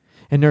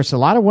 And there's a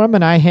lot of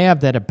women I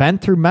have that have been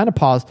through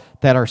menopause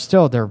that are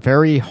they're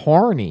very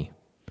horny.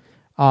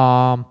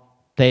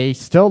 They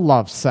still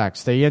love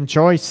sex. They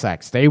enjoy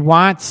sex. They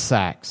want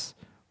sex,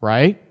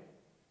 right?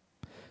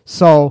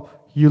 So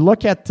you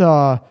look at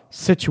the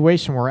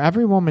situation where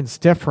every woman's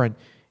different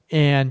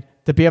and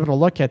to be able to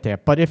look at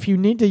that. But if you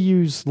need to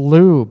use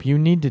lube, you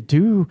need to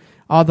do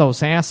all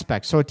those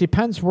aspects. So it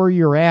depends where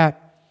you're at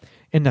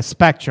in the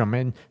spectrum.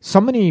 And so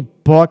many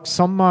books,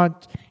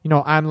 somewhat,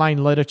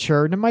 online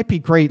literature, and it might be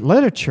great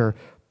literature,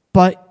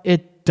 but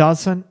it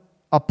doesn't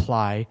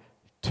apply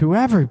to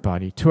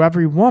everybody, to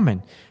every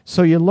woman.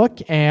 So you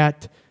look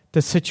at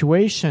the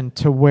situation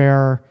to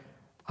where,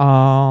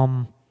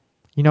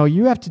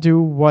 you have to do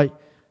what,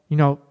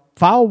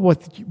 follow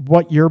with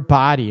what your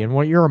body and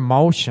what your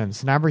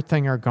emotions and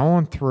everything are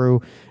going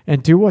through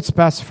and do what's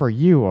best for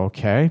you,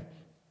 okay?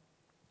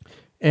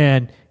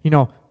 And,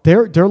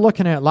 they're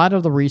looking at a lot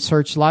of the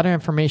research, a lot of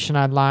information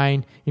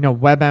online,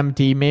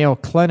 WebMD, Mayo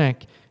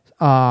Clinic,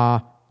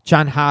 John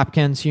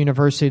Hopkins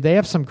University. They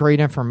have some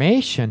great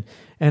information.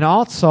 And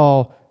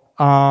also,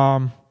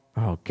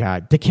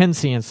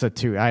 Dickinson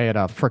Institute. I had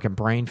a freaking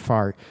brain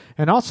fart.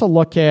 And also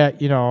look at,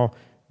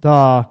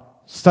 the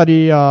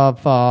study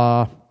of,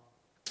 and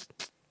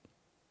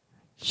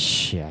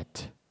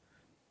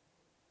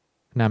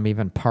I'm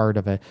even part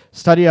of it.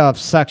 Study of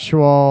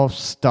sexual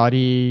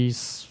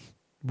studies,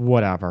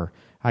 whatever.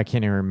 I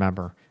can't even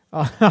remember.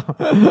 Oh,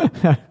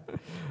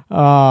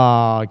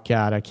 God,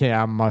 I can't.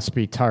 I must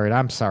be tired.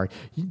 I'm sorry.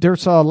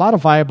 There's a lot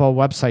of viable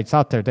websites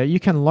out there that you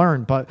can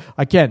learn, but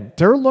again,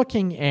 they're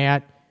looking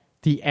at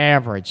the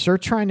average. They're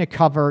trying to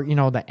cover,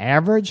 the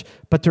average,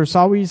 but there's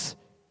always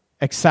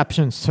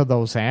exceptions to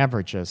those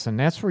averages, and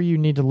that's where you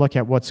need to look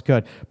at what's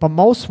good. But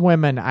most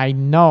women I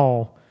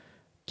know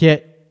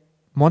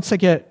once they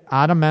get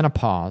out of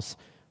menopause,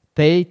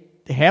 they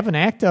have an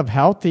active,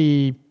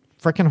 healthy,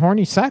 freaking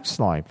horny sex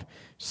life.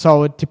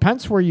 So it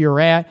depends where you're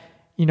at.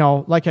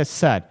 Like I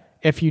said,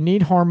 if you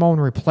need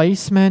hormone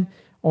replacement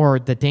or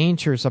the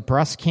dangers of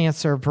breast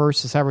cancer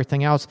versus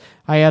everything else,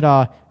 I had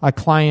a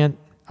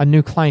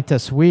new client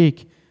this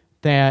week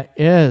that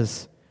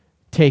is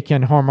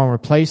taking hormone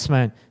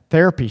replacement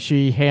therapy.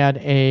 She had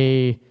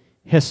a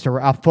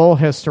full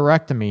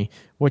hysterectomy,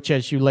 which,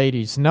 as you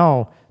ladies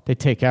know, they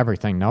take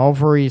everything, the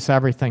ovaries,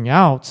 everything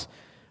else,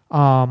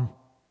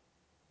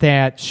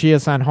 that she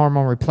is on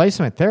hormone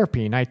replacement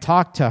therapy. And I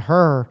talked to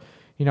her,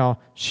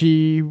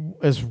 she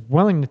is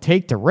willing to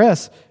take the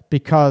risk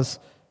because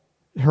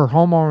her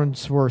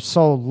hormones were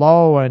so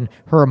low and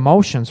her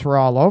emotions were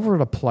all over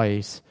the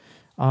place,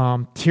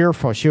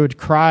 tearful. She would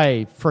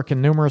cry freaking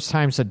numerous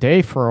times a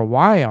day for a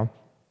while.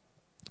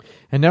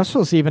 And this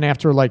was even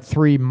after like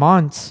 3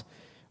 months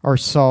or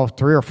so,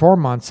 3 or 4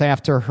 months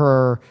after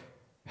her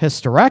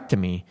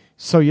hysterectomy.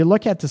 So you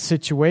look at the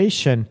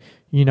situation,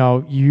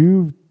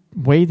 you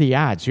weigh the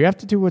odds. You have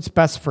to do what's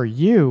best for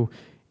you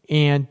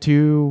and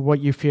do what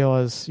you feel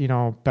is,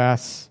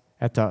 best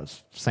at the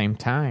same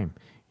time,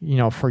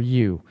 for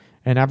you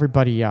and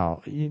everybody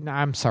else.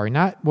 I'm sorry,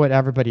 not what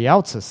everybody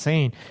else is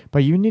saying,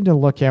 but you need to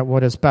look at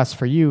what is best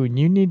for you, and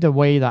you need to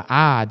weigh the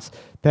odds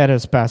that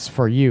is best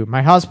for you.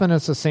 My husband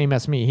is the same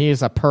as me. He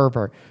is a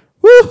pervert.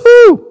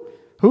 Woohoo!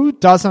 Who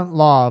doesn't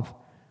love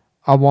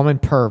a woman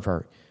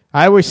pervert?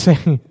 I always say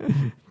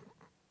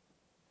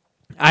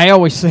I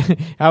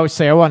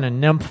want a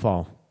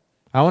nympho.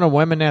 I want a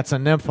woman that's a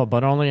nympho,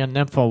 but only a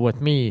nympho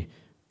with me.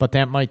 But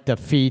that might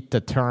defeat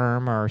the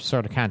term or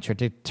sort of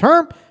contradict the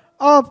term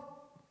of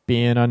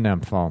being a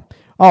nympho.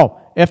 Oh,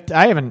 if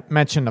I haven't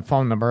mentioned the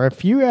phone number, if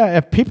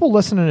people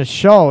listen to the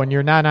show and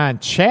you're not on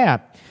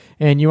chat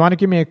and you want to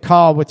give me a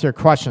call with your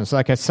questions,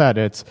 like I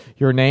said,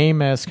 your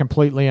name is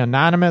completely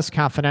anonymous,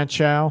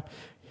 confidential.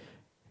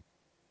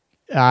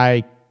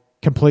 I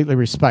completely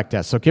respect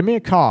that. So give me a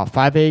call,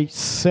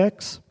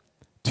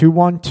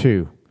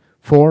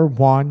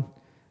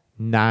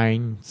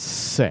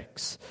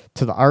 586-212-4196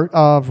 to the Art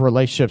of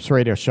Relationships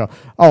radio show.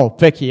 Oh,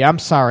 Vicky, I'm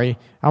sorry.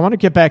 I want to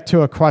get back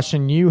to a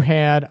question you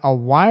had a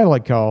while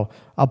ago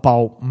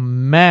about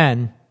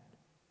men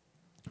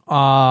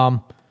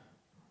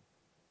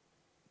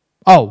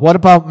Oh, what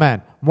about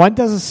men? When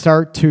does it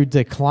start to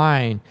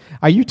decline?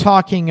 Are you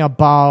talking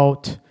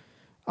about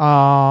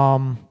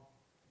what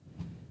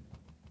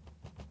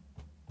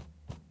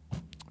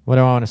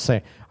do I want to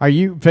say?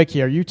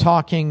 Vicky, are you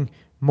talking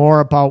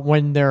more about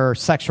when their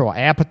sexual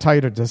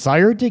appetite or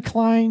desire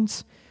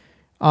declines?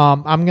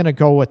 I'm going to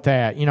go with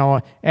that,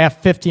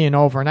 at 50 and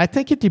over. And I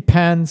think it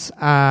depends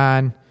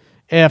on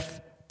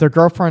if their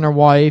girlfriend or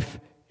wife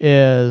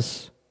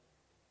is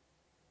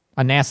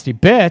a nasty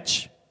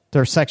bitch,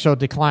 their sexual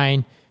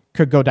decline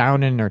could go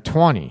down in their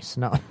 20s.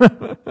 No.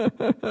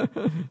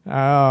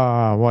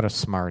 Oh, what a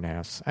smart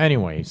ass.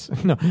 Anyways,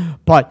 no.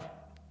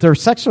 But their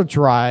sexual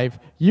drive,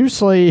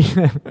 usually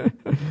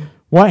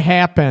what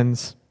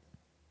happens,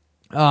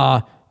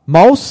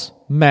 most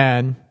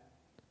men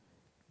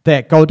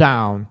that go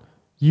down,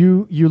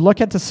 you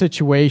look at the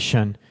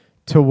situation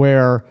to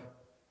where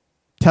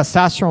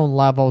testosterone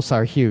levels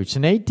are huge,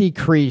 and they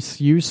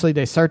decrease. Usually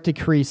they start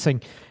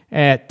decreasing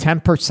at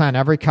 10%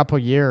 every couple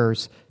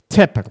years,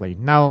 typically.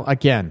 Now,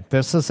 again,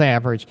 this is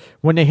average.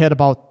 When they hit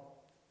about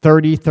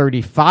 30,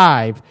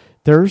 35,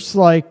 there's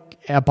by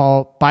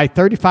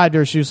 35,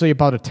 there's usually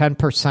about a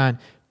 10%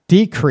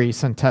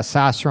 decrease in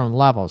testosterone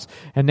levels,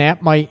 and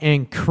that might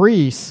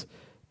increase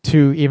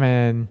to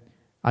even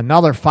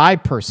another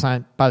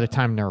 5% by the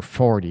time they're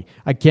 40.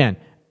 Again,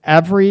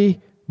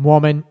 every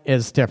woman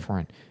is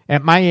different.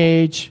 At my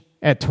age,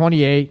 at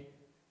 28,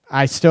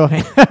 I still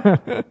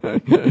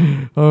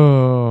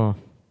oh,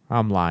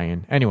 I'm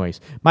lying.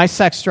 Anyways, my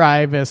sex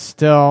drive is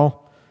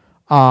still,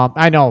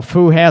 I know,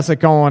 Fu has it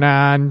going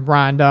on,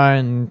 Rhonda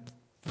and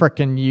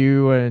frickin'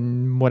 you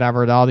and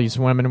whatever, all these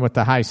women with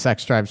the high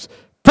sex drives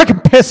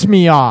frickin' piss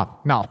me off.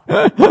 No,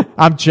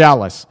 I'm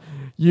jealous.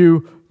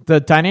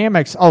 The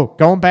dynamics,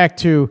 going back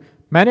to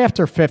men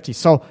after 50.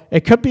 So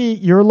it could be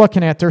you're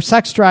looking at their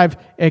sex drive.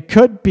 It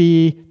could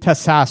be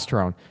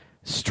testosterone.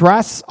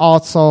 Stress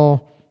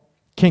also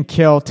can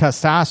kill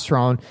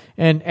testosterone.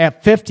 And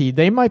at 50,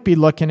 they might be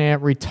looking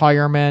at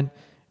retirement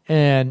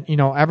and,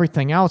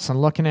 everything else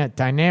and looking at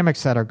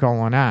dynamics that are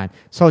going on.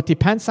 So it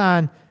depends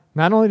on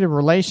not only the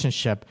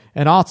relationship,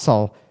 and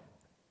also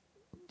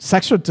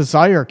sexual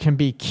desire can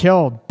be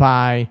killed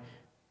by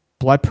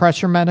blood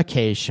pressure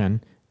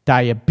medication,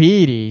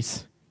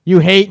 diabetes. You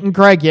hating,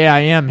 Greg? Yeah, I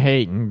am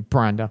hating,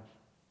 Brenda.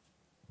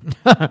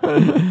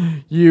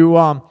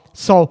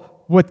 So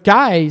with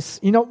guys,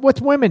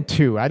 with women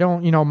too, I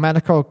don't,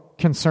 medical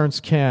concerns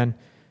can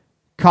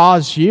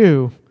cause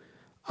you,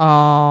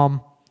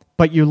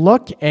 but you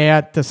look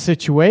at the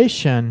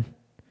situation,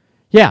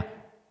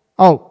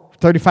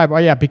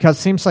 35, because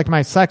it seems like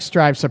my sex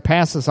drive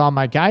surpasses all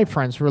my guy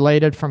friends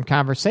related from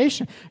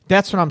conversation.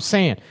 That's what I'm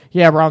saying.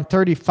 Yeah, around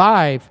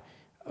 35,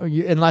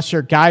 unless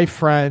your guy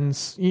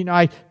friends,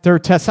 their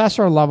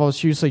testosterone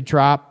levels usually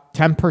drop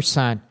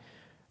 10%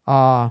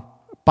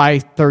 by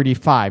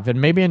 35, and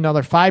maybe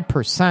another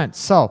 5%.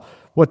 So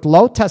with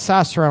low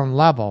testosterone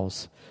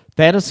levels,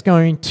 that is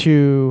going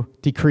to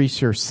decrease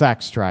your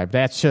sex drive.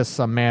 That's just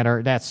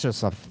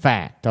a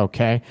fact,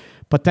 okay?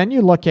 But then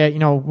you look at,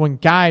 when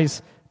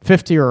guys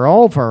 50 or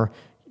over,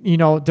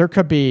 there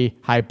could be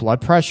high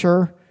blood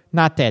pressure.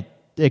 Not that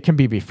it can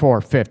be before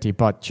 50,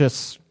 but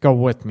just go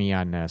with me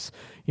on this.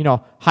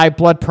 High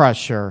blood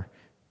pressure.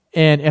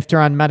 And if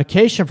they're on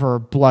medication for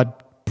blood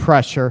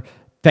pressure,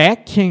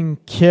 that can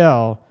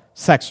kill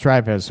sex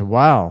drive as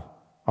well,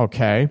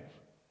 okay?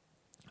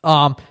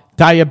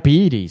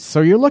 Diabetes.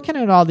 So you're looking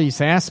at all these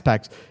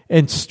aspects.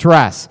 And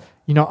stress,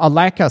 a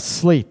lack of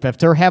sleep. If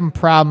they're having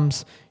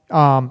problems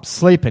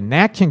sleeping,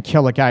 that can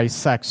kill a guy's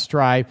sex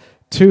drive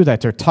too,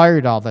 that they're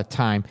tired all the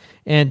time.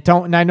 And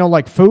I know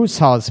like Fu's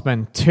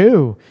husband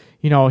too,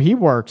 he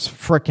works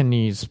frickin'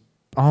 these,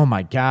 oh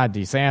my God,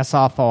 these ass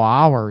awful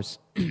hours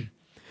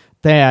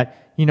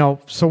that,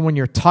 so when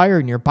you're tired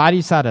and your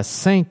body's out of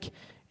sync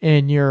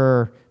and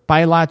your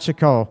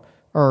biological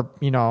or,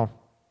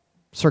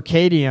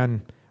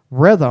 circadian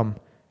rhythm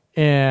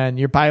and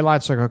your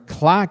biological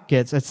clock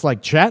it's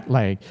like jet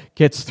lag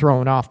gets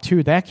thrown off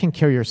too, that can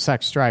kill your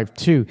sex drive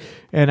too.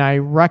 And I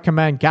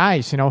recommend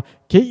guys,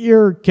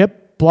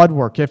 get blood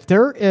work. If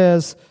there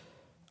is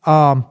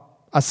a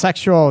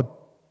sexual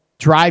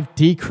drive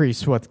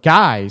decrease with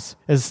guys,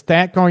 is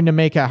that going to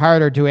make it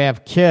harder to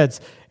have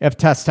kids if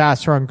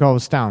testosterone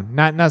goes down?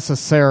 Not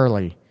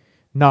necessarily.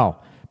 No,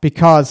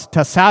 because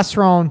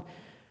testosterone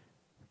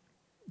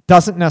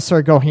doesn't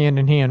necessarily go hand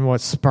in hand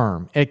with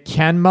sperm. It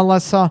can,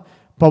 Melissa,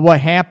 but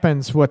what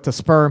happens with the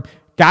sperm,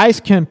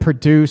 guys can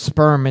produce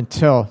sperm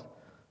until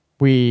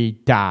we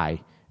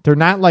die. They're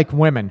not like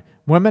women.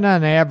 Women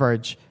on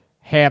average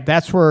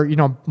that's where,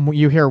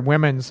 you hear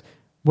women's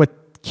with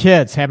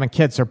kids, having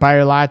kids, their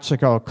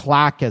biological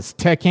clock is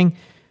ticking.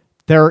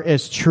 There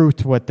is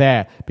truth with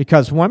that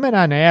because women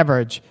on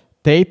average,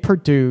 they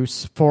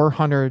produce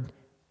 400,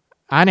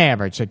 on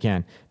average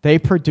again, they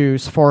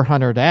produce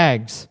 400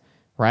 eggs,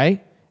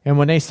 right? And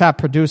when they stop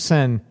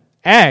producing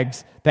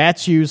eggs,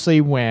 that's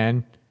usually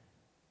when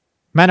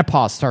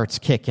menopause starts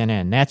kicking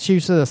in. That's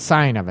usually the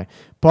sign of it.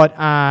 But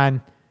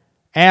on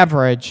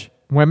average,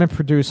 women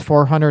produce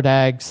 400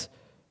 eggs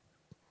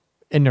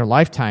in their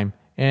lifetime.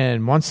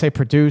 And once they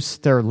produce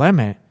their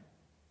limit,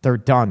 they're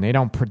done. They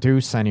don't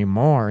produce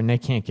anymore, and they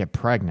can't get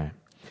pregnant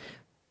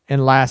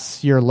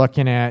unless you're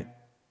looking at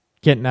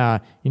getting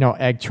a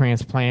egg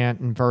transplant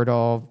and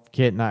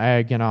getting an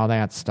egg and all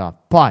that stuff.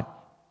 But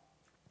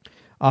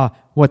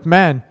with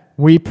men,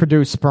 we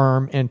produce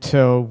sperm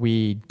until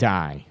we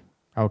die.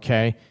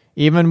 Okay,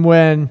 even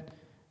when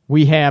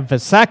we have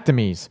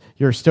vasectomies,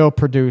 you're still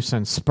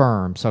producing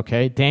sperms.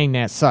 Okay, dang,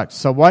 that sucks.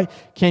 So what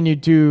can you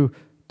do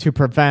to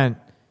prevent?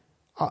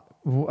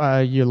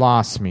 You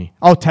lost me.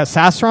 Oh,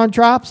 testosterone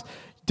drops.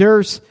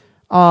 There's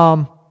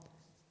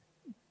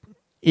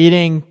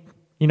eating,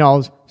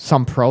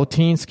 some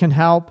proteins can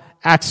help.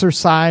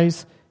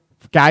 Exercise,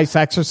 guys,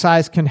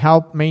 exercise can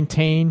help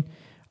maintain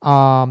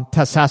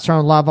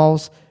testosterone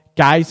levels.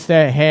 Guys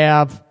that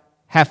have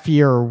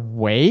heftier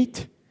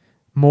weight,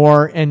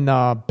 more in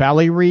the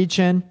belly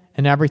region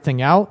and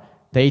everything out,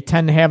 they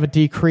tend to have a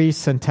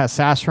decrease in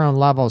testosterone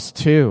levels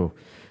too.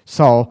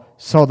 So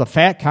the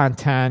fat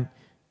content.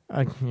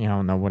 I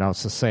don't know what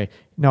else to say.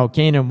 No,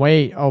 gaining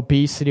weight,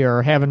 obesity,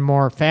 or having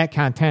more fat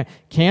content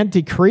can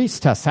decrease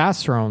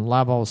testosterone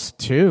levels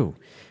too.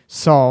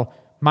 So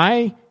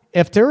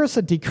if there is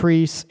a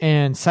decrease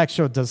in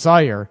sexual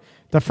desire,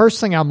 the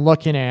first thing I'm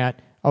looking at,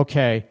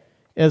 okay,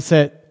 is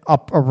it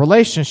a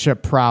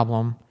relationship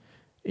problem?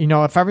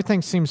 If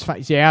everything seems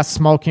fine, yeah,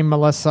 smoking,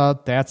 Melissa,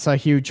 that's a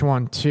huge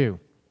one too.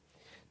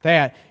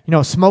 That,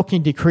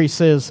 smoking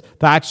decreases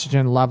the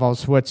oxygen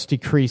levels, which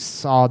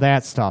decrease all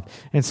that stuff.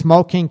 And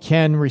smoking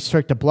can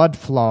restrict the blood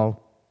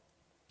flow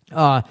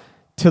to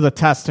the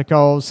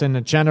testicles and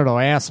the genital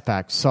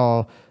aspect.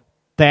 So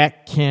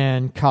that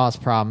can cause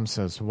problems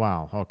as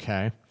well,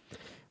 okay,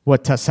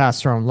 with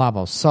testosterone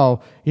levels.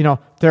 So,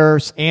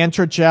 there's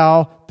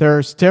androgel,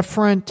 there's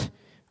different,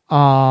 there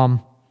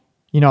are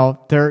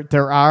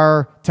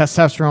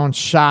testosterone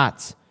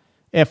shots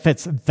if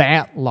it's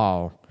that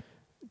low.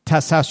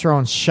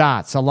 Testosterone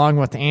shots along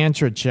with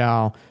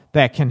androgel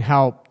that can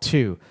help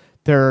too.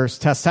 There's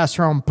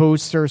testosterone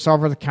boosters,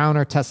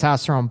 over-the-counter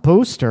testosterone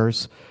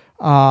boosters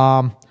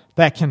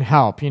that can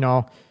help.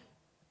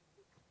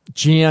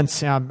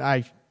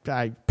 GNC,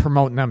 I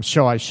promote them,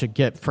 show I should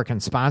get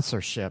freaking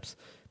sponsorships.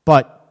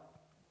 But,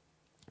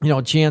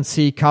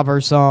 GNC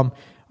covers them,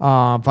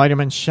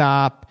 Vitamin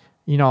Shop,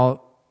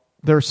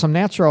 there's some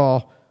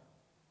natural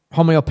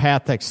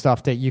homeopathic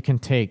stuff that you can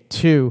take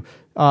too.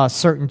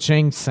 Certain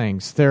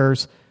ginsengs.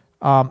 There's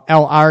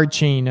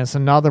L-arginine is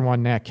another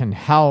one that can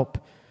help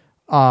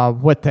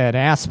with that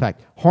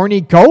aspect.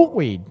 Horny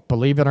goatweed,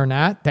 believe it or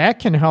not, that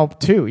can help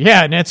too.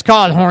 Yeah, and it's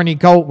called horny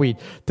goatweed.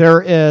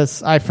 There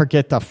is, I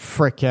forget the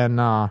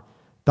frickin'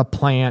 the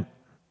plant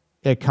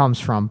it comes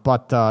from,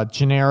 but the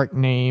generic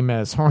name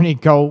is horny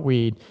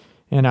goatweed,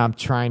 and I'm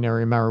trying to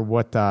remember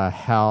what the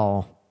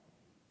hell.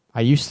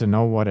 I used to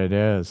know what it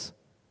is.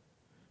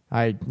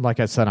 Like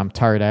I said, I'm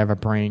tired. I have a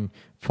brain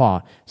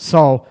fog.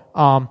 So,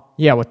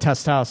 with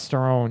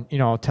testosterone,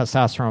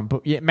 testosterone.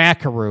 But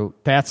maca root,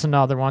 that's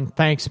another one.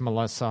 Thanks,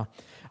 Melissa.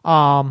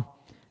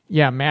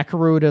 Maca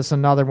root is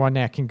another one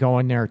that can go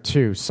in there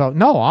too. So,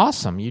 no,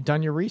 awesome. You've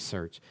done your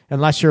research.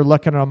 Unless you're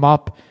looking them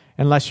up.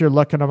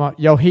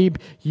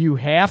 Yohib, you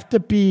have to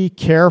be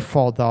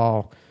careful,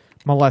 though,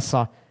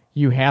 Melissa.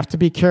 You have to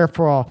be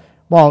careful.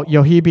 Well,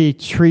 Yohibi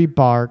tree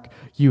bark,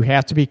 you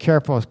have to be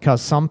careful because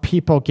some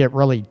people get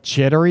really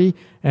jittery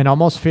and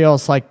almost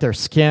feels like their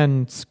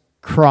skin's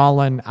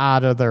crawling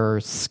out of their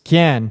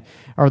skin,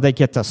 or they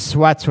get the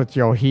sweats with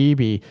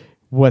Yohibi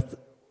with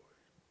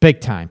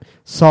big time.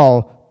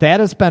 So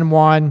that has been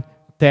one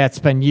that's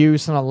been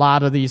used in a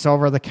lot of these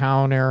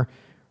over-the-counter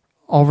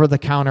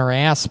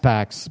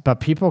aspects, but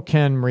people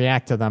can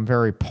react to them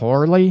very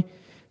poorly.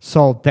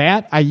 So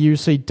that I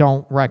usually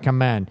don't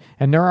recommend.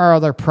 And there are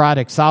other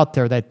products out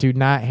there that do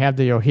not have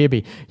the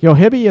Yohibi.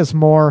 Yohibi is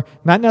more,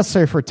 not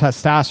necessarily for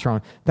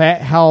testosterone.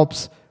 That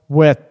helps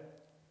with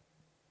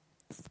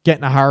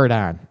getting a hard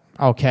on,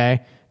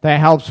 okay? That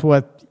helps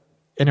with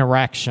an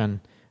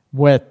erection,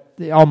 with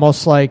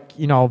almost like,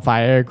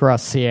 Viagra,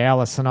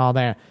 Cialis, and all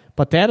that.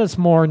 But that is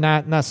more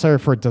not necessarily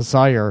for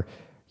desire.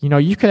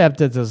 You could have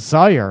the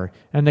desire,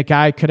 and the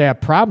guy could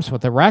have problems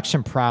with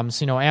erection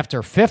problems,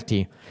 after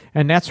 50.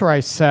 And that's where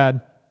I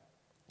said,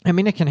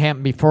 it can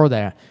happen before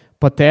that,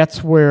 but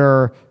that's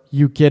where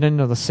you get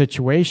into the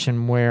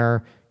situation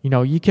where,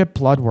 you get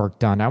blood work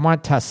done. I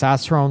want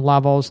testosterone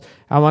levels.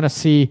 I want to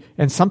see,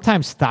 and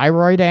sometimes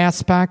thyroid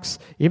aspects,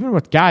 even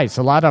with guys,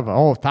 a lot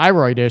of,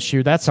 thyroid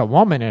issue, that's a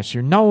woman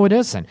issue. No, it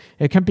isn't.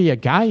 It can be a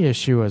guy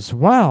issue as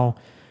well.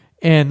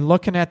 And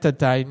looking at the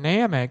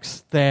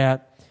dynamics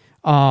that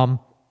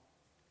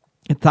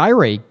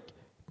thyroid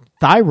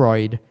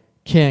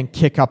can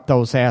kick up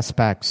those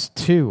aspects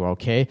too,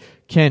 okay?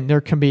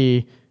 There can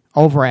be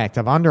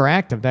overactive,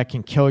 underactive that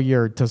can kill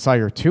your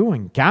desire too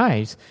in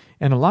guys,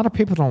 and a lot of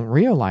people don't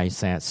realize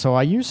that. So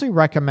I usually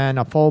recommend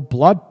a full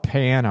blood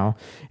panel,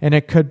 and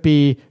it could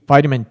be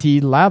vitamin D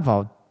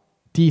level,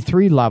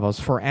 D3 levels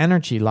for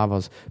energy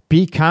levels,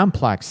 B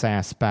complex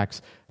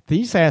aspects.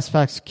 These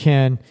aspects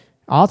can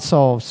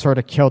also sort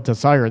of kill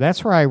desire.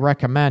 That's where I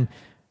recommend,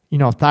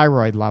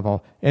 thyroid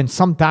level. And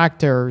some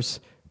doctors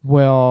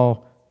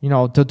will,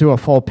 they'll do a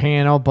full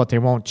panel, but they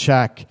won't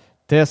check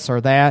this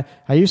or that.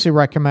 I usually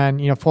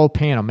recommend, full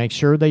panel. Make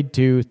sure they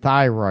do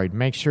thyroid.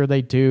 Make sure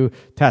they do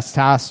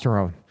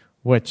testosterone,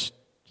 which,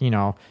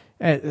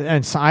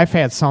 and so I've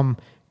had some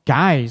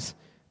guys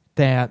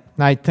that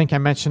I think I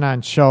mentioned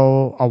on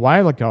show a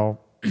while ago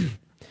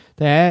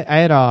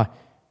that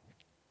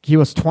he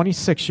was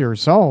 26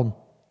 years old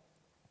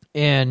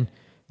and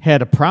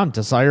had a problem,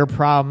 desire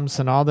problems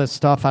and all this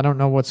stuff. I don't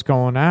know what's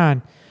going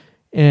on.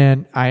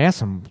 And I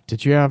asked him,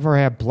 did you ever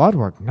have blood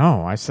work?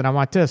 No. I said, I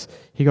want this.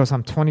 He goes,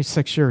 I'm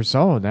 26 years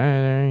old.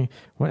 I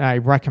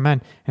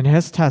recommend. And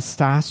his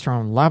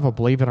testosterone level,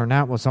 believe it or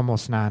not, was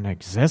almost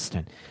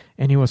non-existent.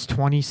 And he was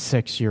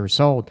 26 years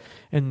old.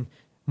 And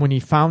when he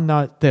found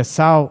this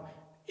out,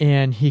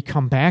 and he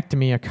come back to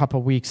me a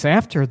couple weeks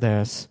after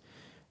this,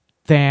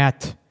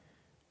 that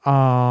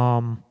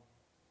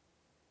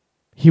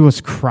he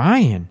was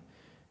crying.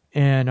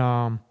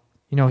 And,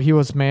 he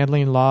was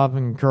madly in love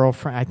and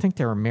girlfriend. I think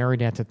they were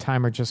married at the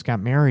time or just got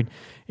married.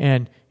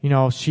 And,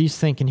 she's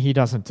thinking he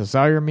doesn't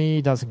desire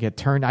me, doesn't get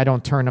turned. I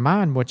don't turn him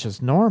on, which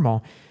is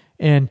normal.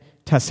 And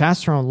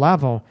testosterone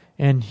level,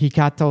 and he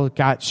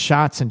got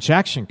shots,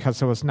 injection,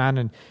 because it was not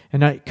and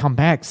I come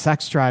back,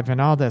 sex drive and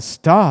all this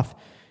stuff.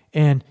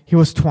 And he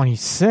was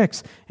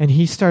 26, and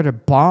he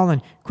started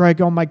bawling.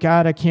 Greg, oh my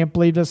God, I can't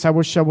believe this. I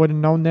wish I would have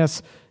known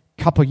this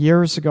a couple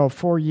years ago,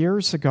 4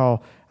 years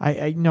ago.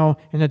 I know,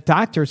 and the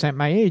doctors at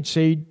my age,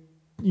 they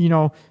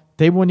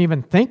wouldn't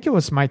even think it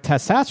was my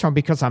testosterone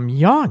because I'm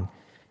young.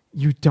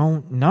 You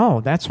don't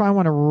know. That's why I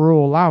want to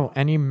rule out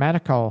any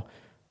medical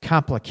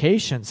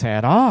complications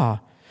at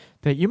all.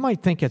 That you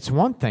might think it's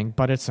one thing,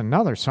 but it's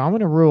another. So I want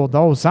to rule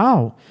those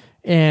out.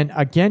 And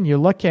again, you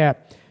look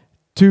at,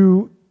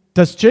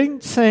 does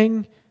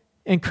ginseng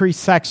increase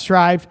sex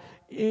drive?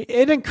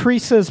 It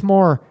increases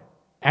more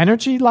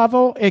energy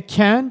level. It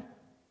can.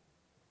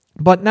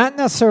 But not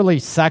necessarily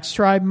sex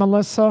drive,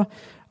 Melissa.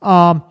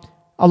 A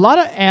lot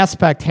of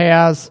aspect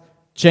has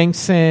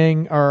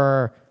ginseng,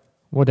 or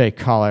what do they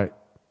call it?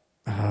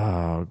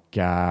 Oh,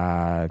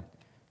 God.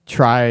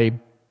 I'm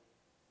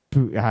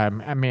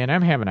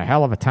having a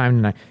hell of a time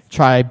tonight.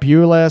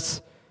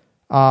 Tribulus,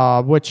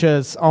 which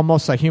is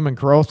almost a human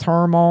growth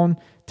hormone.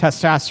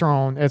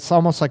 Testosterone, it's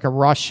almost like a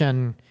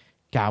Russian,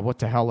 God, what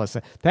the hell is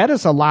it? That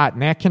is a lot,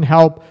 and that can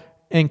help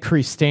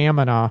increase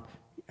stamina,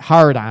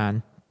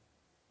 hard-on.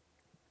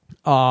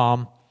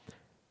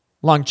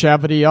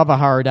 Longevity of a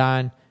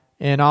hard-on,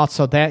 and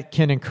also that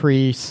can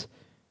increase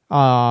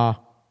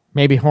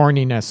maybe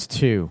horniness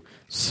too.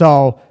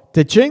 So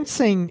the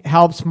ginseng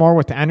helps more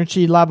with the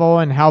energy level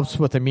and helps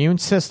with the immune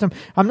system.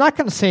 I'm not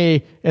going to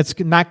say it's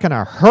not going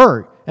to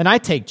hurt, and I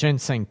take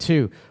ginseng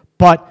too,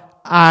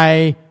 but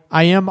I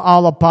am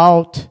all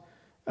about,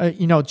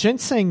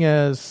 ginseng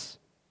is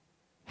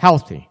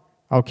healthy,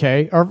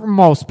 okay, or for the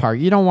most part.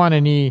 You don't want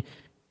any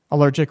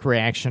allergic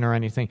reaction or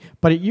anything,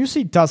 but it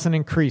usually doesn't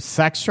increase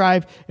sex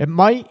drive. It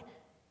might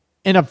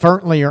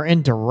inadvertently or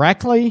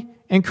indirectly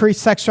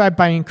increase sex drive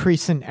by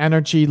increasing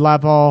energy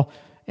level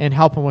and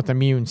helping with the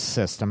immune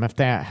system, if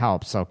that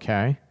helps,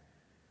 okay?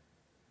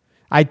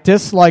 I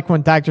dislike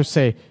when doctors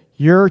say,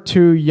 you're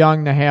too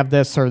young to have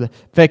this, or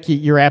Vicky,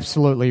 you're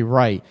absolutely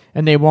right,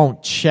 and they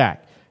won't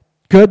check.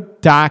 Good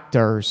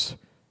doctors,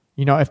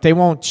 if they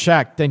won't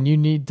check, then you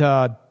need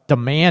to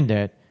demand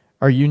it,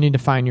 or you need to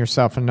find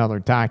yourself another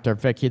doctor.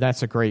 Vicky,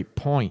 that's a great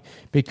point.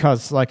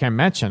 Because, like I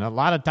mentioned, a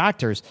lot of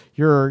doctors,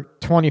 you're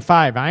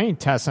 25, I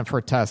ain't testing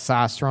for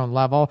testosterone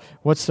level.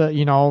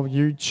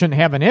 You shouldn't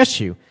have an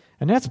issue.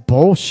 And that's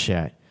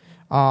bullshit.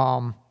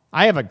 I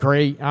got a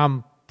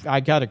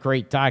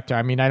great doctor.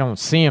 I mean, I don't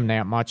see him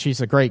that much. He's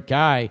a great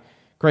guy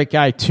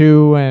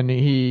too, and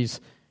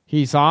he's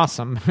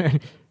awesome.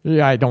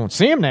 Yeah, I don't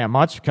see him that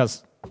much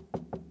because,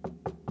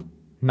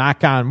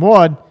 knock on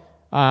wood,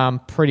 I'm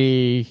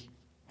pretty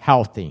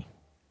healthy.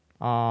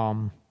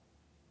 I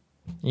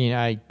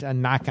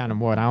knock on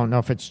wood. I don't know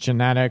if it's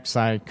genetics.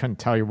 I couldn't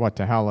tell you what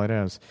the hell it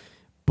is.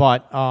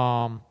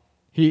 But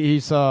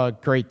he's a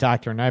great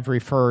doctor, and I've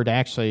referred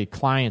actually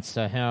clients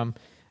to him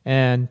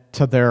and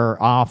to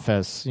their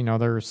office.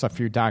 There's a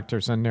few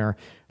doctors in there,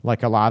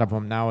 like a lot of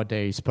them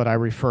nowadays, but I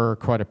refer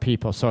quite a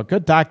people. So a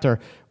good doctor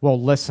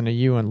will listen to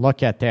you and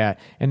look at that.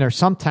 And there's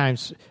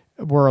sometimes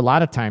where a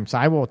lot of times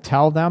I will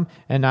tell them,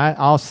 and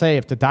I'll say,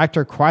 if the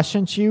doctor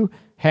questions you,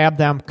 have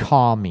them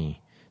call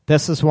me.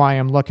 This is why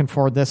I'm looking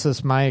for. This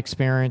is my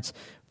experience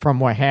from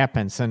what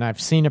happens, and I've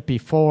seen it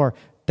before.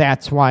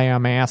 That's why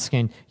I'm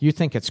asking. You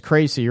think it's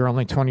crazy. You're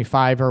only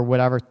 25 or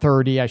whatever,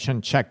 30. I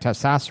shouldn't check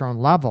testosterone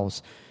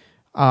levels.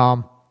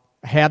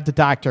 Have the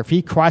doctor, if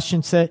he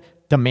questions it,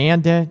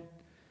 demand it,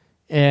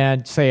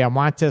 and say, I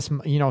want this,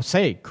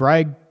 say,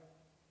 Greg,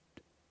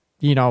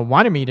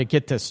 wanted me to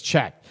get this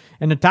checked.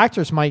 And the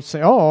doctors might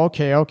say, oh,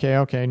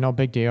 okay, no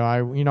big deal.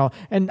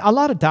 And a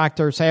lot of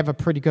doctors I have a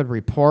pretty good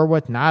rapport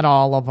with, not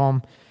all of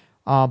them,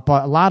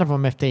 but a lot of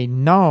them, if they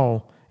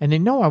know, and they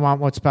know I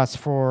want what's best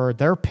for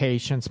their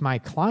patients, my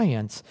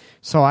clients.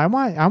 So I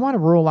want to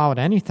rule out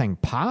anything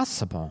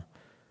possible.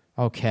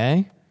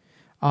 Okay.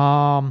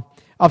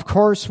 Of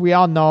course, we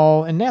all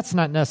know, and that's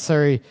not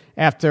necessary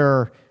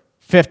after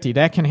 50.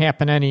 That can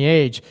happen any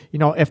age.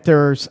 If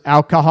there's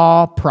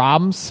alcohol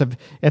problems,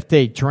 if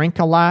they drink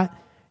a lot,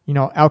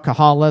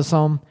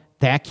 alcoholism,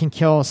 that can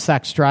kill a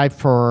sex drive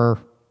for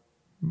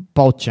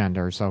both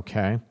genders,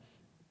 okay?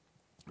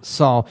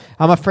 So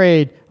I'm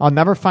afraid I'll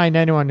never find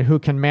anyone who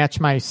can match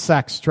my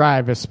sex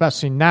drive,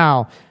 especially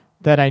now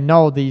that I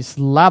know these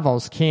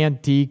levels can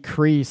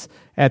decrease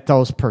at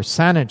those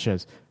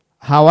percentages.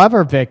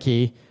 However,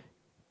 Vicky,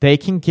 they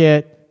can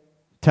get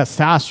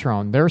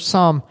testosterone. There's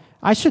some,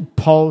 I should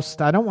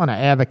post, I don't want to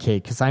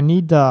advocate because I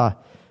need to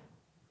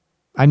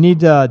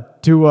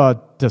do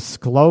a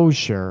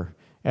disclosure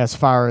as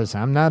far as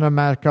I'm not a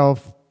medical,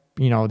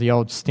 the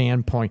old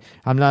standpoint.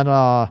 I'm not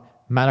a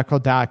medical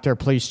doctor.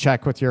 Please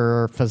check with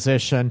your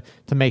physician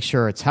to make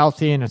sure it's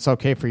healthy and it's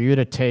okay for you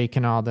to take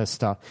and all this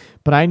stuff.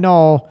 But I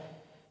know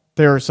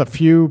there's a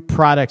few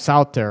products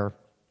out there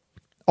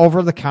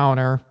over the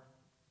counter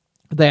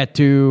that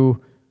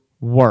do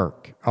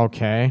work,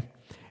 okay?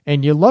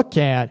 And you look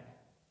at,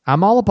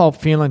 I'm all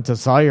about feeling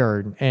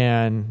desired,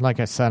 and like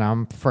I said,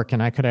 I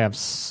could have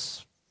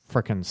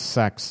freaking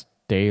sex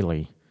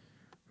daily.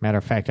 Matter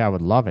of fact, I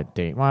would love it.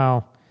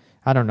 Well,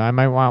 I don't know. I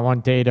might want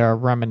one day to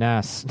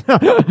reminisce,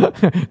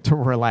 to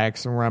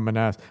relax and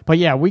reminisce. But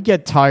yeah, we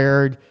get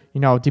tired,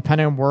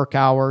 depending on work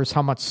hours,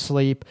 how much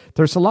sleep.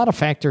 There's a lot of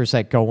factors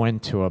that go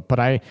into it. But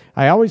I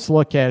always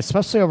look at,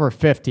 especially over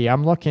 50,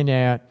 I'm looking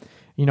at,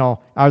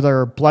 are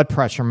there blood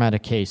pressure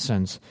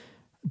medications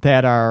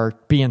that are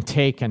being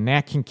taken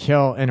that can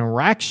kill an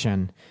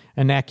erection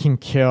and that can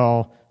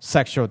kill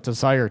sexual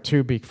desire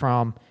too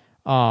from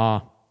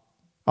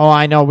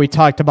I know we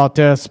talked about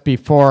this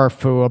before,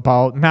 Fu,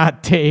 about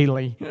not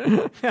daily.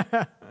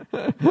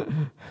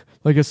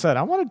 Like I said,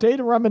 I want a day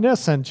to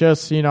reminisce and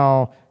just,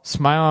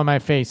 smile on my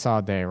face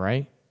all day,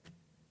 right?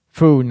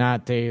 Fu,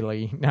 not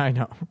daily. I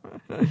know.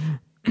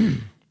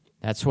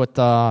 That's what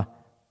the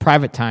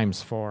private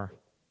time's for.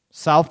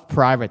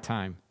 Self-private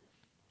time.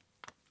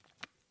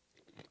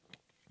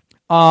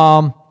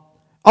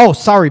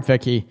 Sorry,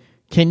 Vicky.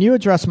 Can you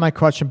address my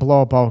question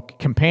below about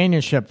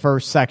companionship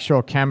versus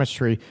sexual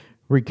chemistry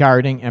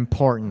regarding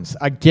importance?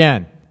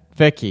 Again,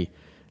 Vicky,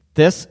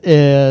 this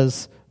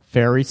is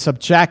very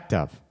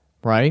subjective,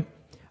 right?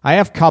 I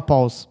have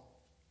couples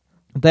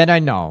that I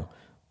know.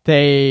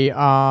 They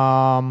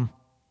have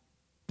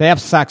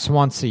sex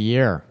once a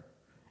year,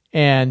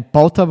 and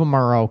both of them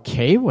are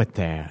okay with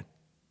that.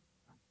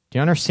 Do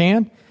you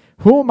understand?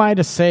 Who am I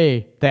to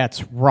say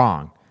that's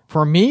wrong?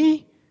 For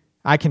me,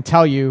 I can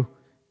tell you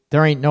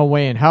there ain't no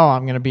way in hell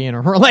I'm going to be in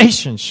a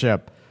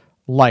relationship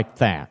like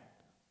that,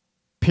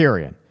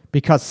 period.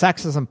 Because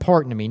sex is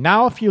important to me.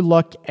 Now, if you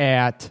look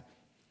at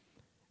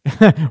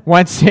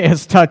Wednesday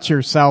is Touch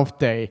Yourself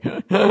Day.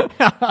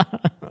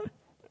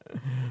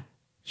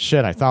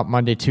 Shit, I thought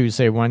Monday,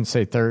 Tuesday,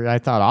 Wednesday, Thursday, I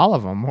thought all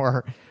of them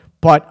were.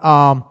 But,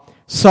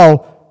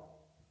 so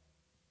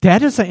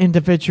that is an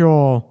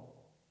individual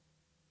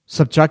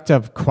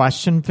subjective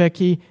question,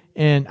 Vicky,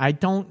 and I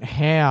don't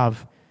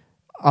have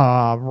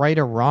right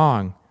or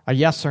wrong, a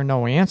yes or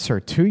no answer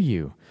to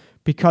you,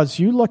 because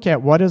you look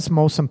at what is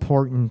most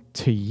important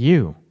to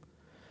you.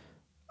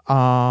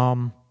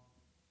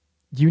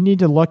 You need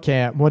to look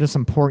at what is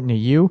important to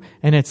you,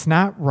 and it's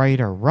not right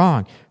or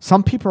wrong.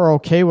 Some people are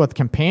okay with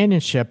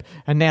companionship,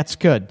 and that's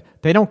good.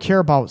 They don't care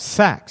about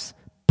sex,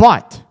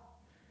 but,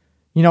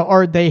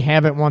 or they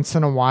have it once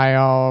in a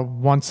while,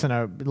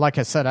 like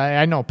I said,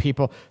 I know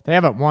people, they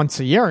have it once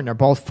a year, and they're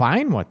both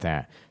fine with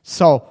that.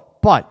 So,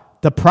 but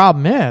the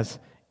problem is,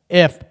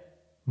 if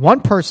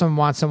one person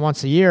wants it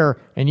once a year,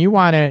 and you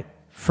want it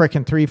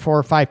freaking 3,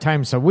 4, 5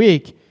 times a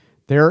week,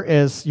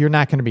 you're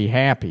not going to be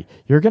happy.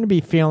 You're going to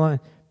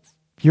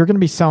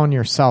be selling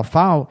yourself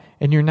out,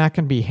 and you're not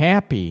going to be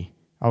happy,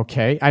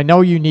 okay? I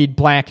know you need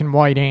black and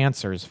white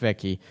answers,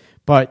 Vicky,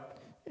 but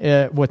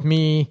with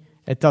me,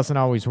 it doesn't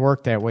always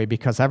work that way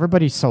because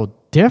everybody's so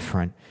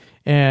different,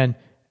 and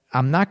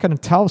I'm not going to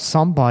tell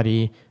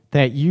somebody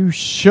that you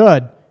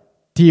should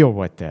deal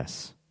with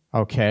this,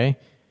 okay?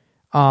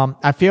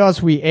 I feel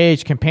as we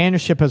age,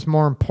 companionship is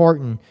more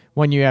important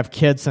when you have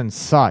kids and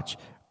such.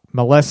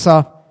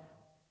 Melissa,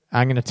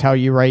 I'm going to tell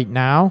you right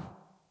now,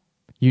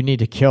 you need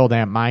to kill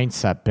that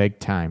mindset big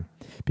time.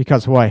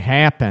 Because what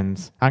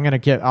happens,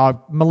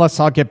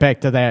 Melissa, I'll get back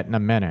to that in a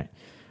minute.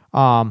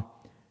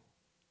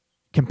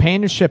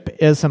 Companionship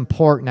is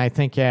important, I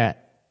think,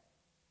 at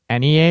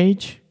any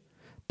age,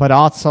 but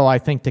also I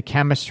think the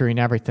chemistry and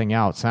everything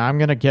else. And I'm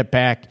going to get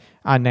back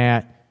on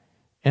that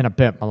in a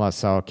bit,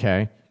 Melissa,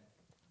 okay?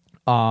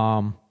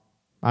 I'm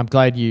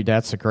glad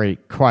that's a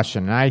great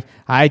question. And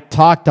I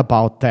talked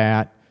about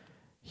that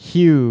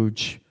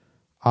huge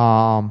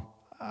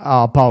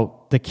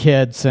about the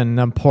kids and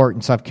the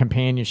importance of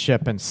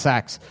companionship and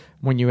sex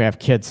when you have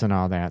kids and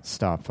all that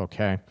stuff,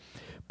 okay?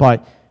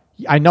 But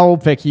I know,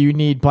 Vicky, you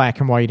need black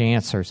and white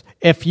answers.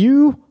 If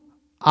you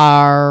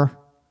are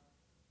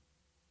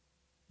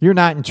You're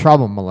not in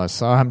trouble,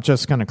 Melissa. I'm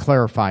just going to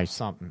clarify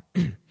something.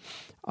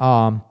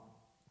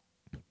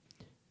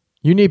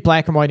 You need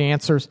black and white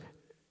answers.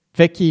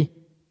 Vicky,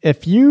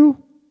 if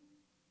you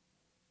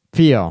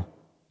feel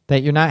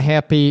that you're not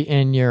happy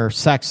in your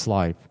sex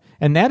life,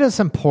 and that is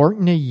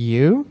important to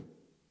you,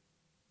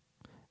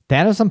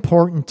 that is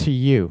important to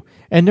you.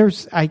 And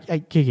I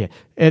get it.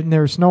 And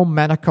there's no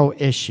medical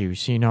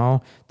issues,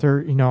 oh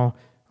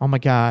my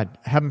God,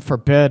 heaven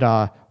forbid,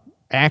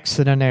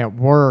 accident at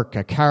work,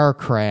 a car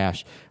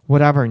crash,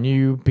 whatever, and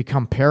you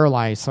become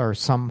paralyzed or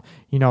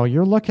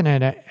you're looking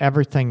at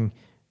everything,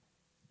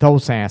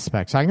 those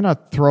aspects. I'm going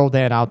to throw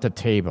that out the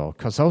table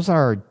because those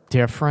are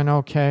different,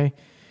 okay?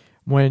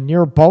 When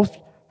you're both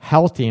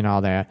healthy and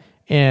all that,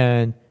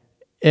 and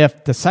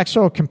if the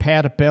sexual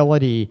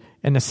compatibility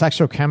and the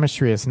sexual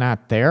chemistry is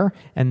not there,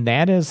 and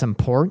that is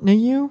important to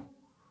you,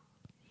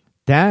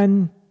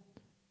 then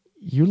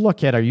you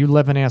look at, are you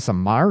living as a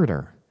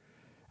martyr?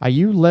 Are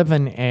you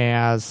living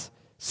as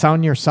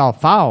selling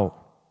yourself out?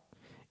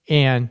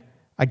 And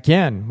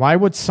again, why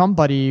would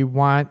somebody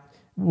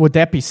would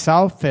that be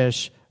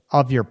selfish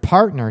of your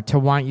partner to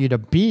want you to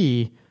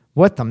be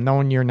with them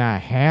knowing you're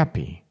not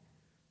happy?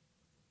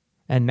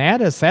 And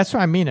that's what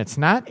I mean. It's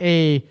not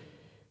a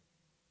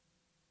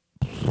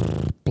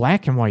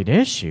black and white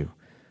issue.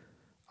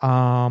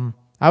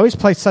 I always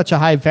place such a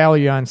high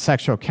value on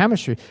sexual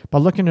chemistry, but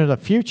looking to the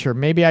future,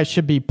 maybe I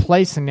should be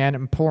placing that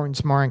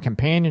importance more on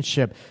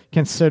companionship,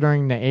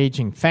 considering the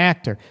aging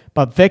factor.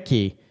 But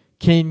Vicky,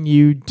 can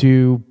you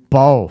do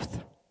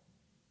both?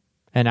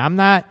 And I'm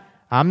not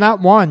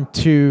one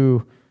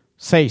to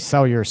say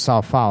sell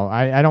yourself out.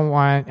 I don't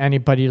want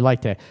anybody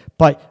like that.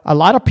 But a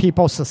lot of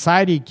people,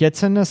 society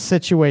gets in a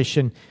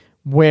situation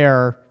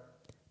where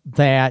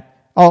the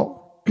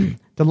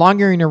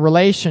longer you're in a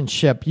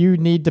relationship, you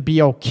need to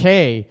be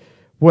okay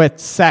with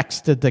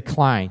sex to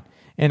decline.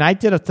 And I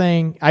did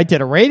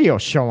a radio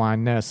show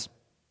on this.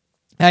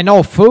 I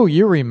know, Fu,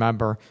 you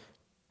remember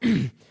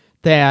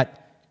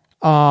that,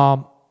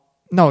 no,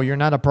 you're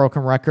not a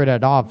broken record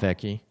at all,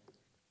 Vicky.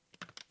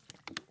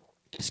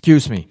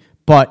 Excuse me.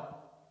 But,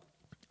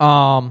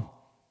 I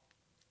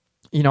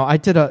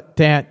did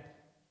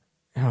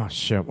oh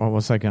shit, what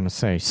was I going to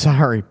say?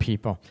 Sorry,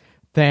 people.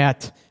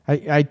 That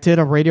I did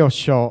a radio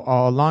show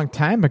a long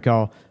time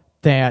ago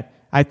that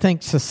I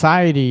think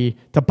society,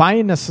 the buy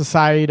into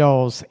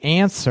societal's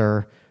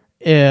answer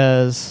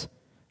is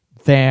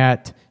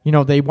that,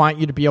 they want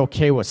you to be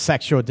okay with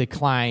sexual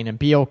decline and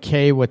be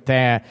okay with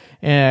that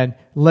and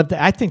live.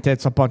 I think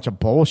that's a bunch of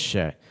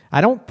bullshit.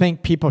 I don't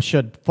think people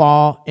should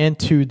fall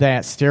into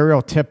that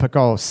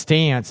stereotypical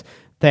stance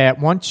that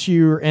once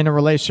you're in a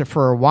relationship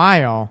for a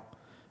while,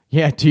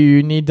 do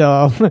you need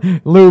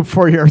to lube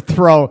for your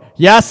throat?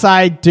 Yes,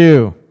 I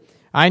do.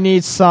 I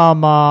need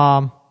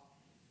some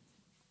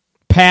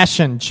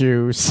passion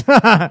juice.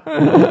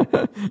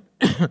 I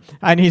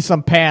need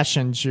some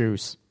passion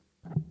juice.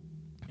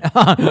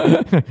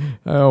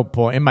 Oh,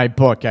 boy. In my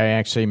book, I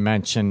actually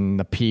mentioned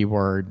the P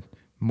word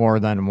more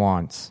than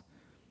once.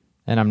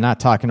 And I'm not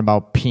talking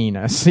about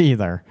penis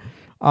either.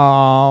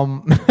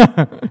 But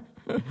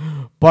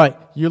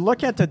you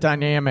look at the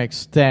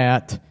dynamics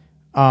that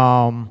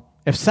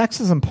if sex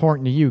is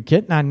important to you,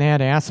 getting on that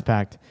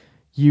aspect,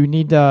 you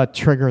need to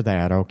trigger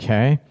that,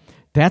 okay?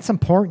 That's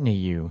important to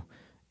you.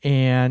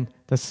 And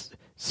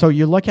so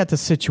you look at the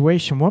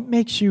situation, what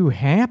makes you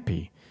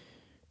happy?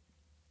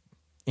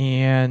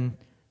 And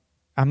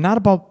I'm not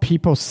about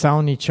people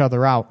selling each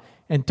other out.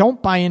 And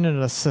don't buy into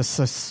the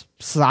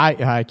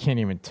society. I can't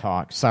even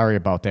talk. Sorry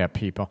about that,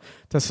 people.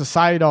 The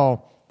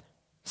societal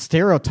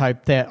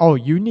stereotype that,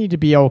 you need to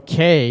be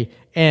okay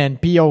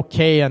and be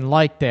okay and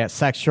like that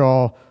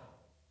sexual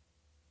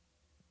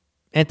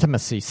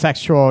intimacy,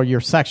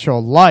 your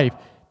sexual life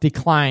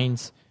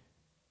declines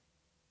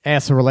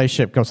as the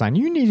relationship goes on.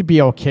 You need to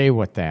be okay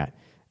with that.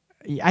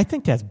 I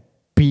think that's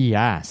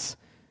BS.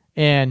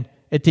 And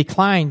it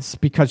declines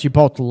because you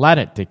both let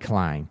it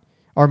decline.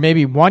 Or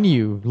maybe one of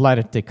you let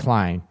it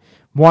decline.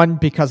 One,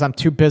 because I'm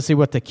too busy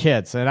with the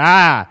kids.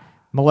 And,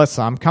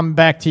 Melissa, I'm coming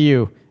back to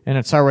you, and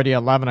it's already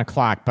 11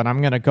 o'clock, but I'm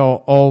going to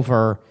go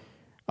over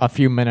a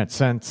few minutes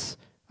since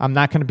I'm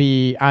not going to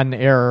be on the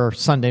air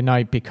Sunday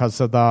night because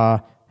of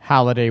the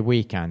holiday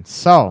weekend.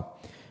 So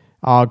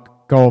I'll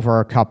go over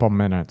a couple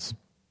minutes.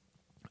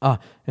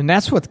 And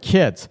that's with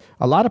kids.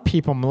 A lot of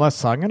people,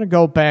 Melissa, I'm going to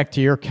go back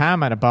to your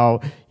comment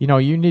about,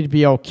 you need to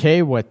be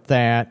okay with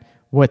that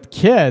with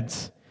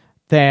kids.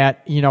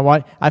 That,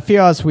 I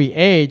feel as we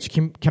age,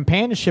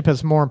 companionship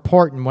is more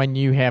important when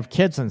you have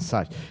kids and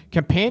such.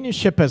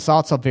 Companionship is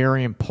also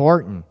very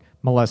important,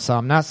 Melissa.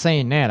 I'm not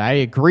saying that. I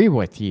agree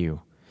with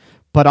you.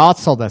 But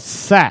also the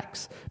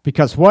sex.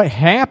 Because what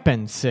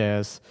happens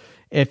is,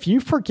 if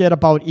you forget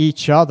about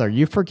each other,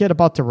 you forget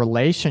about the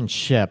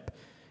relationship,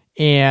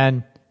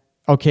 and,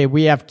 okay,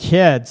 we have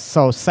kids,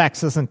 so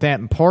sex isn't that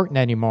important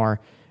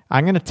anymore,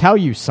 I'm going to tell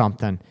you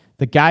something.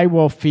 The guy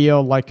will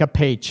feel like a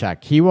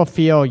paycheck. He will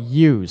feel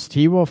used.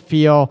 He will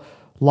feel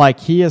like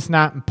he is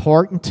not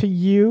important to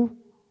you.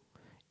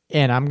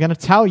 And I'm going to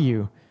tell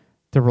you,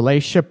 the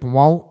relationship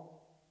won't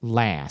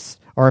last.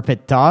 Or if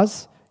it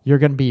does, you're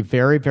going to be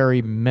very,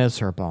 very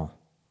miserable.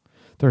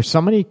 There's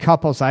so many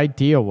couples I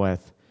deal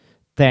with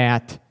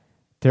that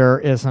there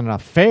is an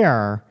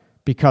affair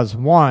because,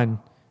 one,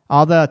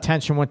 all the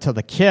attention went to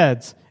the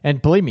kids.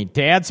 And believe me,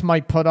 dads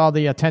might put all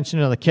the attention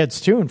to the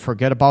kids too and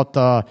forget about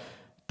the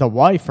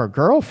wife or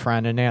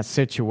girlfriend in that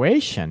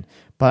situation.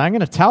 But I'm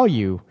going to tell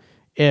you,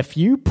 if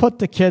you put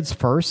the kids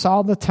first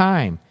all the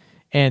time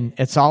and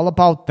it's all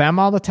about them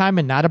all the time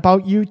and not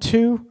about you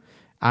two,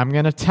 I'm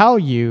going to tell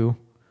you,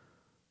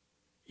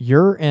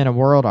 you're in a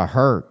world of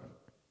hurt.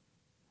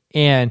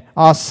 And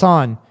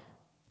son,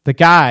 the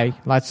guy,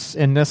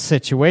 in this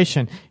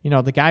situation,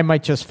 the guy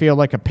might just feel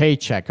like a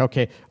paycheck.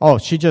 Okay,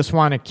 she just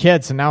wanted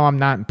kids and now I'm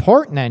not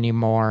important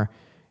anymore.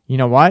 You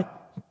know what?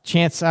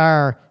 Chances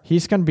are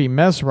he's going to be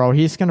miserable.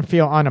 He's going to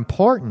feel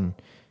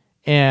unimportant.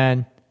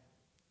 And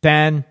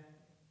then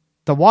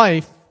the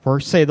wife, or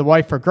say the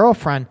wife or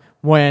girlfriend,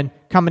 when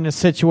come in a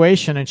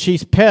situation and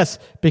she's pissed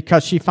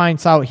because she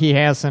finds out he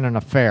has an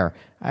affair.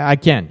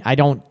 Again, I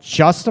don't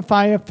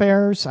justify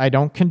affairs. I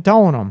don't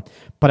condone them.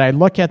 But I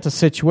look at the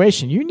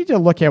situation. You need to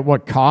look at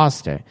what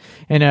caused it.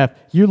 And if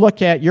you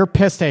look at, you're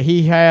pissed that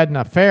he had an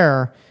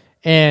affair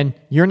and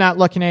you're not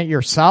looking at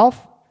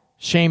yourself,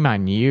 shame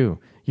on you.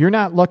 You're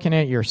not looking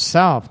at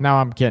yourself. Now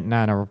I'm getting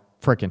on a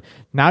freaking,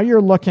 now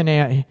you're looking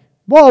at,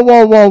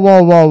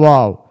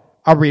 whoa.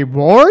 A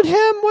reward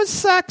him with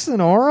sex and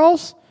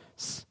orals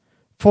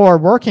for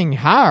working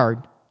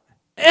hard?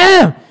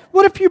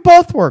 What if you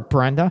both work,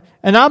 Brenda?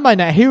 And I'm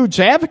a huge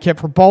advocate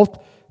for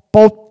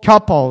both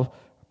couples,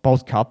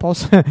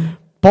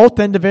 both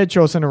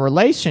individuals in a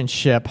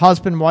relationship,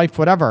 husband, wife,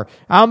 whatever.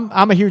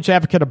 I'm a huge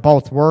advocate of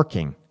both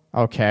working,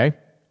 okay?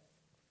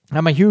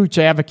 I'm a huge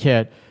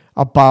advocate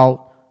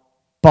about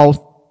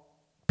both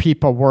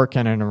people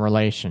working in a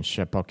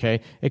relationship,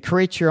 okay? It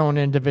creates your own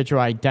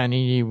individual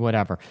identity,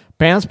 whatever.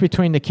 Balance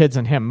between the kids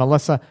and him.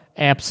 Melissa,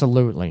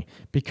 absolutely.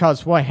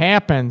 Because what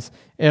happens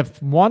if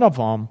one of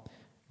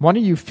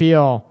you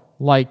feel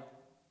like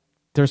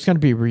there's going to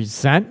be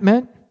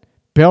resentment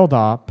build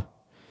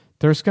up,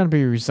 there's going to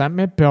be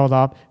resentment build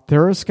up,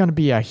 there is going to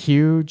be a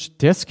huge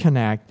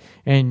disconnect,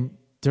 and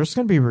there's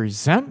going to be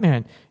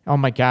resentment. Oh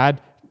my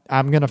God,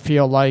 I'm going to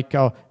feel like,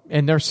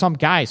 and there's some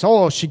guys,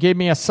 she gave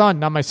me a son,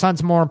 now my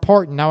son's more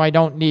important, now I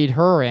don't need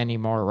her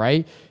anymore,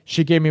 right?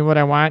 She gave me what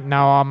I want,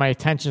 now all my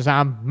attention's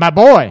on my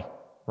boy,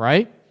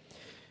 right?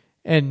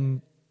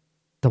 And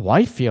the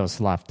wife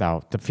feels left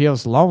out,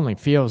 feels lonely,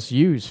 feels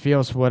used,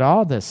 feels with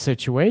all this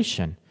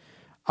situation.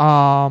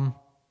 Absolutely,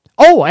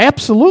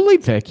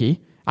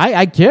 Vicky.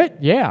 I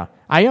get, yeah.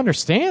 I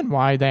understand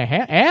why they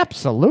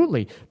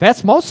absolutely.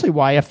 That's mostly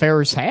why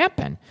affairs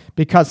happen,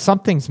 because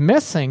something's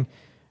missing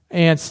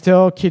and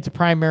still keep the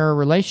primary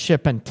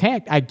relationship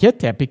intact. I get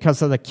that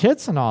because of the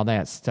kids and all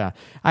that stuff.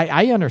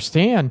 I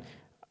understand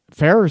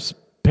affairs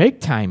big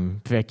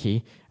time,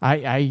 Vicky.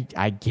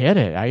 I get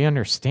it. I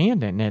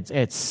understand it. And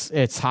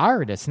it's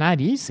hard. It's not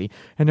easy.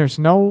 And there's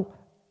no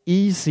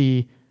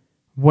easy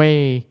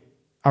way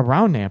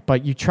around that.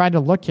 But you try to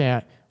look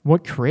at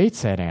what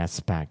creates that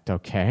aspect,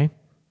 okay?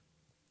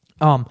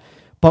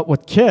 But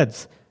with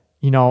kids,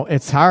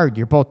 it's hard.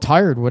 You're both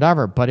tired,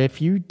 whatever. But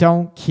if you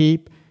don't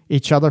keep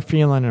each other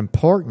feeling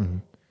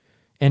important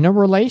in a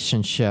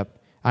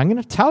relationship, I'm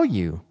going to tell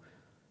you,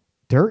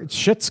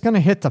 shit's going to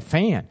hit the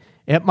fan.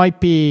 It might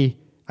be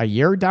a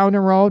year down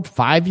the road,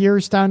 5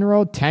 years down the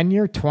road, 10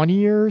 years, 20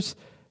 years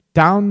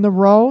down the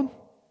road.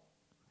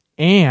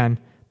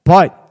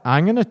 But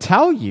I'm going to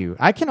tell you,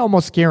 I can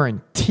almost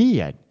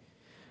guarantee it,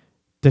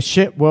 the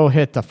shit will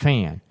hit the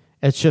fan.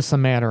 It's just a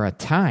matter of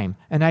time.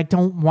 And I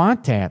don't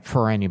want that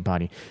for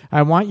anybody.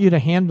 I want you to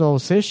handle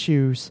those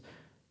issues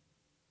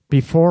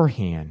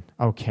beforehand,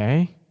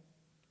 okay?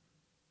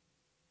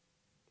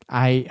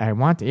 I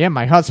want to. Yeah,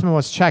 my husband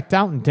was checked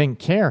out and didn't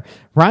care.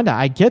 Rhonda,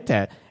 I get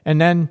that. And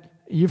then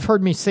you've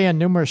heard me say on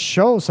numerous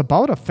shows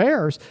about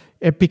affairs,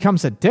 it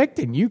becomes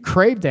addicting. You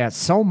crave that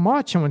so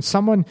much. And when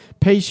someone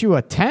pays you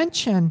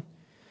attention,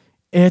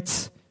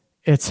 it's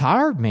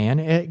hard, man.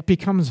 It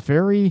becomes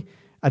very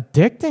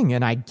addicting,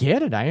 and I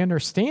get it. I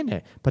understand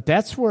it. But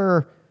that's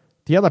where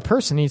the other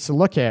person needs to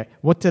look at,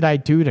 what did I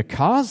do to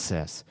cause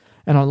this?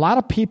 And a lot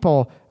of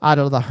people, out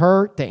of the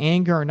hurt, the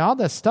anger, and all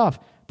this stuff,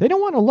 they don't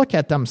want to look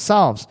at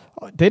themselves.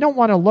 They don't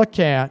want to look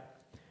at,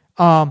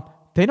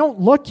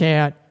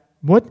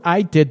 what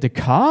I did to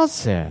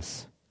cause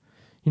this.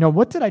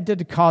 What did I did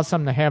to cause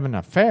them to have an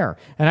affair?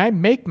 And I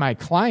make my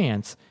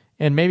clients,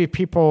 and maybe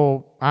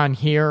people on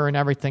here and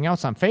everything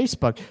else on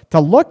Facebook, to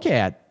look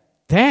at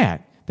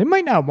that. They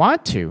might not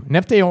want to. And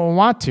if they don't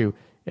want to,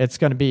 it's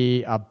going to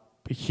be a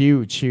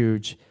huge,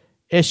 huge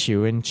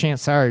issue. And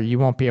chances are you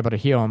won't be able to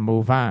heal and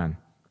move on.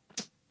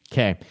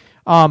 Okay.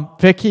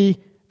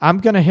 Vicky, I'm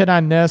going to hit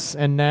on this,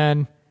 and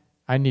then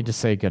I need to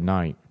say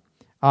goodnight.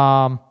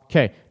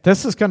 Okay.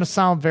 This is going to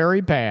sound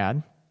very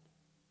bad.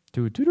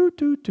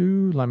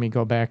 Let me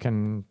go back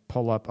and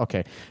pull up.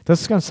 Okay.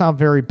 This is going to sound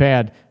very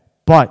bad,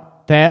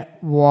 but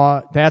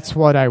that's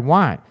what I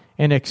want.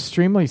 and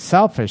extremely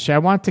selfish. I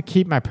want to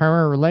keep my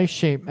primary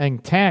relationship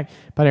intact,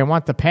 but I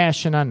want the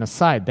passion on the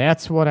side.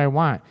 That's what I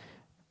want.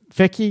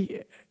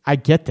 Vicky, I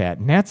get that.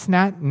 And that's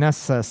not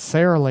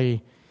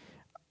necessarily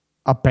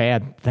a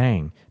bad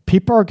thing.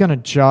 People are going to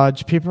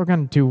judge. People are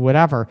going to do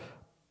whatever.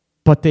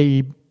 But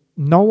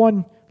no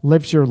one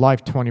lives your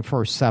life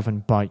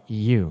 24/7 but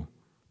you.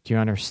 Do you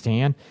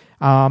understand?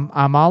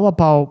 I'm all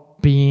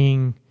about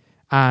being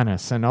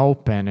honest and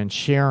open and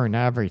sharing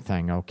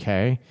everything,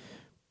 okay?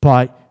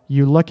 But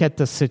you look at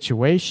the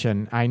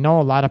situation. I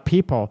know a lot of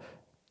people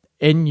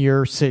in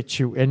your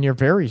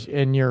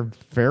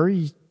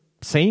very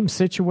same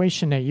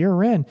situation that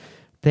you're in,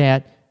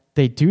 that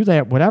they do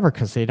that whatever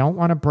because they don't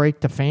want to break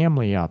the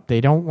family up.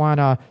 They don't want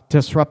to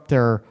disrupt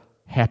their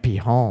happy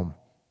home,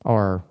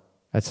 or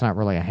it's not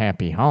really a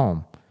happy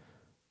home.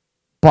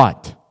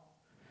 But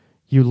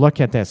you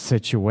look at that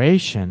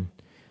situation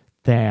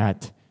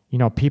that,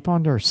 people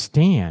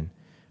understand,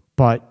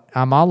 but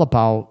I'm all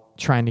about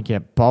trying to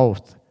get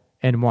both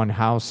in one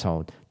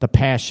household, the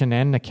passion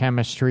and the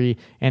chemistry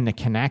and the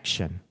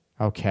connection,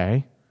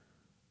 okay?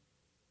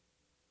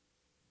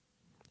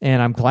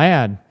 And I'm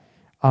glad,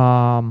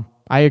 I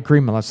agree,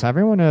 Melissa,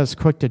 everyone is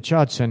quick to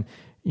judge, and,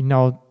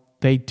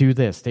 they do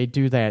this, they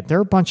do that. There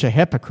are a bunch of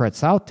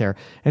hypocrites out there,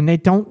 and they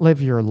don't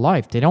live your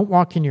life. They don't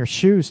walk in your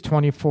shoes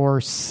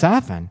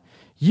 24/7.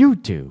 You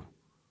do.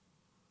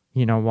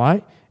 You know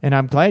what? And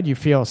I'm glad you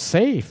feel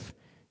safe,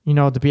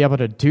 to be able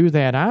to do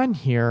that on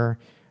here.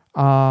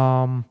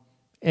 And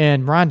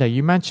Rhonda,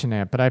 you mentioned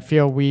that, but I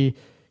feel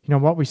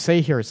what we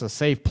say here is a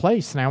safe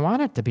place, and I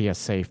want it to be a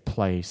safe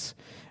place.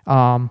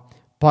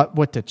 But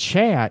with the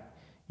chat,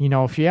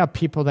 if you have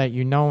people that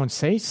and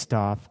say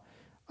stuff,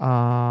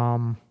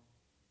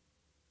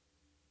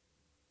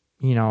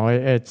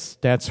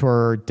 that's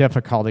where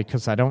difficulty,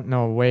 because I don't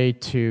know a way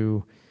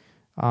to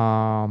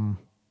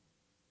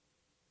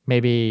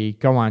maybe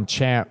go on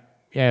chat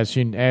as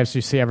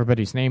you see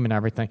everybody's name and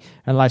everything,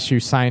 unless you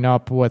sign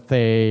up with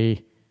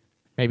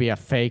maybe a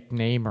fake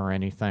name or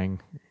anything,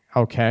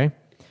 okay?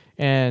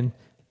 And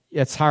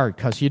it's hard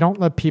because you don't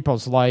live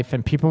people's life,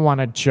 and people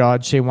want to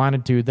judge. They want to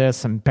do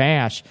this and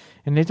bash,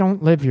 and they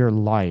don't live your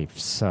life.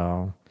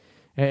 So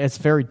it's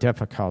very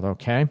difficult,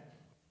 okay?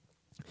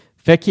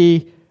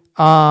 Vicky,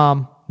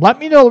 let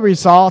me know the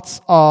results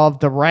of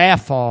the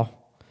raffle,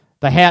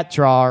 the hat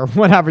draw, or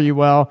whatever you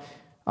will,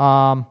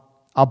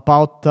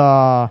 about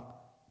the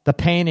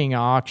painting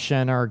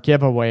auction or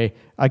giveaway.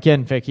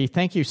 Again, Vicky,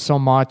 thank you so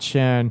much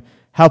and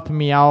helping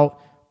me out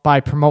by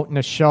promoting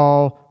the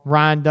show.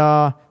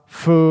 Rhonda,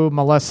 Fu,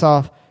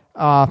 Melissa,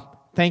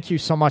 thank you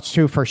so much,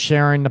 too, for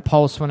sharing the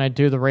posts when I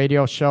do the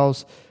radio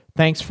shows.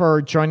 Thanks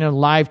for joining the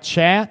live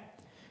chat.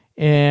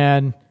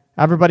 And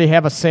everybody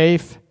have a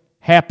safe,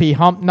 happy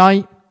hump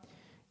night,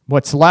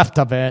 what's left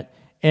of it.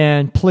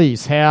 And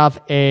please have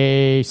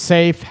a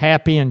safe,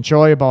 happy,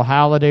 enjoyable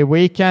holiday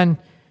weekend.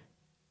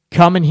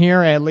 Coming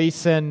here, at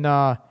least in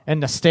the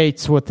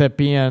States, with it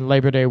being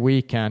Labor Day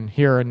weekend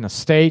here in the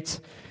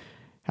States.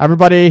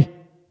 Everybody,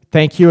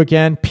 thank you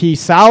again.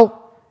 Peace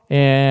out.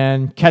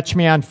 And catch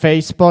me on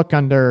Facebook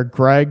under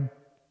Greg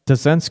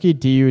Dudzinski,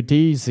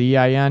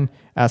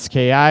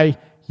 DUDZINSKI.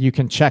 You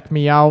can check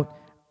me out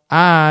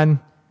on,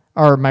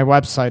 or my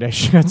website, I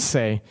should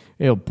say.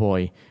 Oh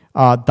boy.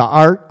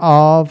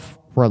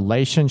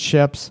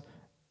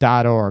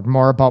 theartofrelationships.org.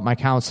 More about my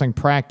counseling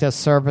practice,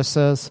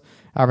 services,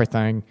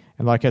 everything.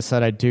 And like I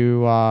said, I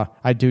do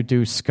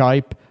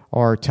Skype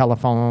or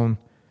telephone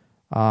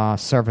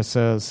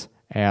services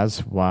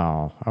as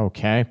well.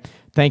 Okay.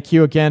 Thank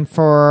you again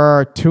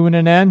for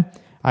tuning in.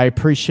 I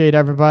appreciate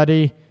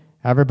everybody.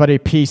 Everybody,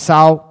 peace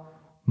out.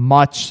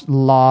 Much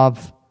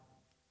love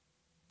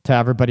to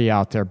everybody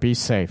out there. Be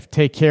safe.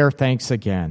 Take care. Thanks again.